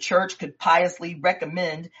 The church could piously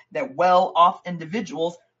recommend that well-off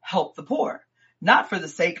individuals help the poor, not for the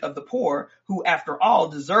sake of the poor, who after all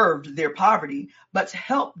deserved their poverty, but to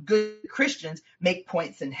help good Christians make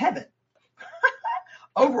points in heaven.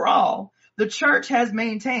 Overall, the church has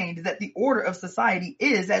maintained that the order of society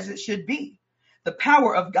is as it should be. The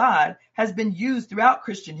power of God has been used throughout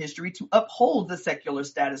Christian history to uphold the secular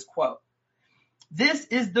status quo. This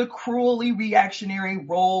is the cruelly reactionary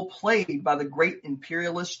role played by the great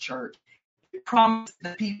imperialist church. It promised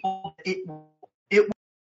the people it will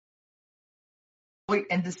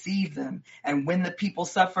and deceive them, and when the people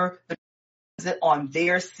suffer, it on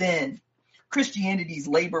their sin. Christianity's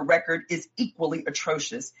labor record is equally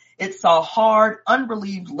atrocious. It saw hard,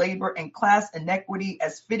 unrelieved labor and class inequity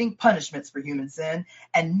as fitting punishments for human sin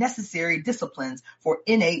and necessary disciplines for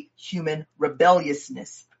innate human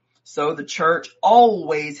rebelliousness. So the church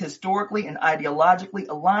always historically and ideologically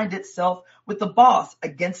aligned itself with the boss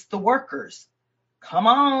against the workers. Come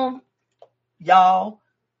on, y'all,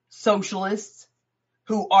 socialists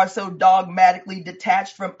who are so dogmatically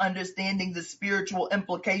detached from understanding the spiritual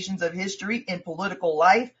implications of history in political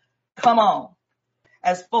life. Come on.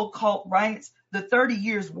 As Foucault writes, the 30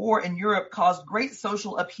 Years' War in Europe caused great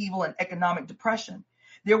social upheaval and economic depression.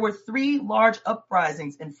 There were 3 large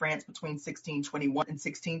uprisings in France between 1621 and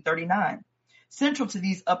 1639. Central to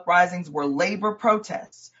these uprisings were labor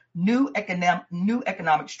protests, new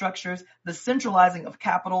economic structures, the centralizing of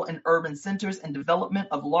capital in urban centers, and development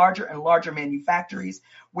of larger and larger manufactories.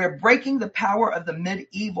 We're breaking the power of the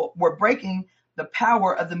medieval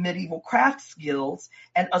craft skills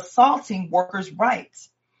and assaulting workers' rights.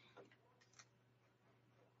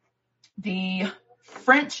 The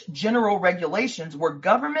French general regulations were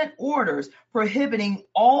government orders prohibiting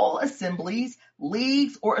all assemblies,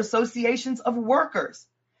 leagues, or associations of workers.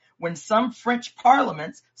 When some French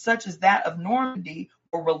parliaments, such as that of Normandy,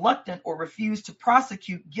 were reluctant or refused to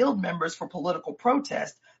prosecute guild members for political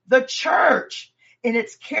protest, the church, in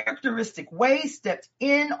its characteristic way, stepped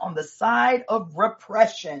in on the side of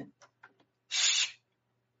repression.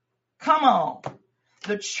 Come on.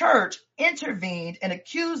 The church intervened and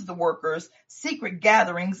accused the workers' secret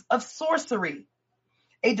gatherings of sorcery.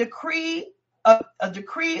 A decree of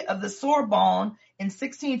the Sorbonne in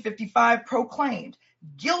 1655 proclaimed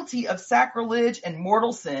guilty of sacrilege and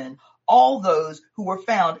mortal sin all those who were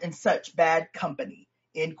found in such bad company,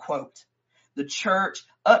 end quote. The church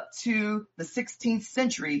up to the 16th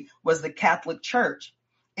century was the Catholic Church.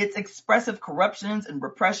 Its expressive corruptions and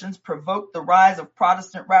repressions provoked the rise of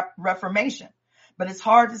Protestant Reformation. But it's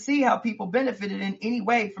hard to see how people benefited in any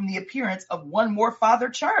way from the appearance of one more father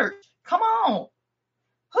church. Come on.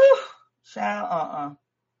 Whew. Child,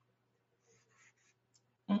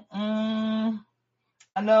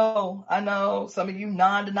 I know. Some of you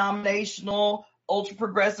non-denominational,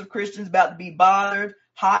 ultra-progressive Christians about to be bothered,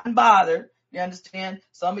 hot and bothered. You understand?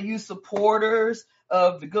 Some of you supporters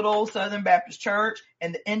of the good old Southern Baptist Church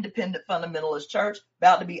and the Independent Fundamentalist Church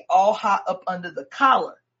about to be all hot up under the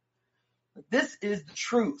collar. But this is the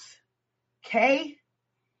truth. Okay?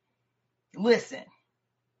 Listen.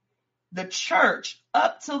 The church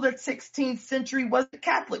up till the 16th century was the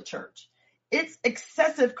Catholic Church. Its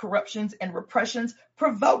excessive corruptions and repressions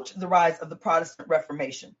provoked the rise of the Protestant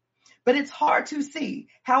Reformation. But it's hard to see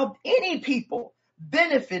how any people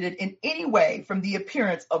benefited in any way from the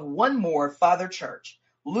appearance of one more Father Church.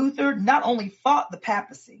 Luther not only fought the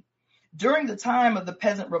papacy. During the time of the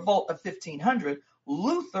peasant revolt of 1500,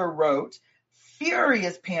 Luther wrote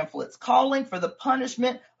furious pamphlets calling for the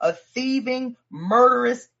punishment of thieving,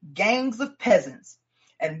 murderous gangs of peasants,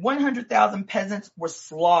 and 100,000 peasants were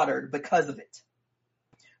slaughtered because of it.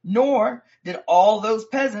 Nor did all those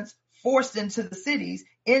peasants forced into the cities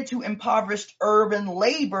into impoverished urban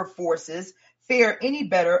labor forces fare any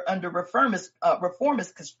better under reformist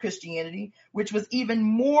Christianity, which was even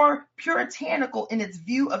more puritanical in its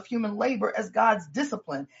view of human labor as God's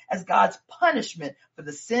discipline, as God's punishment for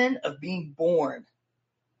the sin of being born.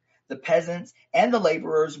 The peasants and the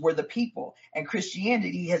laborers were the people, and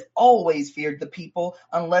Christianity has always feared the people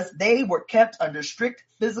unless they were kept under strict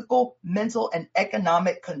physical, mental, and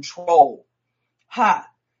economic control.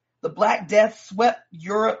 The Black Death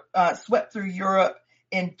swept through Europe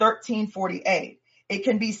in 1348. It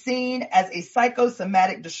can be seen as a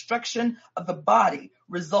psychosomatic destruction of the body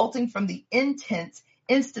resulting from the intense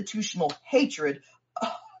institutional hatred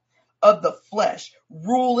of the flesh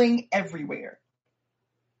ruling everywhere.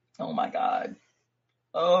 Oh my God.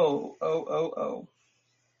 Oh.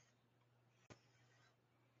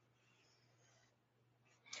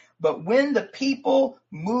 But when the people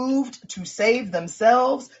moved to save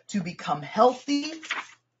themselves, to become healthy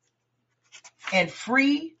and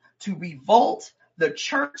free, to revolt, the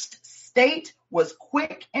church state was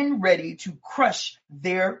quick and ready to crush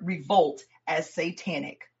their revolt as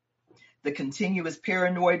satanic. The continuous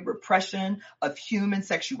paranoid repression of human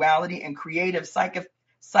sexuality and creative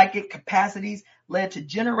psychic capacities led to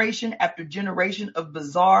generation after generation of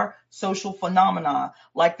bizarre social phenomena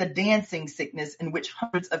like the dancing sickness in which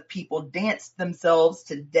hundreds of people danced themselves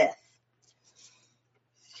to death.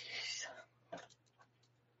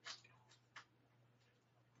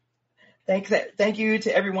 Thank you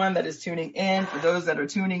to everyone that is tuning in. For those that are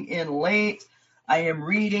tuning in late, I am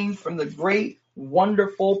reading from the great,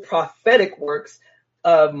 wonderful prophetic works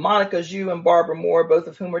of Monica Zhu and Barbara Moore, both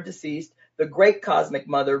of whom are deceased, The Great Cosmic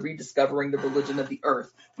Mother, Rediscovering the Religion of the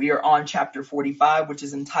Earth. We are on chapter 45, which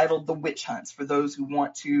is entitled The Witch Hunts, for those who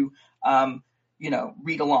want to,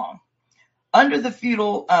 read along. Under the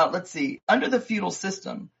feudal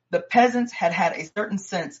system, the peasants had a certain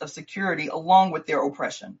sense of security along with their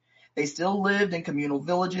oppression. They still lived in communal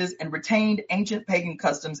villages and retained ancient pagan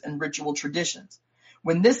customs and ritual traditions.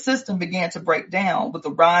 When this system began to break down with the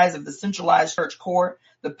rise of the centralized church court,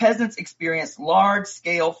 the peasants experienced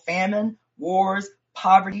large-scale famine, wars,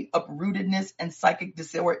 poverty, uprootedness, and psychic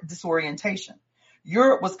disorientation.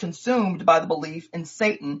 Europe was consumed by the belief in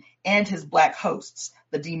Satan and his black hosts,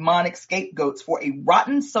 the demonic scapegoats for a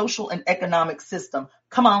rotten social and economic system.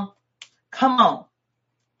 Come on.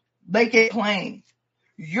 Make it plain.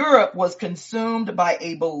 Europe was consumed by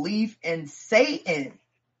a belief in Satan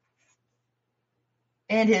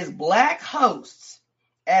and his black hosts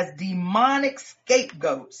as demonic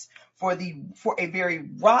scapegoats for a very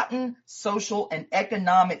rotten social and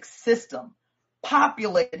economic system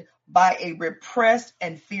populated by a repressed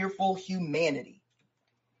and fearful humanity.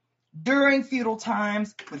 During feudal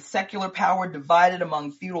times, with secular power divided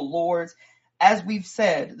among feudal lords, as we've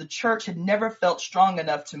said, the church had never felt strong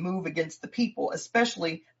enough to move against the people,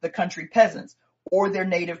 especially the country peasants or their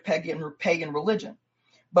native pagan religion.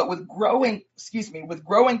 But with growing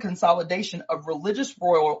consolidation of religious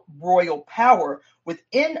royal power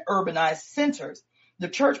within urbanized centers, the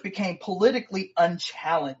church became politically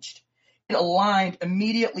unchallenged. It aligned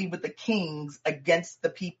immediately with the kings against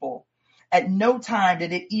the people. At no time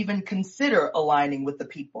did it even consider aligning with the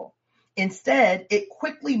people. Instead, it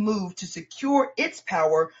quickly moved to secure its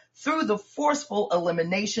power through the forceful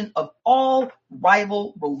elimination of all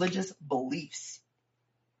rival religious beliefs.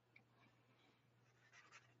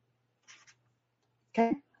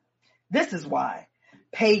 Okay? This is why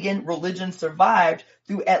pagan religion survived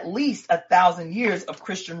through at least 1,000 years of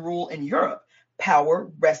Christian rule in Europe.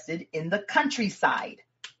 Power rested in the countryside.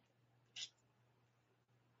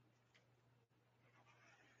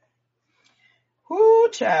 Whoo,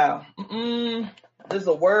 child. There's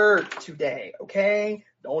a word today, okay?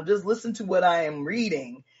 Don't just listen to what I am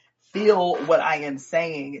reading. Feel what I am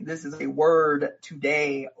saying. This is a word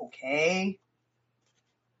today, okay?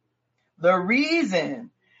 The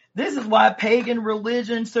reason. This is why pagan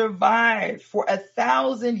religion survived for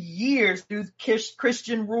 1,000 years through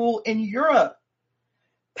Christian rule in Europe.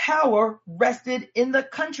 Power rested in the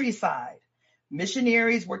countryside.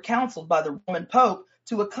 Missionaries were counseled by the Roman Pope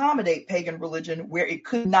to accommodate pagan religion where it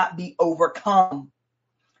could not be overcome.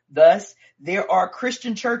 Thus, there are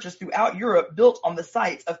Christian churches throughout Europe built on the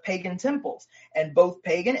sites of pagan temples, and both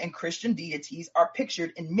pagan and Christian deities are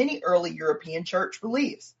pictured in many early European church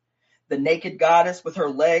reliefs. The naked goddess with her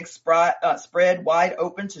legs spread wide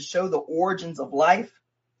open to show the origins of life,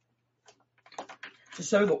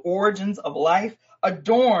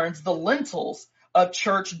 adorns the lintels of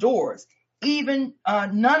church doors, even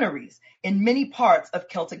nunneries in many parts of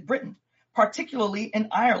Celtic Britain, particularly in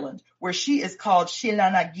Ireland, where she is called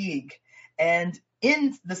Sheelanagig. And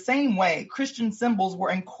in the same way, Christian symbols were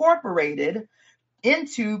incorporated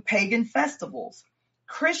into pagan festivals.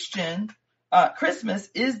 Christmas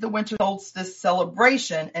is the winter solstice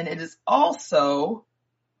celebration, and it is also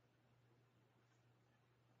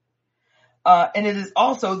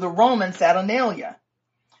the Roman Saturnalia.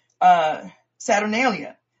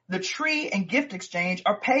 The tree and gift exchange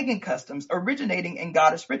are pagan customs originating in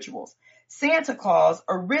goddess rituals. Santa Claus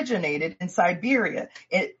originated in Siberia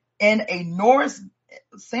in a Norse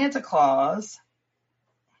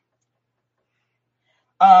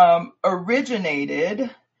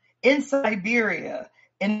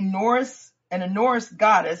a Norse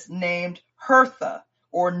goddess named Hertha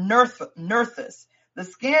or Nerthus. The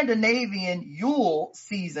Scandinavian Yule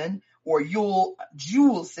season or Yule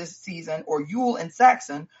in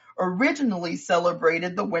Saxon originally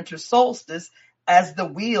celebrated the winter solstice as the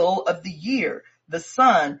wheel of the year, the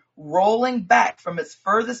sun rolling back from its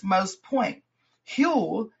furthest most point.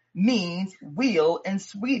 Jul means wheel in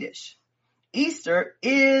Swedish. Easter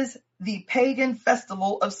is the pagan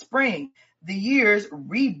festival of spring, the year's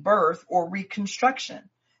rebirth or reconstruction.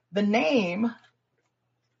 The name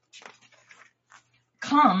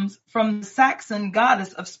comes from the Saxon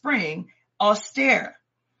goddess of spring, Auster,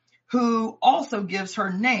 who also gives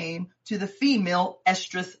her name to the female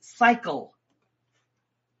estrus cycle.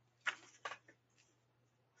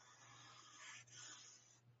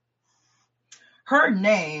 Her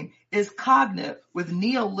name is cognate with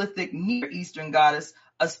Neolithic Near Eastern goddess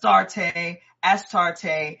Astarte,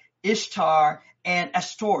 Ishtar, and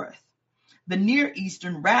Ashtoreth. The Near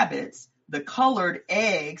Eastern rabbits, the colored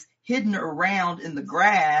eggs hidden around in the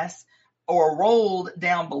grass or rolled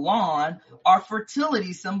down Balawn, are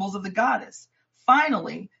fertility symbols of the goddess.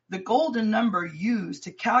 Finally, the golden number used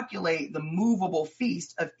to calculate the movable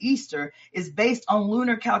feast of Easter is based on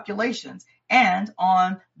lunar calculations and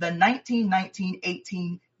on the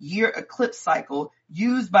 1919-18 year eclipse cycle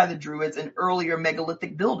used by the Druids and earlier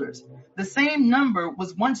megalithic builders. The same number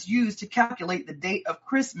was once used to calculate the date of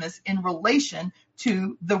Christmas in relation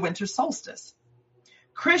to the winter solstice.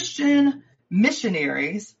 Christian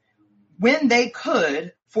missionaries, when they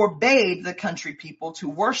could, forbade the country people to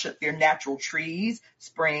worship their natural trees,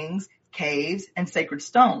 springs, caves, and sacred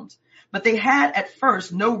stones. But they had at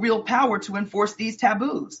first no real power to enforce these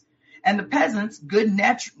taboos. And the peasants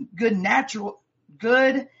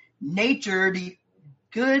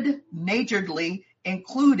good-naturedly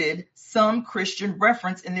included some Christian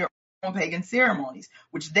reference in their own pagan ceremonies,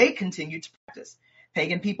 which they continued to practice.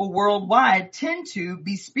 Pagan people worldwide tend to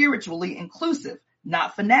be spiritually inclusive,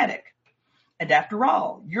 not fanatic. And after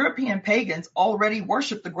all, European pagans already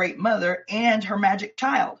worshiped the Great Mother and her magic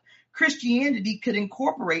child. Christianity could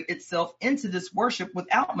incorporate itself into this worship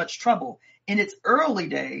without much trouble in its early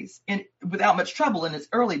days.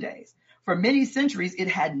 For many centuries, it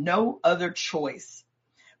had no other choice.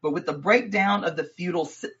 But with the breakdown of the feudal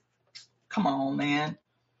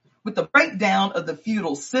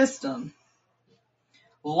system,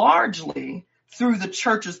 largely through the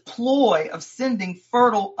church's ploy of sending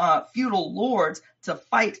feudal lords to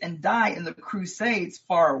fight and die in the Crusades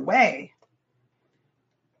far away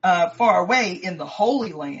in the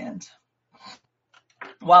Holy Land,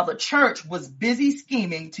 while the church was busy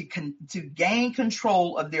scheming to gain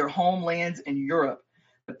control of their homelands in Europe,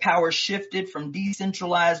 the power shifted from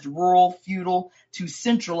decentralized rural feudal to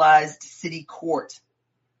centralized city court.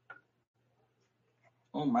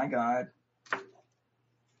 Oh my God.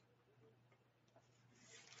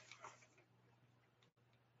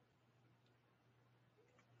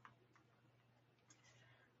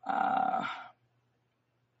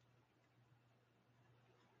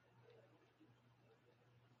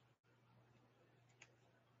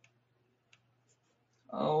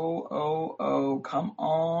 Come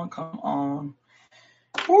on.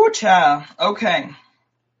 Ooh, child. Okay.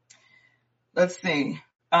 Let's see.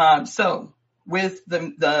 So with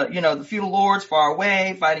the feudal lords far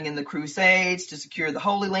away fighting in the Crusades to secure the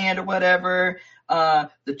Holy Land or whatever,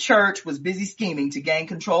 the church was busy scheming to gain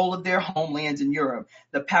control of their homelands in Europe.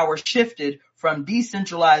 The power shifted from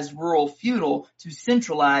decentralized rural feudal to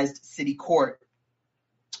centralized city court.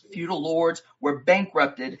 Feudal lords were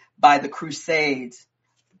bankrupted by the Crusades.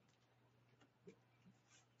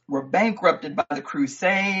 were bankrupted by the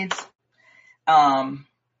Crusades, and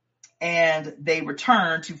they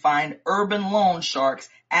returned to find urban loan sharks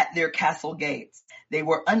at their castle gates. They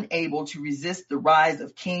were unable to resist the rise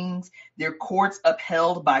of kings, their courts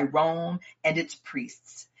upheld by Rome and its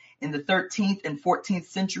priests. In the 13th and 14th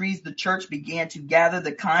centuries, the church began to gather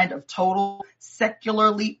the kind of total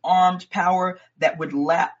secularly armed power that would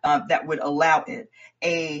allow it,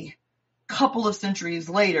 a couple of centuries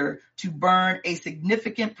later, to burn a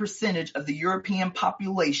significant percentage of the European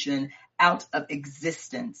population out of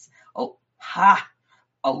existence.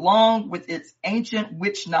 Along with its ancient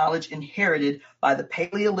witch knowledge inherited by the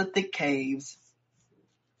Paleolithic caves.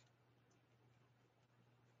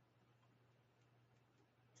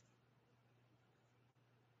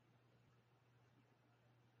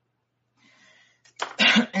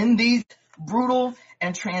 In these brutal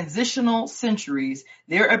and transitional centuries,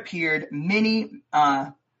 there appeared many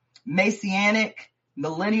messianic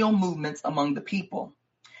millennial movements among the people.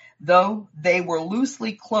 Though they were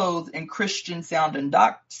loosely clothed in Christian-sounding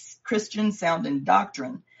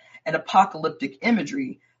doctrine and apocalyptic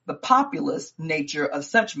imagery, the populist nature of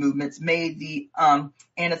such movements made them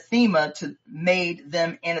anathema to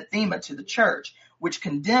the church, which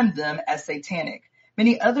condemned them as satanic.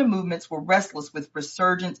 Many other movements were restless with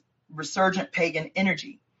resurgent pagan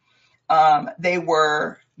energy. They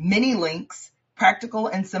were many links, practical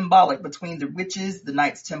and symbolic, between the witches, the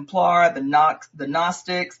Knights Templar, the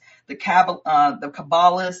Gnostics, the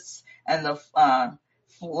Kabbalists, and the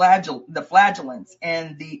Flagellants,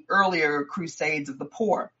 and the earlier Crusades of the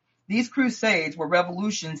poor. These crusades were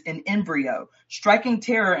revolutions in embryo, striking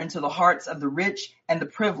terror into the hearts of the rich and the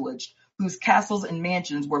privileged, whose castles and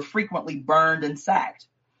mansions were frequently burned and sacked.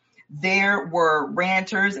 There were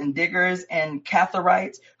ranters and diggers and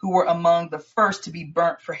Catharites who were among the first to be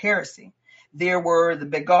burnt for heresy. There were the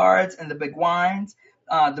Begards and the Beguines,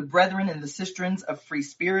 the brethren and the sisterns of free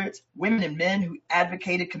spirits, women and men who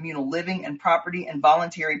advocated communal living and property and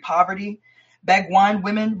voluntary poverty. Beguine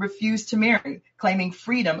women refused to marry, claiming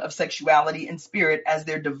freedom of sexuality and spirit as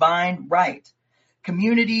their divine right.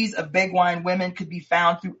 Communities of Beguine women could be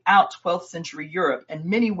found throughout 12th century Europe, and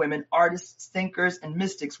many women, artists, thinkers, and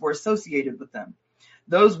mystics were associated with them.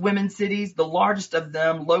 Those women's cities, the largest of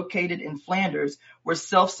them located in Flanders, were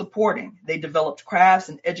self-supporting. They developed crafts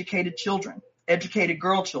and educated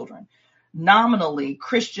girl children. Nominally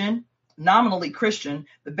Christian,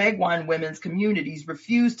 the Beguine women's communities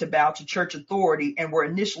refused to bow to church authority and were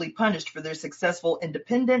initially punished for their successful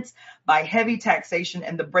independence by heavy taxation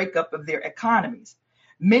and the breakup of their economies.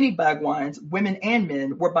 Many Beguines, women and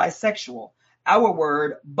men, were bisexual. Our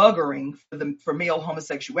word buggering for male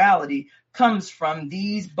homosexuality comes from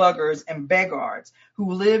these buggers and Begards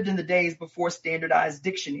who lived in the days before standardized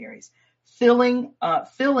dictionaries, feeling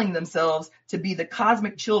themselves to be the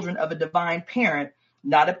cosmic children of a divine parent,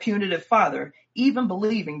 not a punitive father, even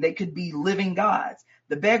believing they could be living gods.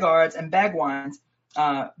 The Begards and Beguines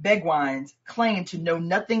claimed to know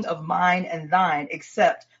nothing of mine and thine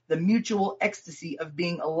except the mutual ecstasy of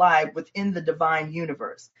being alive within the divine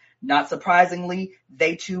universe. Not surprisingly,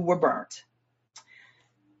 they too were burnt.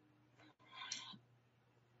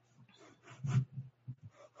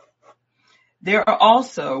 There are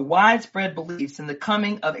also widespread beliefs in the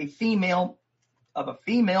coming of a female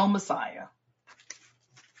Messiah.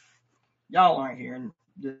 Y'all aren't here.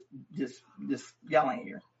 Just y'all ain't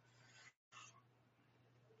here.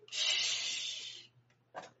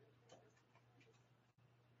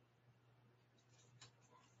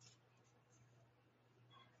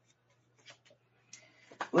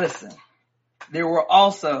 Listen, there were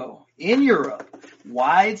also in Europe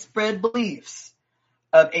widespread beliefs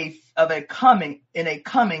of a coming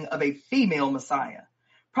of a female Messiah.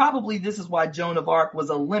 Probably this is why Joan of Arc was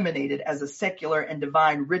eliminated as a secular and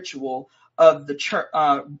divine ritual of the church,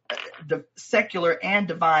 the secular and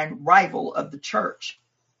divine rival of the church.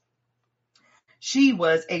 She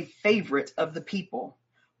was a favorite of the people.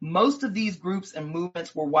 Most of these groups and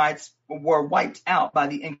movements were wiped out by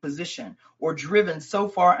the Inquisition or driven so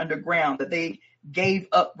far underground that they gave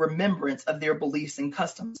up remembrance of their beliefs and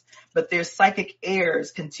customs. But their psychic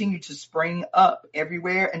heirs continue to spring up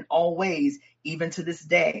everywhere and always, even to this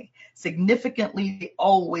day. Significantly, they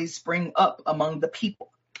always spring up among the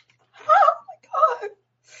people. Oh my God.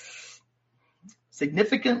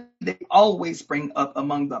 Significantly, they always spring up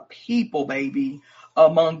among the people, baby.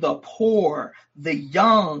 Among the poor, the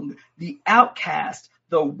young, the outcast,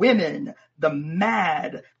 the women, the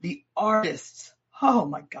mad, the artists. Oh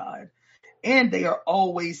my God. And they are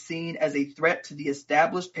always seen as a threat to the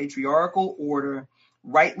established patriarchal order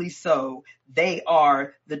Rightly so. They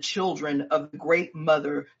are the children of the great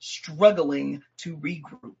mother struggling to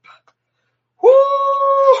regroup. Woo!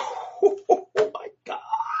 Oh my God.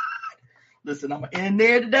 Listen, I'm in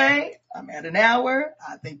there today. I'm at an hour.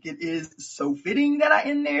 I think it is so fitting that I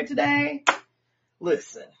end there today.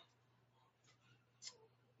 Listen,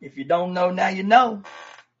 if you don't know, now you know.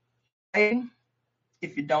 Hey,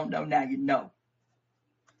 if you don't know, now you know.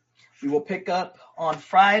 We will pick up on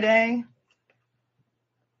Friday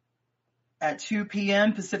at 2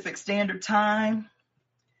 p.m. Pacific Standard Time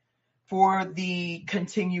for the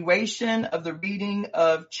continuation of the reading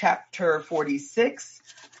of chapter 46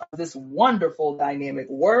 of this wonderful dynamic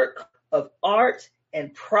work of art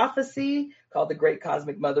and prophecy called The Great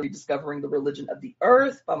Cosmic Mother, Rediscovering the Religion of the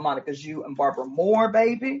Earth by Monica Zhu and Barbara Moore,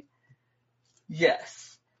 baby.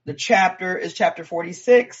 Yes, the chapter is chapter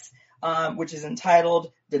 46, which is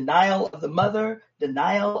entitled Denial of the Mother,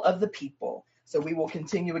 Denial of the People. So we will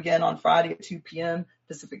continue again on Friday at 2 p.m.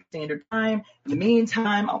 Pacific Standard Time. In the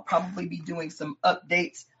meantime, I'll probably be doing some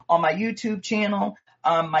updates on my YouTube channel.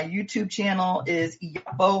 My YouTube channel is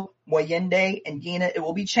Iyapo Moyende Ngina. It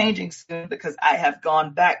will be changing soon because I have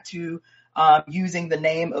gone back to using the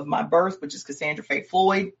name of my birth, which is Cassandra Faye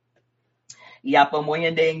Floyd. Iyapo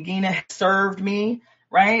Moyende Ngina served me,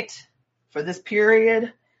 right, for this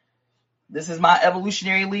period. This is my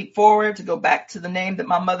evolutionary leap forward to go back to the name that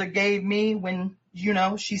my mother gave me when,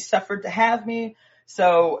 she suffered to have me.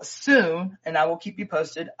 So soon, and I will keep you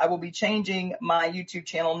posted, I will be changing my YouTube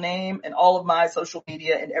channel name and all of my social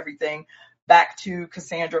media and everything back to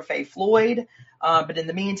Cassandra Faye Floyd. But in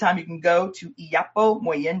the meantime, you can go to Iyapo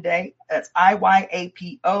Moyende. That's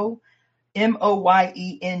IYAPO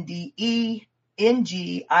MOYENDE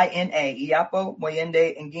NGINA, Iyapo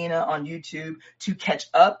Moyende Ngina on YouTube to catch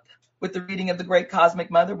up with the reading of The Great Cosmic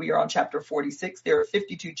Mother. We are on chapter 46. There are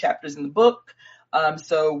 52 chapters in the book.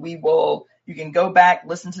 So you can go back,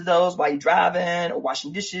 listen to those while you're driving or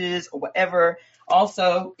washing dishes or whatever.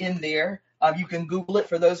 Also in there, you can Google it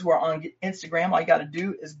for those who are on Instagram. All you got to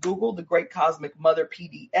do is Google The Great Cosmic Mother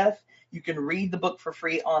PDF. You can read the book for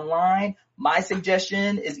free online. My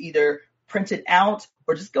suggestion is either print it out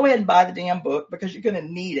or just go ahead and buy the damn book because you're going to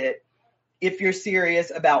need it if you're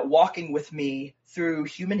serious about walking with me through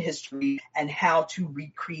human history and how to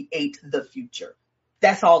recreate the future.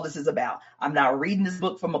 That's all this is about. I'm not reading this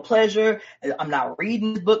book from a pleasure. I'm not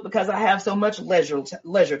reading this book because I have so much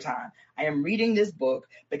leisure time. I am reading this book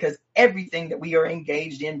because everything that we are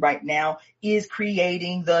engaged in right now is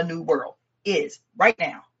creating the new world. Is right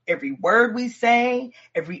now. Every word we say,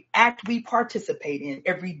 every act we participate in,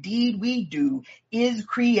 every deed we do is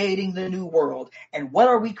creating the new world. And what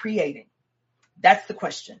are we creating? That's the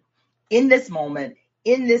question. In this moment,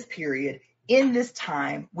 in this period, in this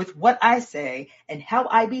time, with what I say and how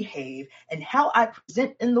I behave and how I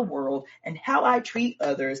present in the world and how I treat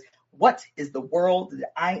others, what is the world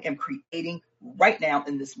that I am creating right now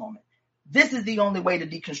in this moment? This is the only way to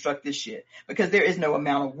deconstruct this shit because there is no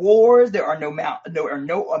amount of wars. There are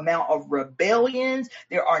no amount of rebellions.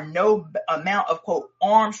 There are no amount of, quote,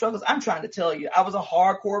 armed struggles. I'm trying to tell you, I was a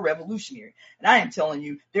hardcore revolutionary. And I am telling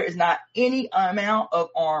you, there is not any amount of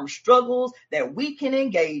armed struggles that we can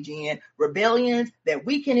engage in, rebellions that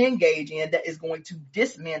we can engage in that is going to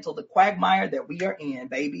dismantle the quagmire that we are in,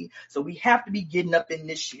 baby. So we have to be getting up in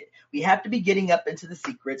this shit. We have to be getting up into the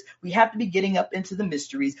secrets. We have to be getting up into the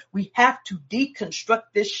mysteries. We have to deconstruct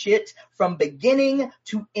this shit from beginning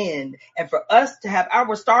to end. And for us to have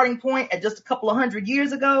our starting point at just a couple of 100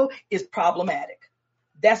 years ago is problematic.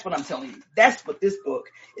 That's what I'm telling you. That's what this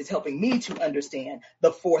book is helping me to understand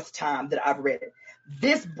the fourth time that I've read it.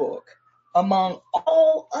 This book, among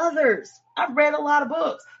all others, I've read a lot of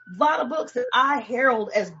books that I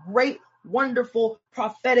herald as great, wonderful,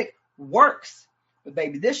 prophetic works. But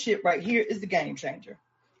baby, this shit right here is the game changer.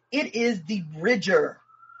 It is the bridger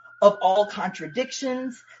of all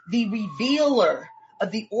contradictions, the revealer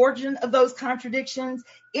of the origin of those contradictions.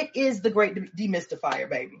 It is the great demystifier,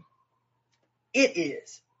 baby. It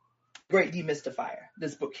is the great demystifier,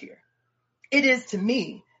 this book here. It is, to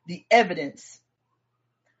me, the evidence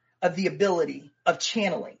of the ability of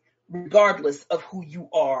channeling, regardless of who you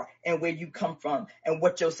are and where you come from and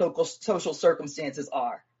what your social circumstances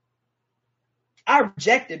are. I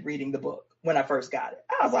rejected reading the book when I first got it.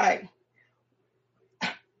 I was like,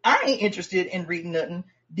 I ain't interested in reading nothing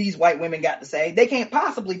these white women got to say. They can't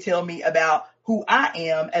possibly tell me about who I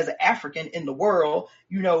am as an African in the world,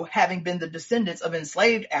 having been the descendants of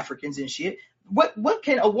enslaved Africans and shit. What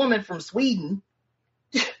can a woman from Sweden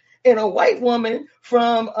and a white woman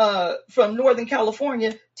from Northern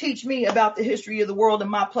California teach me about the history of the world and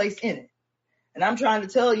my place in it? And I'm trying to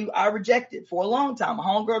tell you, I rejected for a long time. A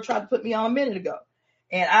homegirl tried to put me on a minute ago.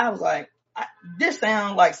 And I was like, this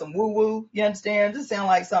sounds like some woo-woo, you understand? This sounds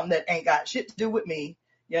like something that ain't got shit to do with me,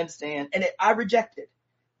 you understand? And I rejected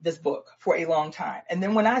this book for a long time. And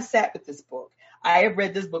then when I sat with this book, I have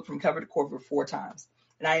read this book from cover to cover 4 times.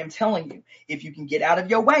 And I am telling you, if you can get out of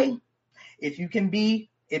your way, if you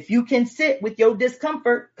can sit with your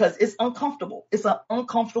discomfort, because it's uncomfortable. It's an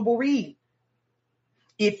uncomfortable read.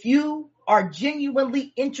 If you are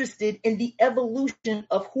genuinely interested in the evolution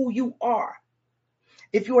of who you are,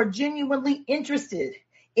 if you are genuinely interested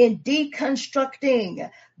in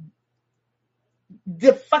deconstructing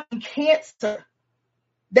the fucking cancer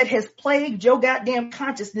that has plagued your goddamn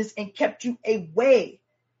consciousness and kept you away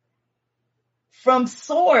from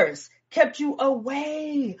source, kept you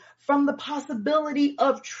away from the possibility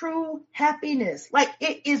of true happiness. Like,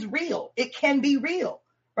 it is real. It can be real,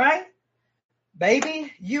 right?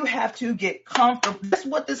 Baby, you have to get comfortable. That's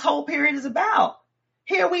what this whole period is about.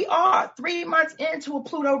 Here we are, 3 months into a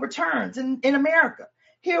Pluto returns in America.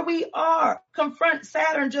 Here we are. Confront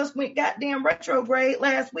Saturn just went goddamn retrograde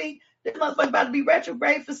last week. This motherfucker about to be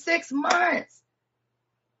retrograde for 6 months.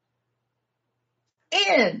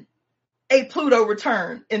 In a Pluto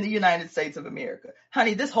return in the United States of America.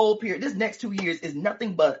 Honey, this whole period, this next 2 years is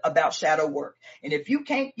nothing but about shadow work. And if you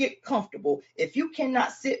can't get comfortable, if you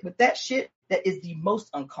cannot sit with that shit, that is the most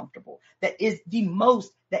uncomfortable. It is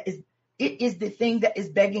the thing that is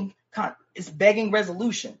begging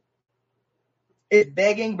resolution. It's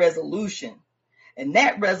begging resolution. And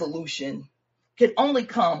that resolution can only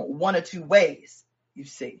come one or two ways, you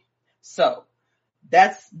see. So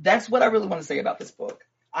that's what I really want to say about this book.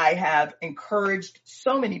 I have encouraged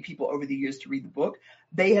so many people over the years to read the book.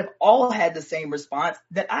 They have all had the same response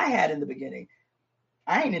that I had in the beginning.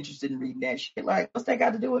 I ain't interested in reading that shit. Like, what's that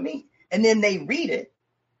got to do with me? And then they read it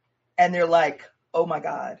and they're like, oh my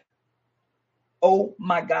God,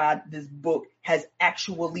 this book has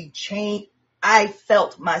actually changed. I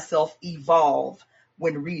felt myself evolve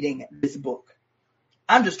when reading this book.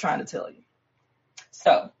 I'm just trying to tell you.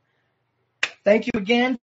 So thank you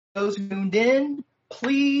again for those who tuned in.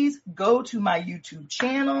 Please go to my YouTube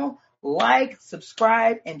channel, like,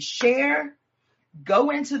 subscribe, and share.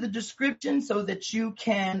 Go into the description so that you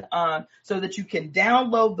can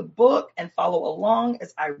download the book and follow along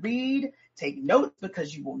as I read. Take notes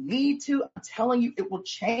because you will need to. I'm telling you, it will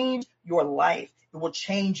change your life. It will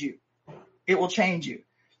change you. It will change you.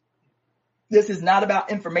 This is not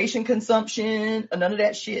about information consumption or none of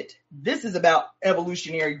that shit. This is about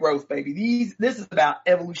evolutionary growth, baby. This is about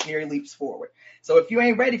evolutionary leaps forward. So if you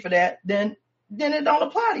ain't ready for that, then it don't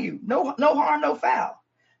apply to you. No harm, no foul.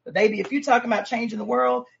 But baby, if you're talking about changing the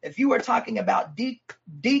world, if you are talking about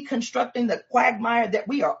deconstructing the quagmire that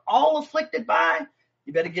we are all afflicted by,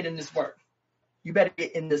 you better get in this work. You better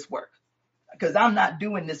get in this work, because I'm not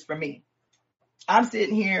doing this for me. I'm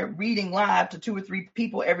sitting here reading live to 2 or 3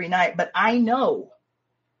 people every night, but I know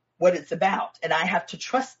what it's about, and I have to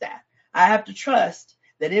trust that. I have to trust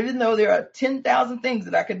that even though there are 10,000 things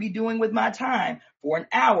that I could be doing with my time for an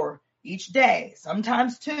hour each day,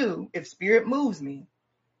 sometimes 2, if spirit moves me,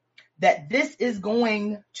 that this is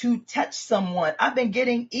going to touch someone. I've been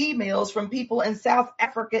getting emails from people in South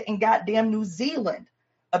Africa and goddamn New Zealand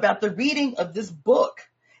about the reading of this book.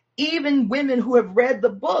 Even women who have read the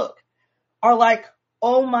book are like,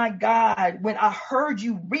 oh my God, when I heard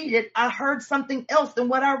you read it, I heard something else than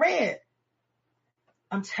what I read.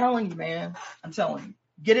 I'm telling you, man, I'm telling you,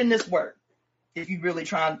 get in this work. If you're really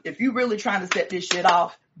trying to set this shit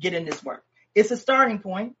off, get in this work. It's a starting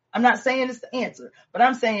point. I'm not saying it's the answer, but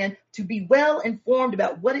I'm saying to be well informed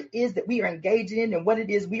about what it is that we are engaged in and what it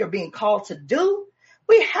is we are being called to do,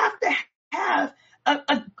 we have to have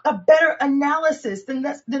a better analysis than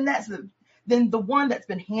the one that's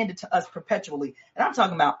been handed to us perpetually. And I'm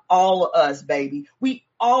talking about all of us, baby. We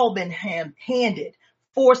all been handed,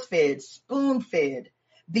 force-fed, spoon-fed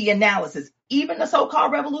the analysis. Even the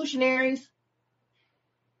so-called revolutionaries,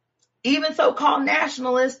 even so-called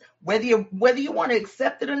nationalists, whether you want to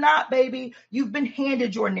accept it or not, baby, you've been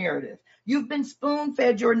handed your narrative. You've been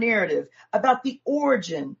spoon-fed your narrative about the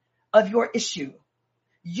origin of your issue.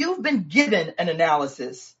 You've been given an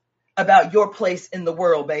analysis about your place in the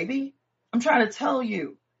world, baby. I'm trying to tell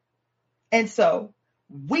you. And so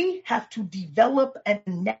we have to develop an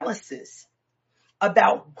analysis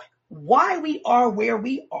about why we are where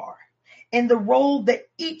we are and the role that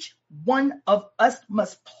each one of us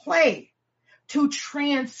must play to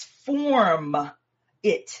transform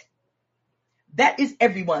it. That is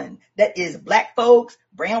everyone. That is Black folks,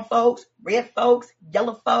 brown folks, red folks,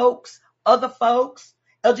 yellow folks, other folks,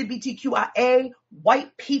 LGBTQIA,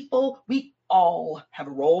 white people. We all have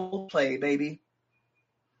a role to play, baby.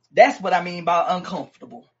 That's what I mean by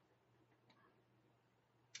uncomfortable.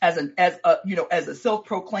 As a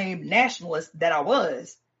self-proclaimed nationalist that I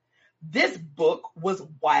was, this book was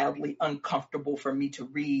wildly uncomfortable for me to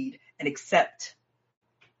read and accept.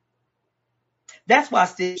 That's why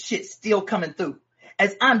shit's still coming through.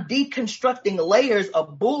 As I'm deconstructing layers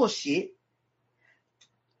of bullshit,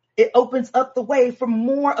 it opens up the way for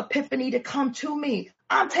more epiphany to come to me.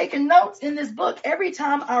 I'm taking notes in this book every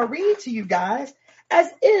time I read to you guys,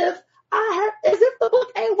 as if the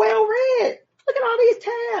book ain't well read. Look at all these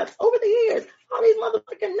tabs over the years, all these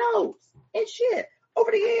motherfucking notes and shit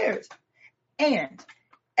over the years. And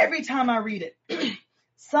every time I read it,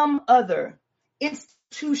 some other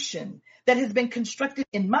institution that has been constructed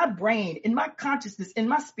in my brain, in my consciousness, in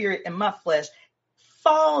my spirit, in my flesh,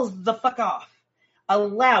 falls the fuck off,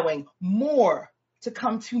 allowing more to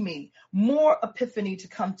come to me, more epiphany to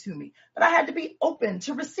come to me. But I had to be open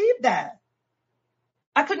to receive that.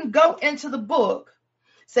 I couldn't go into the book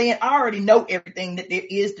saying I already know everything that there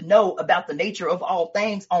is to know about the nature of all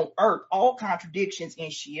things on earth, all contradictions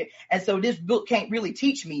and shit. And so this book can't really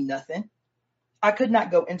teach me nothing. I could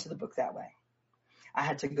not go into the book that way. I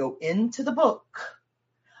had to go into the book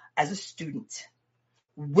as a student,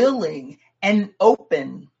 willing and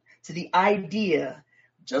open to the idea,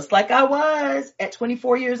 just like I was at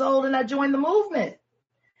 24 years old and I joined the movement.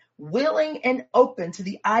 Willing and open to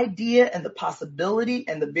the idea and the possibility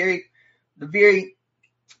and the very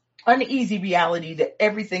uneasy reality that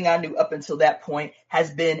everything I knew up until that point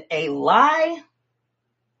has been a lie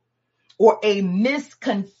or a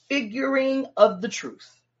misconfiguring of the truth.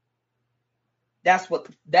 That's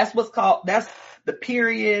the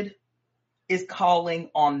period is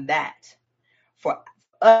calling on that, for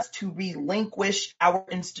us to relinquish our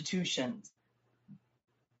institutions.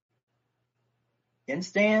 You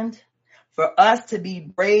understand? For us to be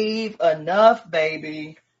brave enough,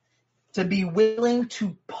 baby, to be willing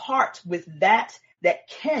to part with that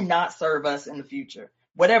cannot serve us in the future.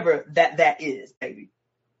 Whatever that is, baby.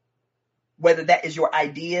 Whether that is your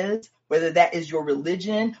ideas, whether that is your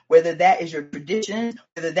religion, whether that is your tradition,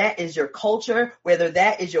 whether that is your culture, whether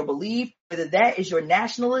that is your belief, whether that is your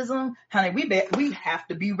nationalism, honey, we have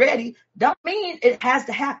to be ready. Don't mean it has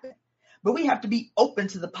to happen, but we have to be open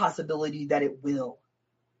to the possibility that it will.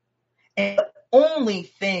 And the only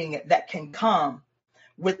thing that can come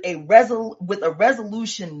with a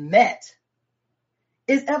resolution met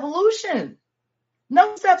is evolution.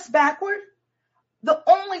 No steps backward. The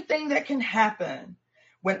only thing that can happen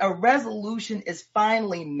when a resolution is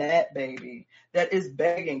finally met, baby, that is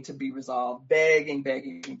begging to be resolved, begging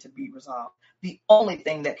to be resolved. The only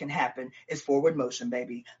thing that can happen is forward motion,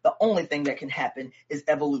 baby. The only thing that can happen is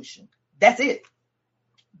evolution. That's it.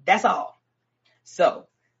 That's all. So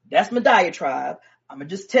that's my diatribe. I'm going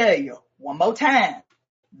to just tell you one more time.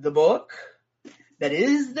 The book that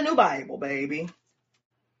is the new Bible, baby,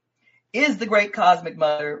 is The Great Cosmic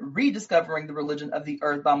Mother, Rediscovering the Religion of the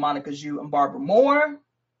Earth by Monica Zhu and Barbara Moore.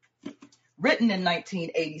 Written in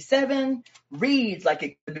 1987, reads like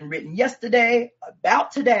it could have been written yesterday,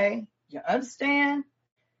 about today. You understand?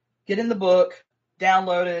 Get in the book,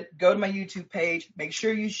 download it, go to my YouTube page, make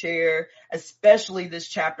sure you share, especially this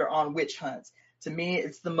chapter on witch hunts. To me,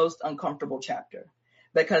 it's the most uncomfortable chapter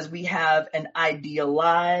because we have an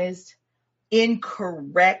idealized,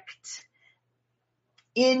 incorrect,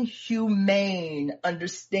 inhumane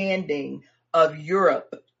understanding of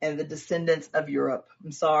Europe and the descendants of Europe.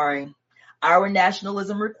 I'm sorry. Our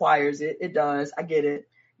nationalism requires it. It does. I get it.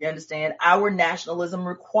 You understand? Our nationalism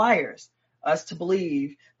requires us to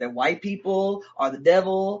believe that white people are the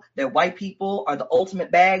devil, that white people are the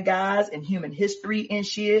ultimate bad guys in human history and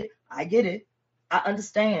shit. I get it. I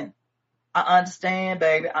understand. I understand,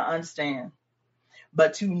 baby. I understand.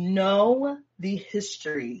 But to know the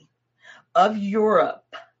history of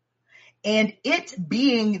Europe and it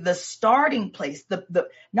being the starting place, the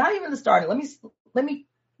not even the starting, let me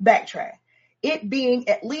backtrack. It being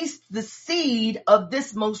at least the seed of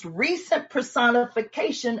this most recent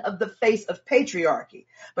personification of the face of patriarchy,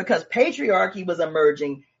 because patriarchy was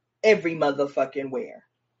emerging every motherfucking where.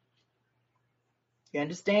 You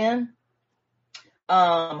understand?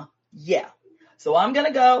 Yeah. So I'm going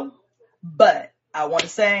to go, but I want to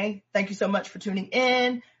say thank you so much for tuning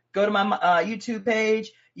in. Go to my YouTube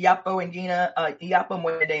page, Yapo and Gina, Yapo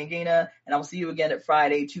Moyede and Gina, and I will see you again at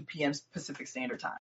Friday, 2 p.m. Pacific Standard Time.